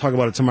that's why I'll talk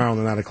about it tomorrow in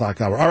the 9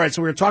 o'clock hour. All right,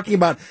 so we were talking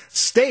about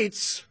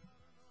states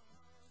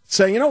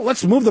saying,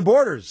 let's move the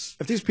borders.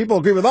 If these people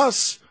agree with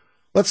us,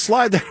 let's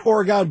slide that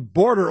Oregon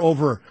border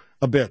over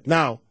a bit.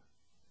 Now,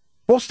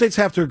 both states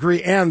have to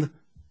agree, and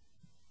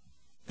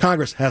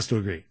Congress has to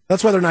agree.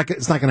 That's why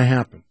it's not going to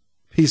happen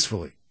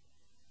peacefully.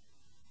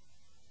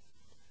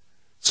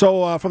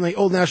 So from the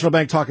old National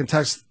Bank talking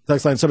text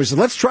line, somebody said,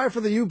 let's try for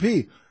the UP.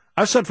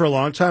 I've said for a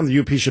long time the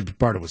UP should be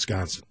part of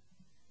Wisconsin.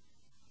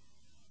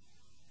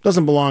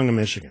 Doesn't belong to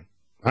Michigan.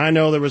 I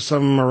know there was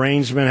some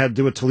arrangement, had to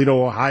do with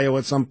Toledo, Ohio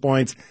at some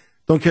point.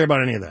 Don't care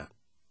about any of that.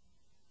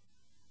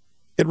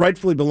 It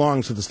rightfully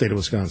belongs to the state of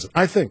Wisconsin,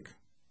 I think.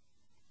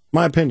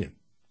 My opinion.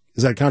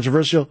 Is that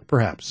controversial?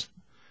 Perhaps.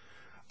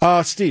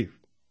 Steve,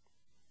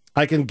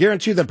 I can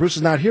guarantee you that Bruce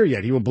is not here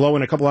yet. He will blow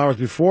in a couple hours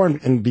before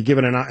and be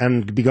gone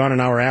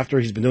an hour after.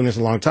 He's been doing this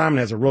a long time and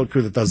has a road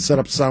crew that does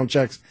setup sound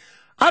checks.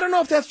 I don't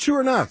know if that's true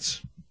or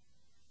not.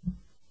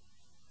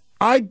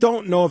 I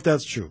don't know if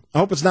that's true. I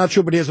hope it's not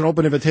true, but he has an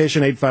open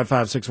invitation,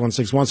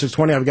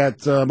 855-616-1620. I've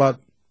got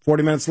about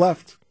 40 minutes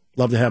left.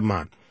 Love to have him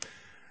on.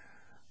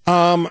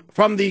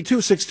 From the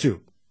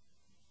 262,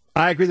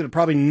 I agree that it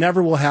probably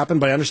never will happen,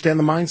 but I understand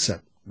the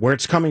mindset, where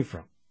it's coming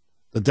from.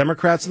 The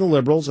Democrats and the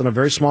liberals and a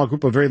very small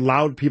group of very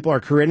loud people are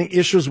creating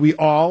issues we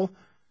all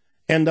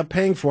end up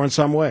paying for in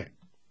some way.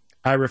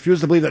 I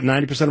refuse to believe that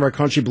 90% of our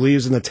country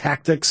believes in the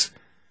tactics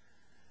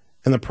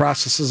and the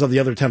processes of the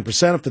other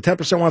 10%. If the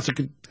 10% wants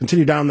to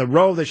continue down the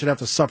road, they should have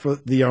to suffer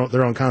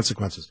their own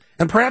consequences.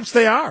 And perhaps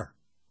they are.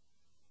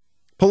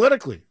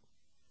 Politically.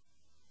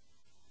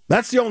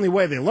 That's the only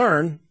way they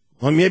learn.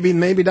 Well, maybe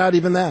not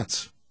even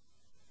that.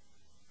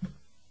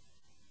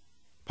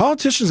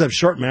 Politicians have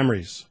short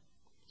memories,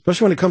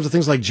 especially when it comes to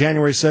things like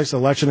January 6th,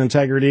 election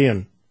integrity,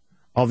 and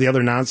all the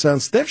other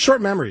nonsense. They have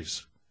short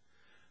memories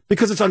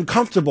because it's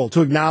uncomfortable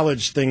to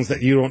acknowledge things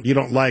that you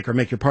don't like or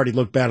make your party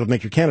look bad or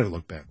make your candidate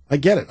look bad. I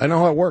get it. I know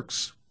how it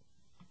works.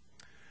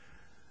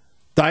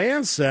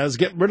 Diane says,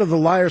 get rid of the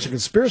liars and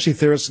conspiracy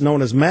theorists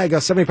known as MAGA.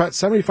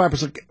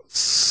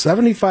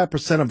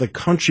 75% of the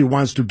country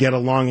wants to get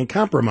along and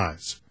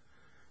compromise.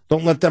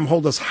 Don't let them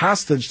hold us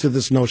hostage to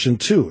this notion,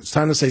 too. It's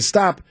time to say,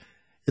 stop.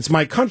 It's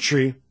my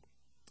country,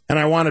 and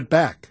I want it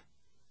back.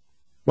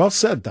 Well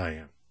said,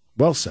 Diane.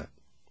 Well said.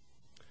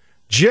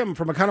 Jim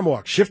from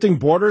Economowalk, shifting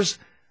borders,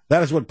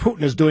 that is what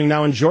Putin is doing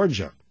now in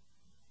Georgia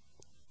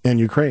and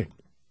Ukraine.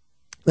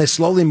 They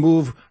slowly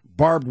move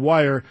barbed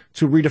wire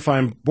to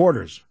redefine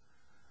borders.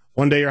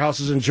 One day your house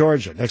is in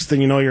Georgia. Next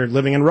thing you know, you're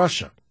living in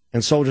Russia,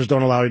 and soldiers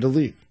don't allow you to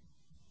leave.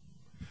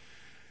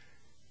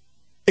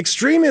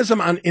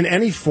 Extremism in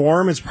any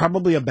form is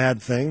probably a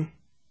bad thing,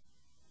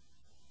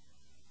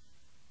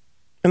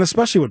 and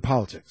especially with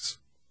politics.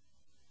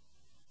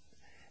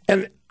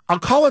 And I'll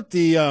call it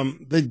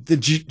the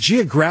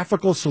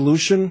geographical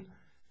solution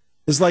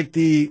is like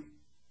the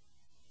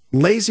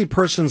lazy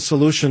person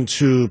solution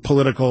to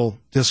political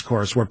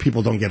discourse where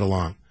people don't get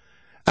along.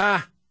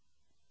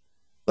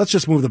 Let's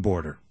just move the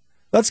border.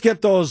 Let's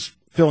get those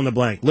fill in the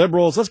blank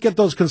liberals. Let's get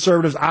those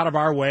conservatives out of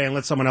our way and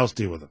let someone else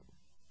deal with them.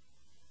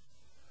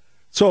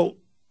 So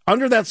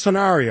under that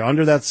scenario,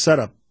 under that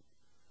setup,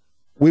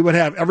 we would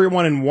have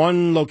everyone in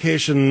one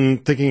location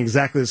thinking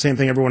exactly the same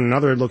thing, everyone in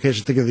another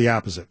location thinking the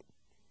opposite.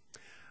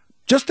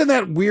 Just in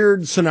that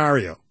weird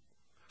scenario,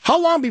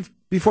 how long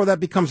before that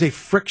becomes a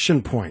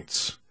friction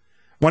point?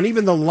 When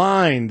even the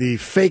line, the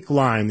fake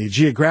line, the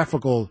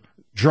geographical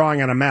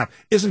drawing on a map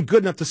isn't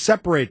good enough to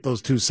separate those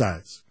two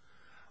sides.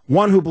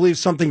 One who believes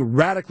something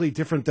radically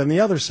different than the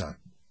other side.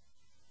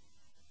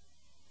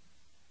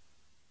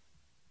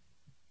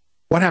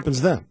 What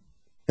happens then?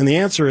 And the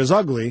answer is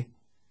ugly,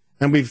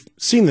 and we've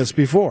seen this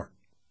before.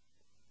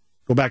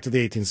 Go back to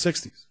the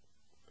 1860s.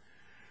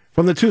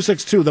 From the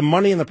 262, the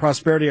money and the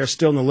prosperity are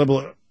still in the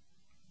liberal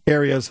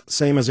areas,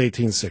 same as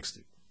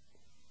 1860.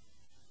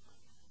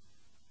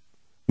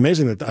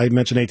 Amazing that I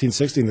mentioned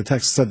 1860 and the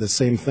text said the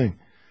same thing.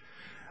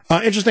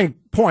 Interesting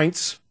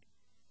points.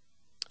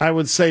 I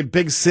would say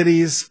big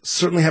cities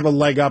certainly have a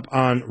leg up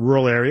on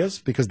rural areas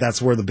because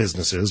that's where the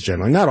business is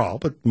generally. Not all,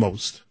 but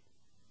most.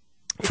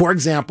 For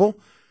example,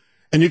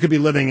 and you could be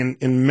living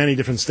in many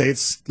different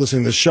states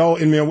listening to the show.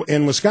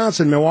 In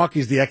Wisconsin,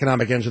 Milwaukee is the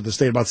economic engine of the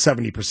state, about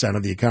 70%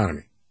 of the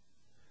economy,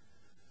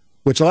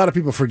 which a lot of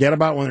people forget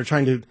about when they're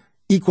trying to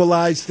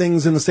equalize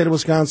things in the state of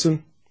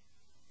Wisconsin.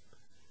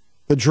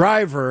 The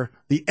driver,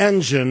 the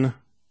engine,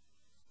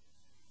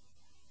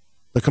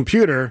 the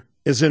computer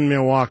is in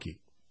Milwaukee.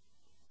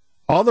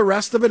 All the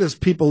rest of it is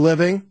people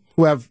living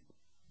who have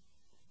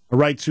a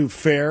right to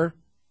fair,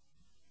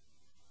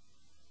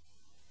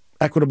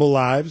 equitable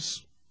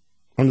lives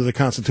under the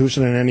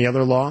Constitution and any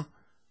other law.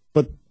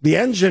 But the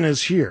engine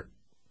is here.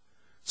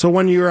 So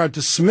when you're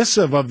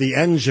dismissive of the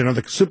engine or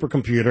the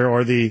supercomputer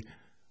or the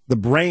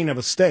brain of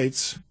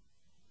estates,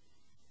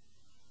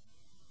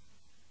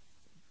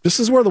 this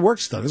is where the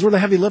work's done. This is where the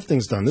heavy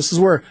lifting's done. This is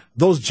where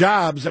those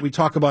jobs that we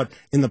talk about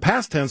in the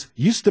past tense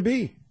used to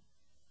be.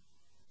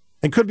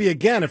 And could be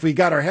again if we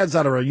got our heads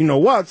out of our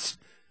you-know-whats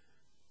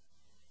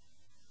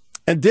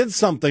and did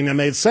something that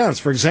made sense.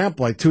 For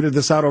example, I tweeted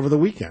this out over the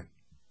weekend.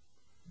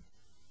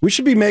 We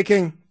should be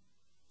making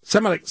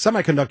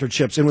semiconductor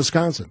chips in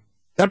Wisconsin.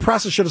 That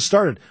process should have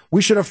started.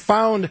 We should have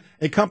found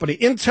a company,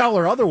 Intel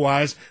or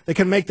otherwise, that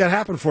can make that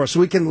happen for us so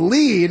we can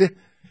lead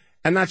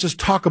and not just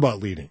talk about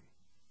leading.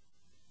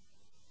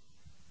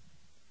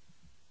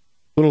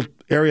 Little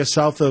area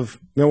south of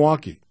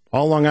Milwaukee,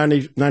 all along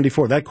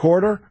I-94. That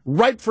corridor,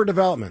 ripe for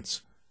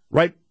developments,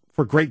 ripe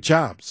for great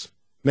jobs,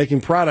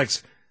 making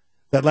products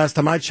that last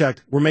time I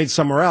checked were made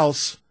somewhere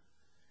else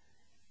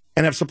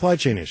and have supply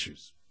chain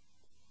issues.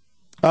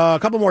 A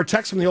couple more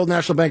texts from the Old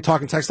National Bank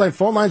talking text line.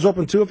 Phone lines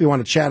open too if you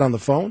want to chat on the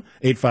phone,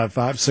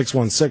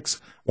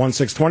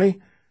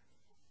 855-616-1620.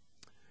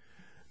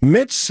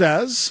 Mitch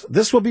says,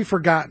 this will be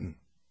forgotten.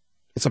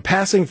 It's a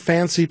passing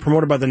fancy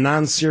promoted by the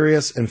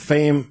non-serious and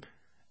fame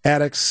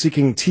addicts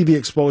seeking TV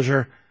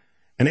exposure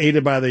and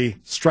aided by the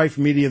strife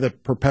media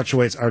that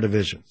perpetuates our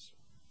divisions.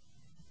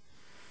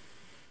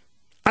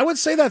 I would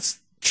say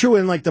that's true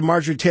in like the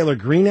Marjorie Taylor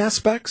Greene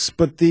aspects,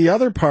 but the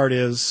other part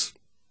is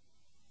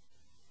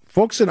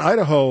folks in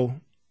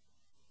Idaho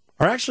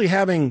are actually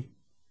having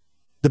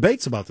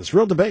debates about this,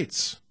 real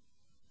debates,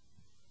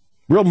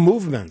 real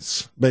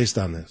movements based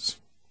on this.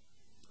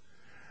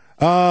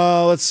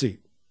 Let's see.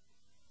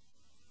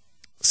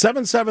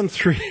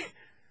 773.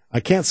 I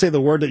can't say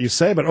the word that you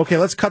say, but okay,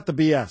 let's cut the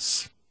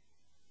BS.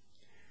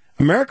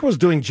 America was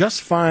doing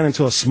just fine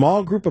until a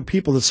small group of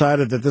people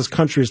decided that this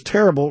country is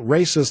terrible,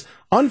 racist,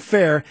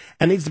 unfair,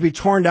 and needs to be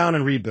torn down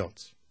and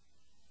rebuilt.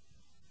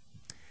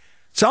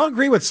 So I'll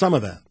agree with some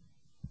of that.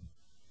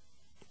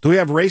 Do we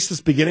have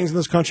racist beginnings in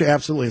this country?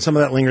 Absolutely, and some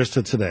of that lingers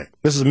to today.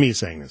 This is me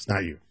saying this,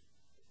 not you.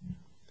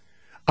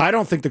 I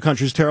don't think the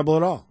country's terrible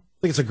at all. I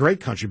think it's a great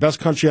country,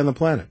 best country on the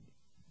planet.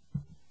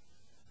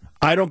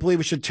 I don't believe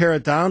we should tear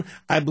it down.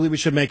 I believe we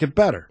should make it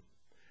better.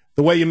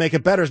 The way you make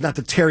it better is not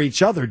to tear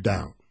each other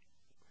down.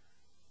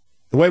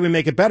 The way we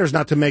make it better is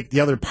not to make the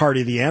other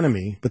party the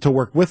enemy, but to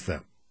work with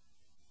them.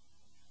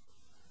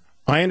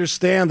 I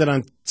understand that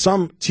on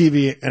some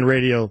TV and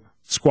radio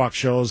squawk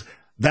shows,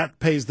 that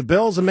pays the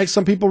bills and makes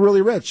some people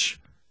really rich.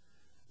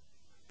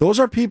 Those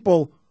are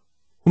people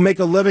who make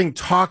a living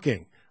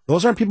talking.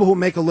 Those aren't people who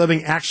make a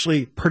living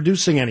actually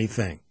producing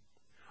anything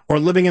or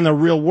living in the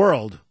real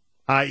world,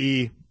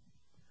 i.e.,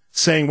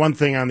 saying one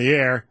thing on the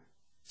air,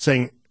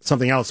 saying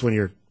something else when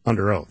you're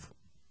under oath.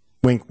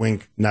 Wink,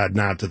 wink, nod,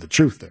 nod to the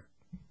truth there.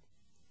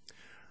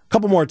 A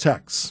couple more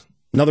texts.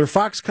 Another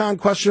Foxconn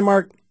question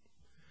mark.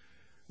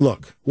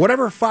 Look,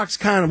 whatever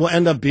Foxconn will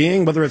end up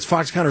being, whether it's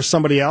Foxconn or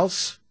somebody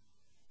else,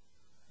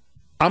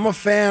 I'm a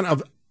fan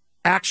of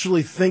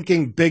actually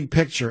thinking big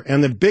picture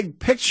and the big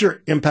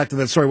picture impact of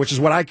that story, which is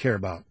what I care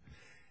about.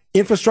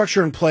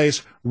 Infrastructure in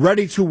place,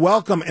 ready to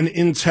welcome an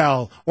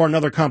Intel or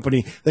another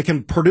company that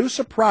can produce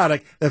a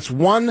product that's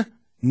one,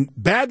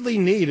 badly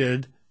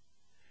needed,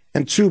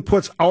 and two,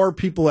 puts our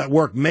people at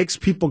work, makes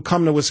people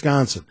come to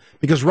Wisconsin.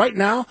 Because right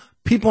now,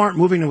 people aren't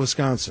moving to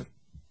Wisconsin.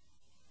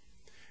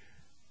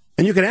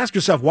 And you can ask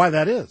yourself why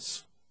that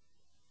is.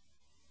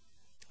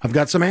 I've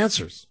got some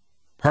answers.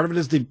 Part of it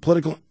is the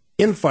political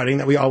infighting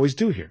that we always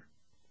do here.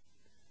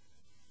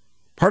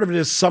 Part of it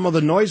is some of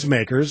the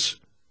noisemakers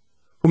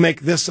who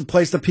make this a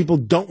place that people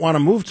don't want to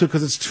move to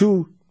because it's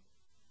too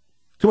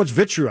much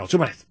vitriol, too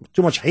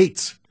much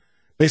hate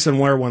based on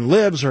where one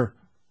lives or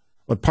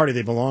what party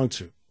they belong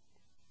to.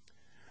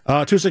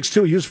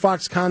 262, use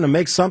Foxconn to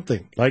make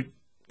something like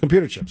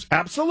computer chips.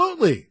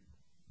 Absolutely.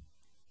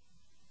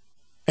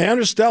 I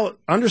understand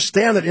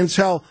that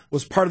Intel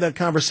was part of that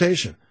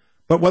conversation.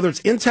 But whether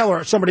it's Intel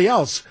or somebody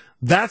else,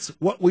 that's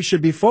what we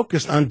should be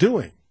focused on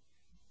doing.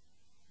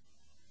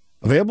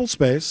 Available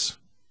space,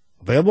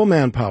 available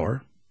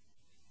manpower,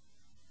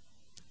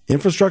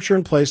 infrastructure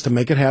in place to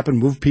make it happen,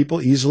 move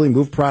people easily,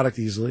 move product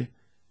easily.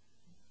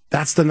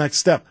 That's the next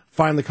step.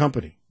 Find the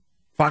company,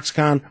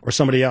 Foxconn or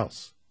somebody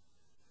else.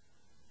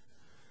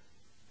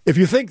 If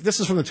you think, this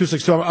is from the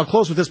 262, I'll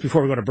close with this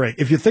before we go to break.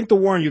 If you think the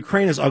war in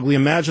Ukraine is ugly,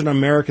 imagine an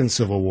American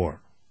civil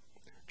war.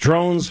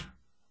 Drones,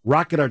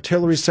 rocket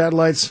artillery,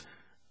 satellites.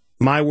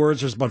 My words,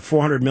 there's about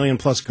 400 million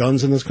plus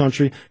guns in this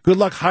country. Good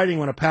luck hiding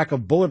when a pack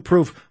of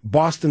bulletproof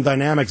Boston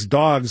Dynamics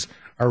dogs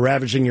are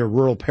ravaging your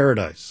rural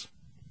paradise.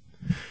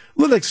 A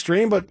little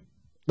extreme, but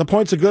the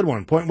point's a good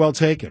one. Point well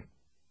taken.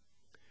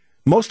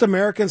 Most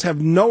Americans have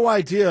no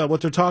idea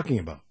what they're talking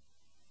about.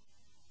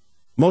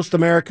 Most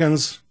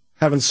Americans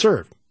haven't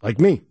served. Like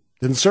me,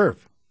 didn't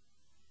serve.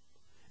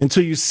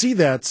 Until you see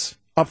that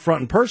up front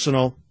and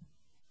personal,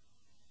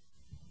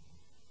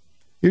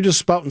 you're just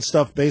spouting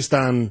stuff based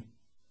on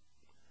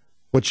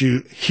what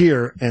you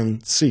hear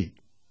and see.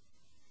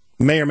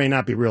 May or may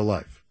not be real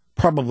life.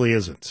 Probably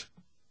isn't.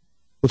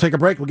 We'll take a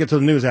break. We'll get to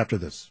the news after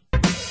this.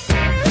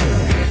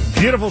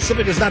 Beautiful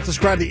simply does not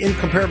describe the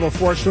incomparable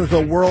fortune of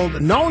the world,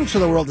 known to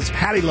the world as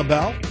Patti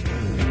LaBelle.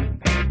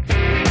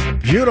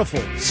 Beautiful,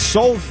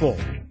 soulful.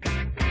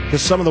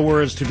 Just some of the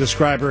words to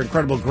describe her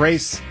incredible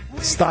grace,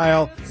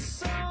 style,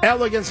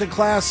 elegance and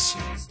class,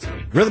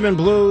 rhythm and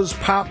blues,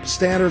 pop,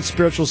 standards,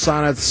 spiritual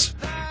sonnets.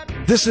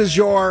 This is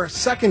your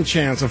second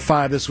chance of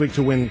 5 this week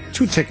to win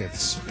 2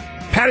 tickets.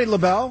 Patti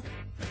LaBelle,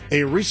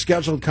 a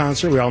rescheduled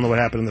concert. We all know what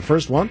happened in the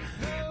first one.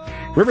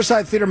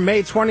 Riverside Theater,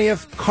 May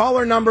 20th.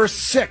 Caller number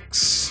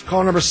 6.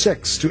 Caller number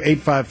 6 to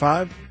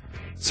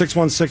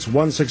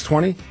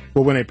 855-616-1620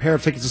 will win a pair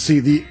of tickets to see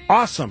the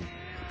awesome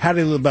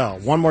Patti LaBelle.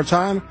 One more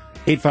time.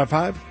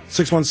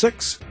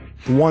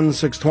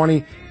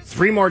 855-616-1620.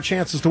 3 more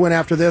chances to win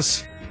after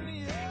this.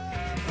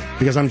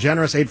 Because I'm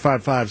generous,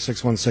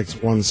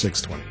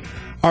 855-616-1620.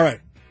 All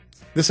right.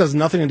 This has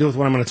nothing to do with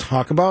what I'm going to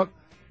talk about.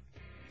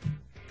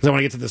 Because I want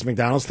to get to this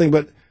McDonald's thing.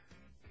 But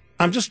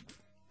I'm just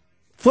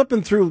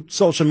flipping through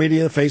social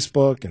media,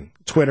 Facebook and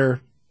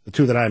Twitter, the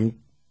two that I'm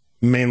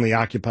mainly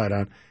occupied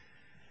on.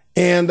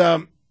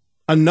 And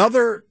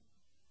another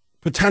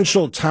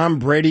potential Tom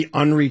Brady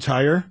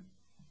unretire.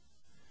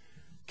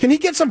 Can he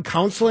get some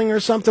counseling or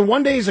something?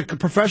 One day he's a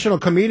professional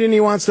comedian he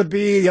wants to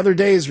be. The other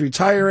day he's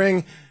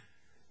retiring.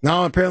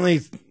 Now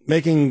apparently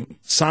making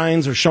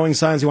signs or showing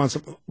signs he wants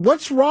to.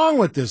 What's wrong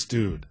with this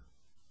dude?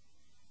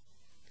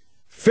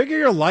 Figure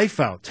your life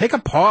out. Take a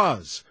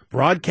pause.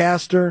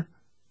 Broadcaster,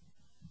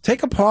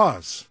 take a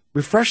pause.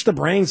 Refresh the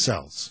brain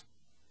cells.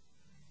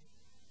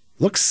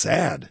 Looks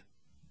sad.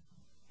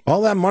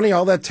 All that money,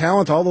 all that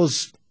talent, all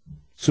those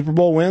Super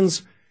Bowl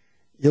wins,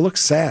 you look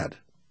sad.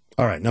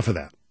 All right, enough of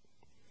that.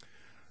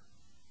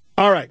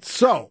 All right,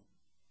 so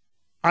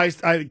I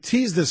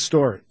teased this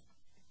story.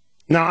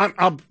 Now,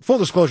 full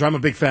disclosure, I'm a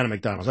big fan of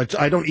McDonald's.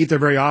 I don't eat there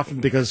very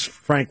often because,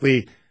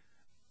 frankly,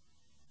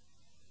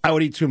 I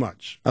would eat too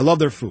much. I love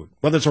their food.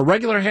 Whether it's a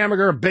regular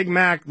hamburger, a Big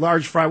Mac,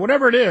 large fry,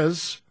 whatever it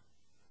is,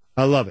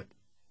 I love it.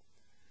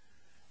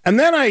 And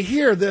then I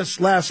hear this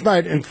last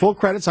night, in full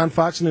credits on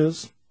Fox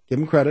News. Give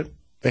them credit.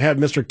 They had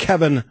Mr.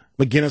 Kevin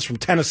McGinnis from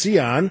Tennessee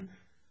on,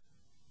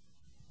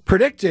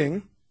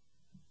 predicting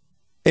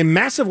a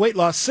massive weight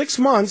loss, 6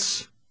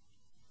 months,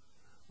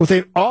 with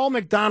an all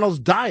McDonald's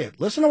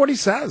diet. Listen to what he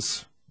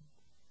says.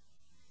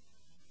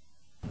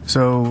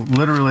 So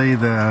literally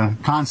the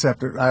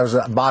concept, I was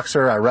a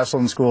boxer, I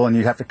wrestled in school, and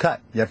you have to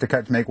cut. You have to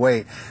cut to make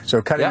weight.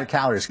 So cutting the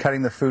calories,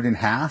 cutting the food in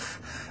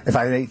half. If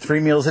I ate 3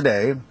 meals a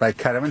day, I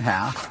cut them in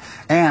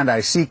half. And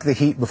I seek the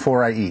heat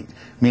before I eat,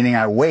 meaning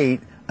I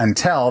wait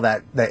until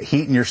that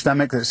heat in your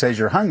stomach that says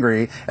you're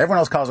hungry. Everyone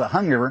else calls it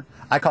hunger.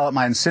 I call it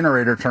my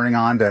incinerator turning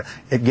on to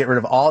get rid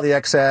of all the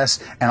excess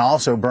and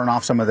also burn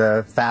off some of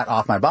the fat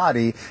off my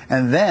body.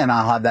 And then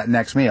I'll have that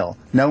next meal.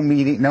 No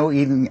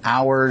eating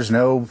hours,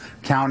 no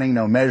counting,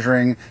 no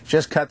measuring.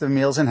 Just cut the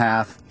meals in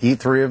half. Eat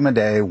 3 of them a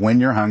day when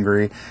you're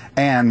hungry.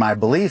 And my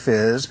belief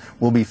is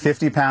we'll be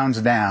 50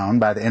 pounds down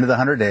by the end of the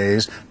 100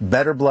 days.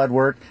 Better blood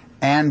work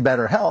and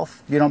better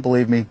health. If you don't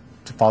believe me,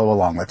 to follow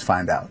along. Let's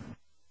find out.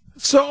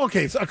 So,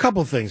 okay, so a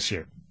couple things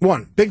here.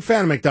 One, big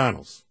fan of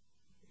McDonald's.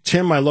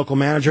 Tim, my local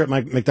manager at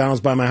my McDonald's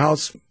by my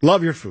house,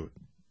 love your food.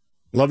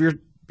 Love your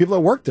people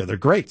that work there. They're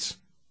great.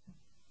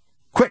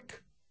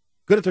 Quick.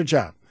 Good at their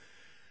job.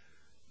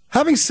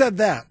 Having said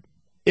that,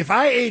 if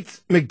I ate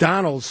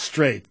McDonald's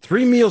straight,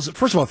 3 meals,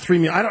 first of all, 3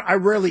 meals, I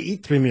rarely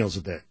eat 3 meals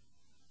a day.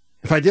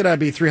 If I did, I'd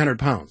be 300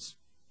 pounds.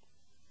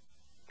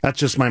 That's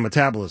just my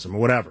metabolism or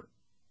whatever.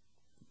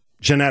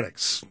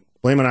 Genetics.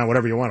 Blame it on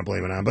whatever you want to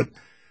blame it on. But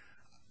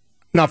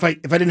now, if I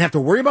didn't have to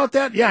worry about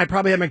that, yeah, I'd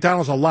probably have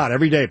McDonald's a lot,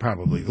 every day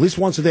probably. At least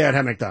once a day I'd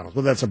have McDonald's.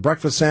 Whether that's a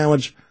breakfast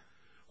sandwich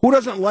Who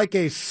doesn't like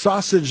a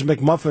sausage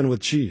McMuffin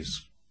with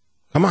cheese?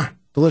 Come on,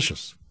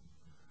 delicious.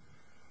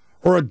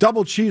 Or a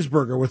double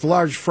cheeseburger with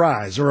large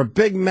fries, or a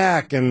Big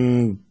Mac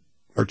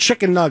or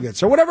chicken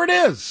nuggets, or whatever it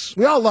is.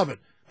 We all love it.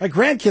 My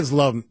grandkids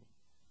love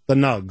the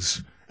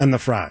nugs and the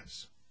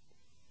fries.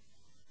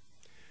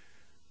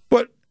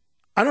 But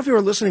I don't know if you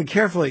were listening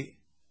carefully.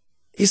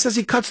 He says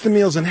he cuts the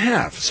meals in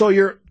half. So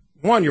you're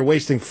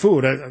wasting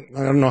food. I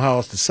don't know how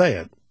else to say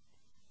it.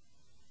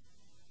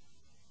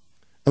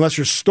 Unless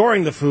you're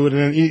storing the food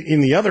and then eating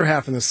the other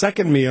half in the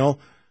second meal,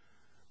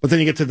 but then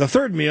you get to the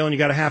third meal and you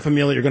got a half a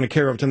meal that you're going to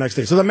carry over to the next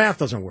day. So the math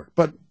doesn't work,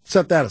 but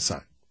set that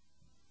aside.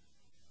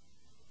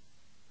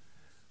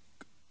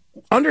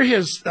 Under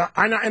his,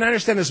 and I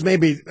understand this may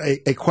be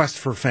a quest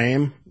for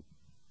fame,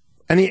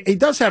 and he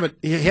does have it.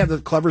 He had the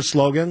clever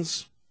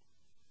slogans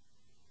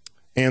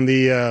and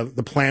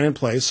the plan in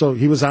place. So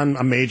he was on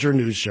a major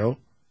news show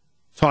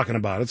talking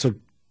about it. So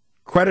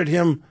credit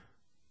him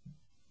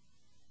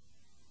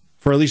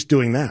for at least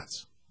doing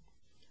that.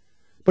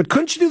 But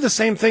couldn't you do the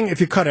same thing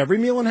if you cut every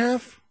meal in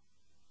half?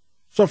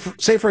 So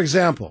say, for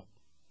example,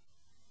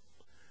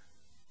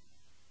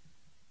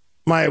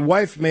 my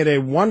wife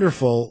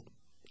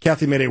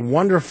Kathy made a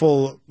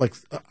wonderful,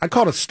 I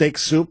call it a steak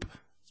soup.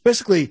 It's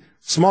basically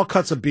small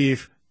cuts of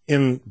beef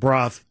in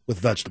broth with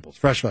vegetables,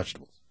 fresh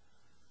vegetables.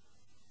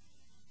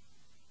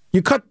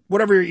 You cut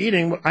whatever you're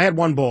eating. I had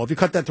one bowl. If you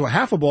cut that to a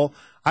half a bowl,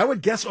 I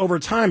would guess over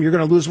time you're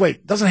going to lose weight.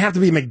 It doesn't have to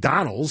be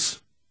McDonald's.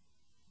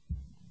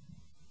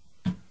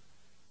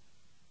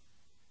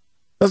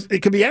 It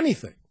could be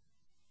anything.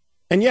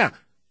 And yeah,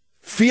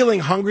 feeling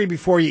hungry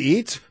before you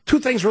eat, two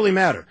things really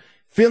matter.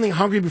 Feeling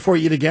hungry before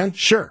you eat again,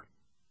 sure.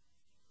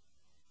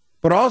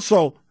 But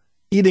also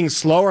eating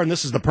slower, and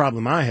this is the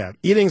problem I have,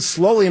 eating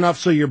slowly enough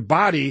so your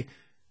body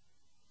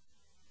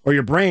or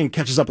your brain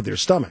catches up with your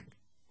stomach.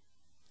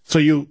 So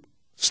you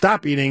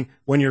stop eating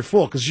when you're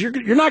full, because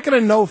you're not going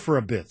to know for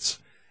a bit.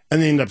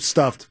 And then you end up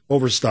stuffed,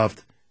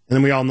 overstuffed, and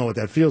then we all know what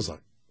that feels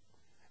like.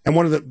 And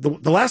one of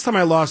the last time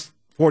I lost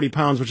 40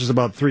 pounds, which is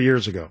about 3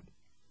 years ago,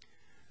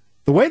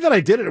 the way that I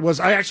did it was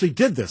I actually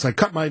did this. I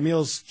cut my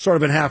meals sort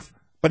of in half,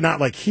 but not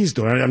like he's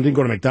doing. I didn't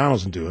go to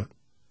McDonald's and do it.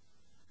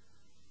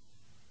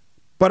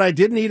 But I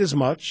didn't eat as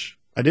much.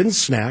 I didn't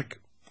snack.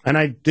 And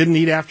I didn't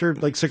eat after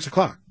 6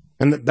 o'clock.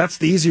 And that's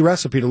the easy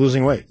recipe to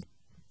losing weight.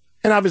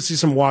 And obviously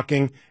some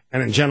walking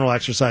and in general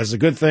exercise is a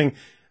good thing.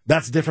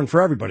 That's different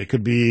for everybody.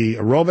 Could be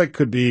aerobic,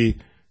 could be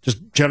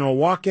just general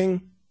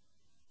walking.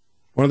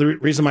 One of the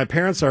reasons my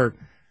parents are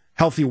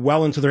healthy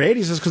well into their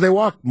 80s is because they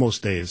walk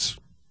most days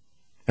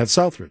at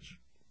Southridge,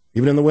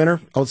 even in the winter,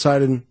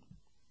 outside in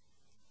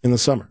the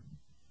summer.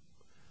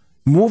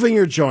 Moving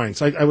your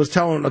joints. I was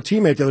telling a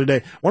teammate the other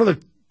day, one of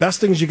the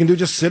best things you can do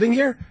just sitting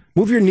here,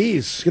 move your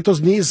knees. Get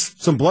those knees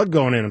some blood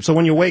going in them. So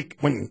when you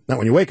not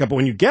when you wake up, but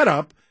when you get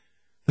up,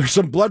 there's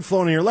some blood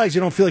flowing in your legs.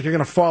 You don't feel like you're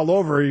going to fall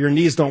over or your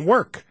knees don't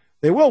work.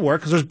 They will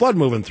work because there's blood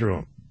moving through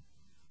them.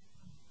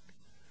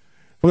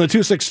 From the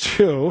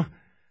 262,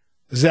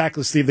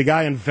 exactly, Steve, the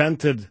guy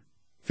invented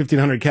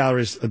 1,500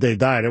 calories a day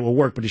diet. It will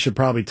work, but he should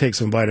probably take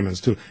some vitamins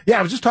too. Yeah,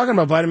 I was just talking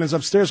about vitamins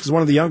upstairs because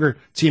one of the younger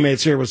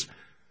teammates here was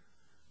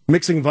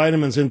mixing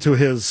vitamins into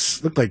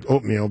looked like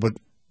oatmeal, but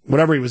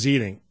whatever he was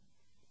eating.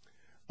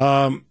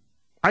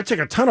 I take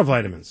a ton of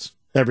vitamins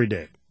every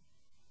day.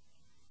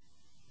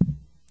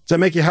 Does that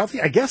make you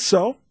healthy? I guess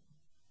so.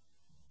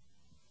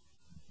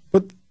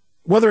 But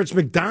whether it's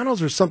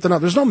McDonald's or something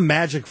else, there's no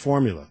magic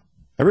formula.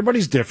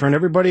 Everybody's different.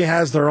 Everybody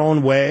has their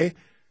own way.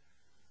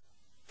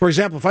 For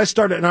example, if I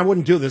started, and I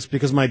wouldn't do this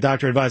because my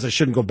doctor advised I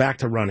shouldn't go back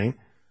to running.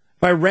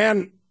 If I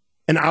ran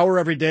an hour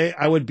every day,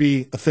 I would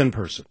be a thin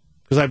person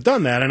because I've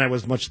done that and I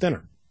was much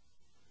thinner.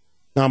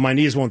 Now, my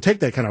knees won't take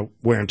that kind of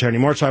wear and tear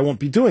anymore, so I won't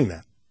be doing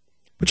that.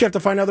 But you have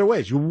to find other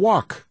ways. You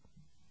walk.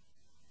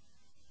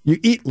 You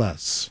eat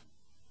less.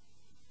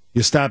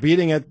 You stop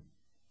eating at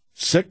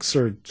 6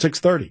 or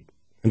 6:30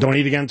 and don't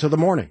eat again until the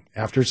morning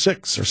after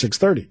 6 or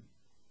 6:30.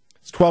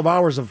 It's 12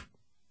 hours of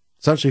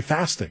essentially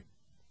fasting.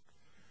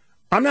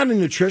 I'm not a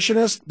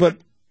nutritionist, but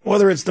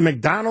whether it's the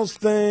McDonald's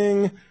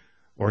thing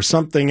or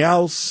something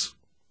else,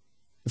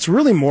 it's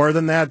really more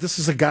than that. This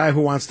is a guy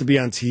who wants to be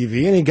on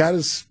TV, and he got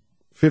his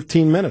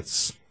 15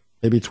 minutes,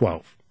 maybe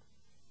 12.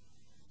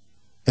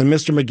 And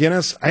Mr.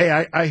 McGinnis, hey,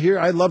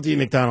 I love to eat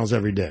McDonald's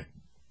every day.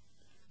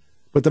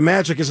 But the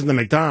magic isn't the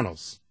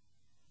McDonald's.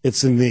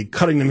 It's in the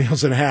cutting the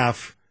meals in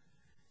half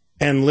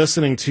and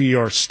listening to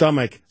your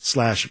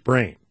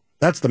stomach/brain.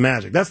 That's the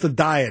magic. That's the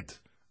diet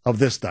of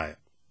this diet.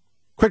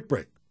 Quick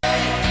break.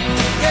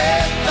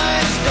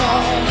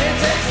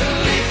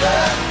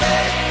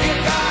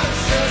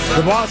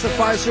 The boss at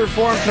Fiserv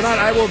Forum tonight.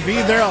 I will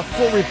be there. A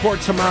full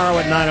report tomorrow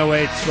at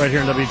 9:08 right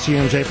here in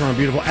WTMJ from our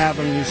beautiful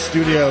Avenue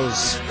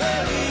Studios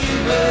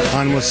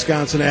on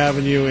Wisconsin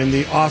Avenue in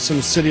the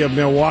awesome city of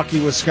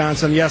Milwaukee,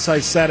 Wisconsin. Yes, I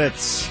said it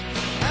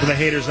for the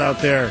haters out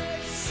there.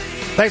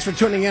 Thanks for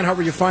tuning in.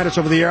 However you find us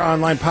over the air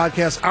online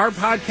podcast. Our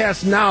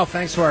podcast now,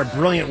 thanks to our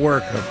brilliant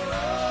work of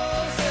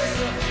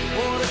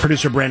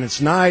producer Brandon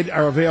Snide,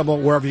 are available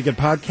wherever you get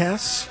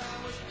podcasts.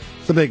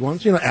 the big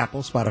ones,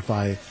 Apple,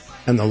 Spotify,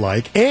 and the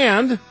like,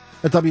 and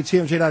at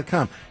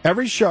WTMJ.com.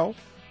 Every show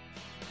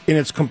in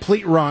its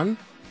complete run,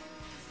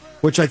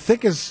 which I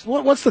think is,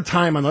 what's the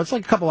time on that? It's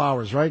like a couple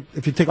hours, right?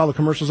 If you take all the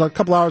commercials out, a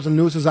couple hours and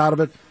news is out of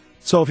it.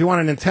 So if you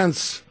want an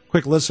intense,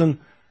 quick listen,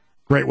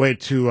 great way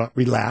to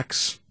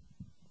relax,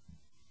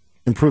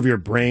 improve your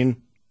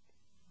brain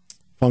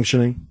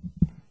functioning,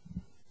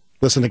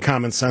 listen to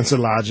common sense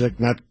and logic,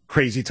 not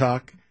crazy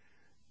talk.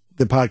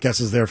 The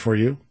podcast is there for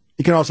you.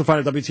 You can also find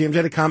it at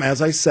WTMJ.com,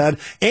 as I said,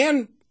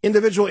 and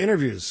individual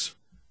interviews.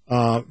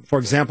 For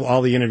example,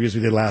 all the interviews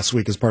we did last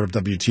week as part of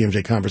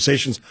WTMJ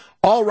Conversations,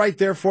 all right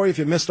there for you. If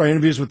you missed our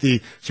interviews with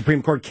the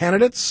Supreme Court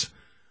candidates,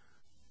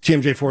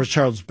 TMJ4's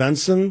Charles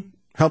Benson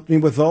helped me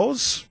with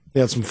those.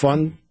 We had some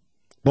fun,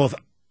 both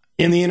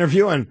in the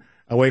interview and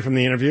away from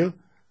the interview.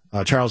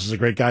 Charles is a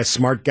great guy,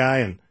 smart guy,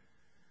 and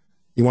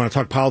you want to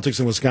talk politics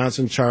in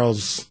Wisconsin,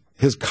 Charles,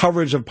 his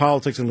coverage of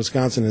politics in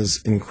Wisconsin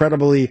is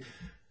incredibly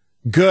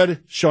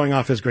good, showing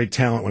off his great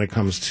talent when it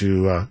comes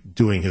to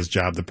doing his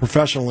job. The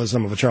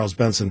professionalism of a Charles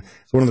Benson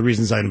is one of the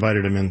reasons I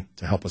invited him in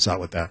to help us out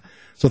with that.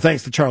 So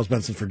thanks to Charles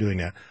Benson for doing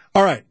that.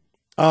 All right.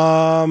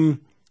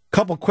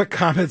 Couple quick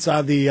comments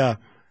on the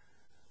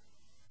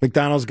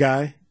McDonald's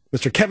guy.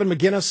 Mr. Kevin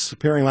McGinnis,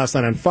 appearing last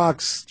night on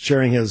Fox,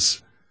 sharing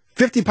his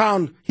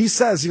 50-pound, he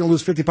says he's going to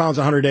lose 50 pounds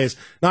in 100 days.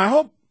 Now, I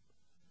hope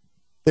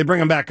they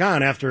bring him back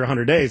on after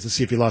 100 days to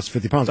see if he lost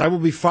 50 pounds. I will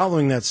be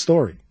following that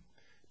story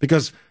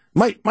because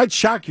might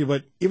shock you,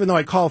 but even though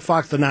I call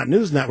Fox the Not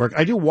News Network,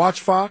 I do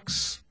watch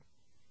Fox,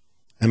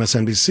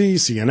 MSNBC,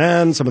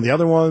 CNN, some of the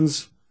other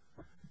ones.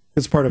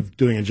 It's part of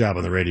doing a job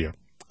on the radio.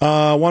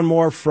 One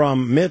more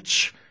from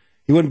Mitch.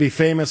 He wouldn't be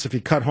famous if he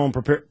cut home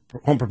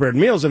prepared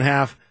meals in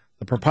half.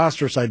 The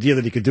preposterous idea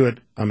that he could do it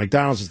on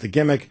McDonald's is the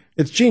gimmick.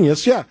 It's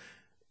genius, yeah.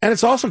 And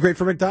it's also great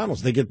for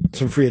McDonald's. They get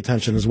some free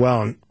attention as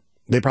well, and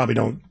they probably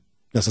don't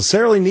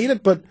necessarily need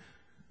it, but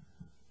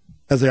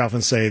as they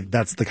often say,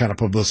 that's the kind of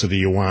publicity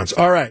you want.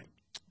 All right.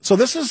 So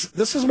this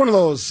is one of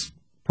those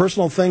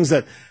personal things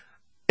that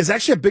is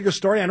actually a bigger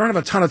story. I don't have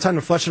a ton of time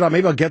to flesh it out.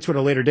 Maybe I'll get to it at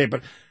a later date.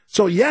 But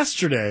so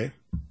yesterday,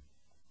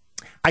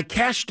 I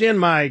cashed in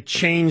my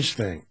change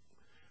thing.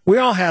 We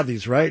all have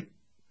these, right?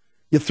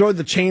 You throw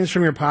the change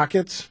from your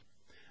pockets.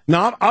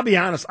 Now, I'll be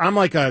honest. I'm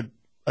like a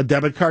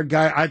debit card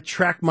guy. I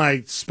track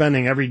my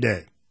spending every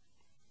day.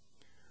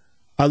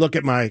 I look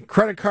at my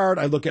credit card.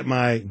 I look at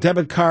my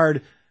debit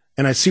card.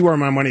 And I see where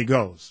my money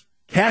goes.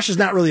 Cash is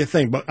not really a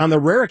thing, but on the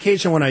rare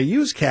occasion when I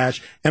use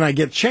cash and I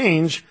get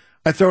change,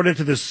 I throw it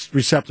into this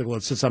receptacle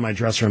that sits on my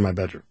dresser in my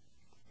bedroom.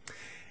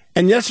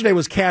 And yesterday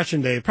was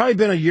cash-in day. Probably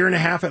been a year and a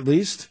half at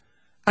least.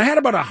 I had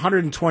about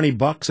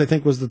 $120, I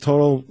think was the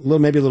total,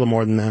 maybe a little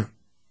more than that.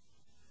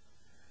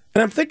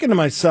 And I'm thinking to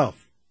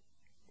myself,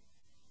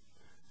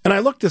 and I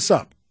looked this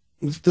up.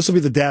 This will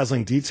be the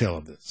dazzling detail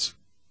of this.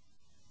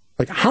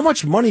 Like how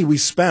much money we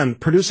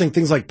spend producing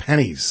things like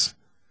pennies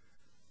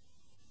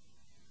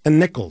and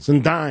nickels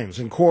and dimes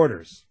and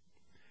quarters.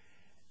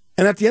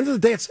 And at the end of the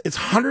day, it's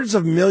hundreds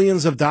of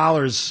millions of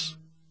dollars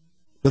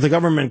that the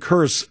government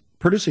incurs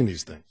producing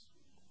these things.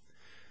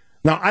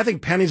 Now, I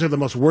think pennies are the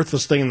most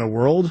worthless thing in the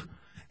world,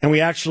 and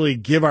we actually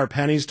give our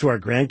pennies to our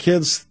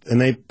grandkids, and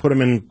they put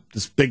them in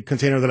this big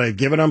container that I've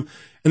given them.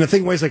 And the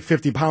thing weighs like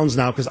 50 pounds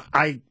now because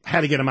I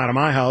had to get them out of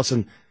my house,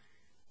 and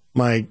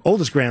my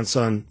oldest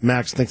grandson,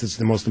 Max, thinks it's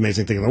the most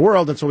amazing thing in the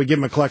world, and so we give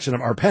him a collection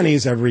of our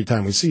pennies every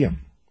time we see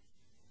him.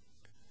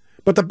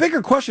 But the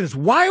bigger question is,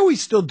 why are we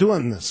still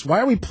doing this? Why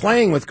are we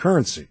playing with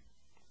currency?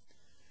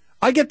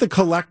 I get the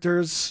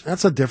collectors.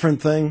 That's a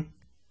different thing.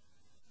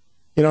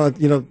 You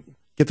know,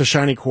 get the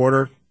shiny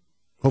quarter.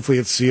 Hopefully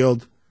it's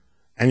sealed.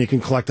 And you can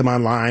collect them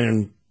online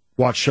and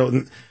watch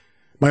shows.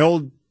 My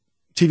old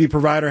TV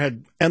provider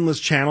had endless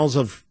channels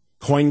of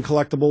coin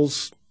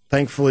collectibles.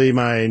 Thankfully,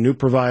 my new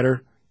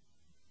provider,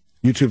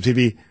 YouTube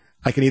TV,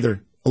 I can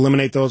either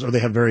eliminate those or they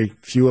have very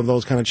few of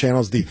those kind of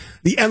channels. The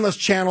endless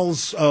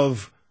channels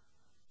of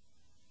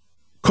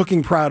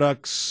cooking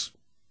products,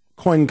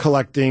 coin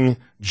collecting,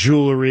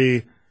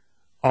 jewelry,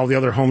 all the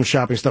other home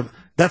shopping stuff.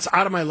 That's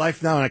out of my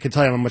life now, and I can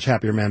tell you I'm a much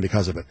happier man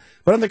because of it.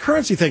 But on the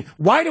currency thing,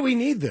 why do we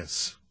need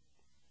this?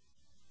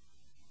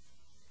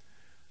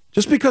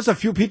 Just because a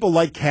few people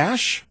like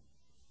cash?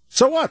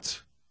 So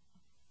what?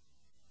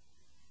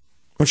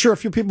 I'm sure a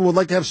few people would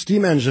like to have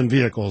steam engine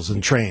vehicles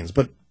and trains,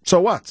 but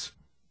so what?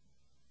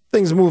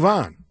 Things move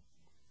on.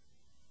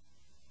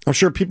 I'm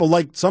sure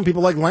some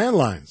people like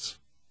landlines.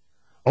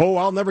 Oh,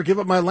 I'll never give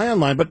up my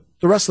landline, but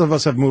the rest of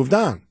us have moved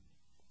on.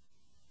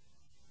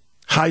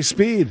 High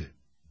speed,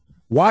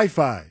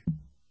 Wi-Fi,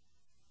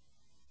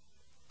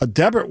 a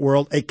debit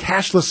world, a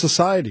cashless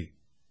society.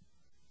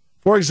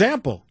 For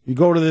example, you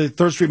go to the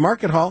 3rd Street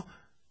Market Hall,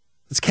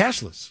 it's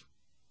cashless.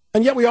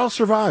 And yet we all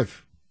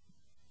survive.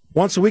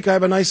 Once a week I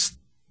have a nice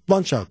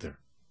lunch out there.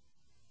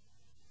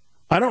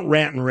 I don't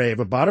rant and rave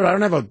about it. I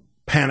don't have a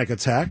panic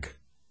attack.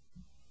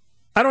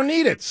 I don't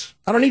need it.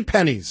 I don't need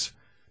pennies.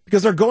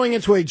 Because they're going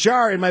into a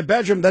jar in my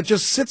bedroom that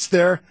just sits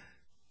there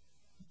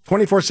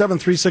 24/7,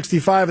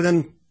 365, and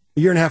then A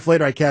year and a half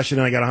later, I cash it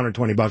in, I got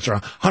 $120 or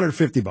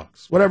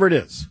 $150, whatever it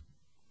is.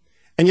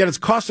 And yet it's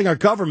costing our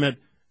government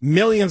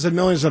millions and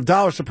millions of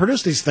dollars to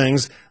produce these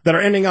things that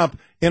are ending up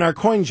in our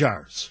coin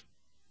jars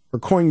or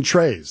coin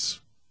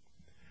trays.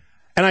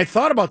 And I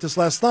thought about this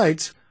last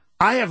night.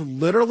 I have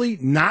literally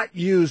not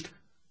used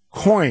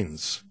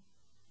coins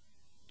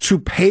to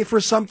pay for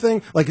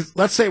something. Like,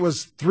 let's say it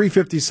was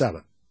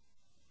 $3.57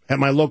 at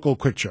my local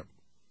Quick Trip.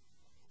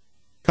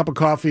 Cup of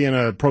coffee and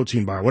a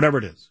protein bar, whatever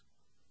it is.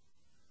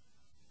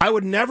 I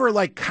would never,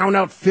 count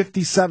out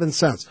 57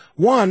 cents.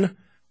 One,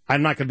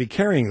 I'm not going to be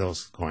carrying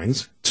those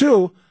coins.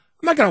 Two,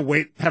 I'm not going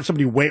to have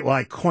somebody wait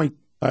while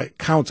I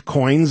count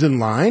coins in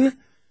line.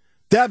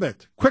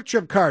 Debit, Quick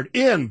Trip card,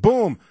 in,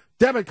 boom.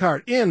 Debit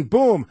card, in,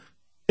 boom.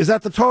 Is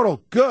that the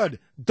total? Good.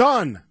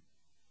 Done.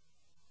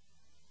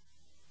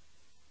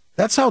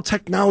 That's how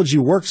technology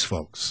works,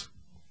 folks.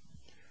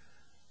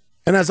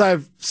 And as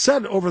I've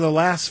said over the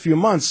last few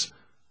months,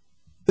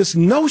 this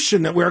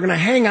notion that we're going to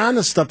hang on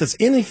to stuff that's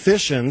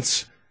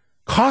inefficient,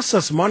 costs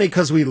us money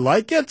because we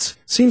like it,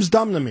 seems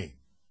dumb to me.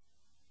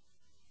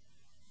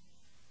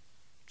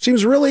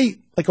 Seems really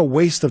like a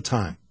waste of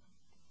time.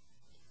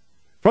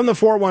 From the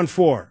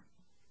 414.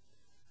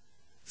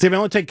 See, if I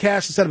only take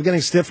cash instead of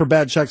getting stiff for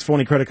bad checks,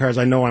 phony credit cards,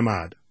 I know I'm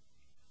odd.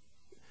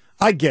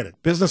 I get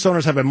it. Business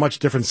owners have a much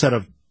different set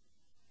of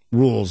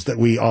rules that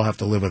we all have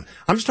to live with.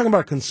 I'm just talking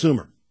about a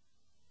consumer.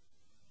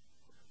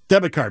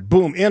 Debit card,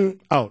 boom, in,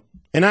 out.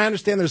 And I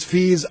understand there's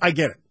fees. I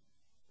get it.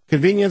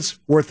 Convenience,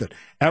 worth it.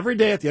 Every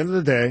day at the end of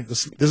the day,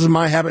 this is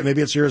my habit.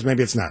 Maybe it's yours,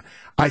 maybe it's not.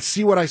 I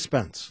see what I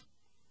spent.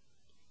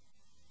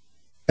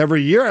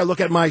 Every year I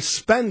look at my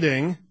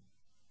spending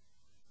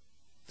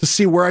to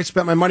see where I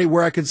spent my money,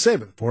 where I could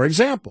save it. For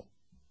example,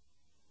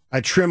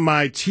 I trim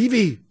my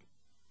TV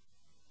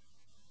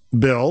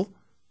bill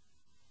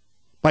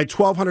by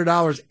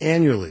 $1,200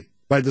 annually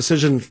by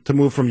decision to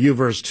move from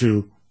UVerse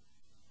to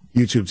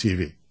YouTube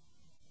TV.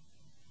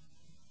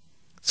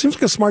 Seems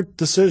like a smart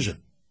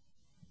decision.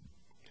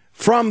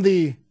 From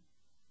the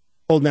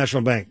Old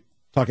National Bank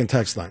talking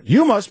text line.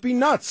 You must be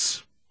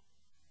nuts.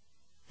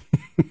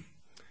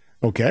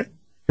 Okay.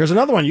 Here's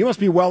another one. You must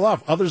be well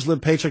off. Others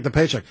live paycheck to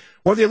paycheck.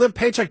 Whether you live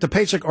paycheck to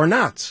paycheck or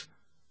not,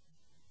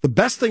 the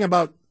best thing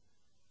about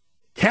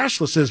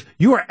cashless is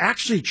you are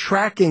actually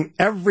tracking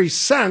every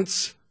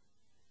cent,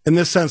 in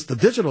this sense, the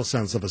digital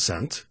sense of a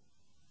cent,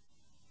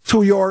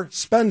 to your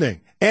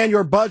spending and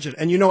your budget.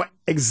 And you know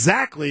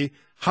exactly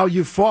how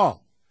you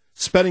fall.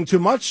 Spending too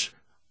much,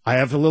 I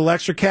have a little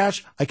extra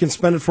cash, I can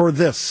spend it for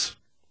this.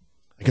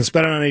 I can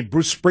spend it on a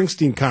Bruce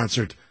Springsteen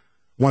concert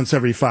once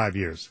every 5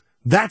 years.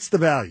 That's the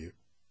value.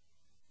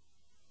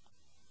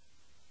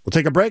 We'll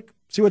take a break,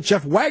 see what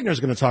Jeff Wagner is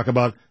going to talk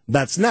about.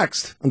 That's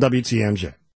next on WTMJ.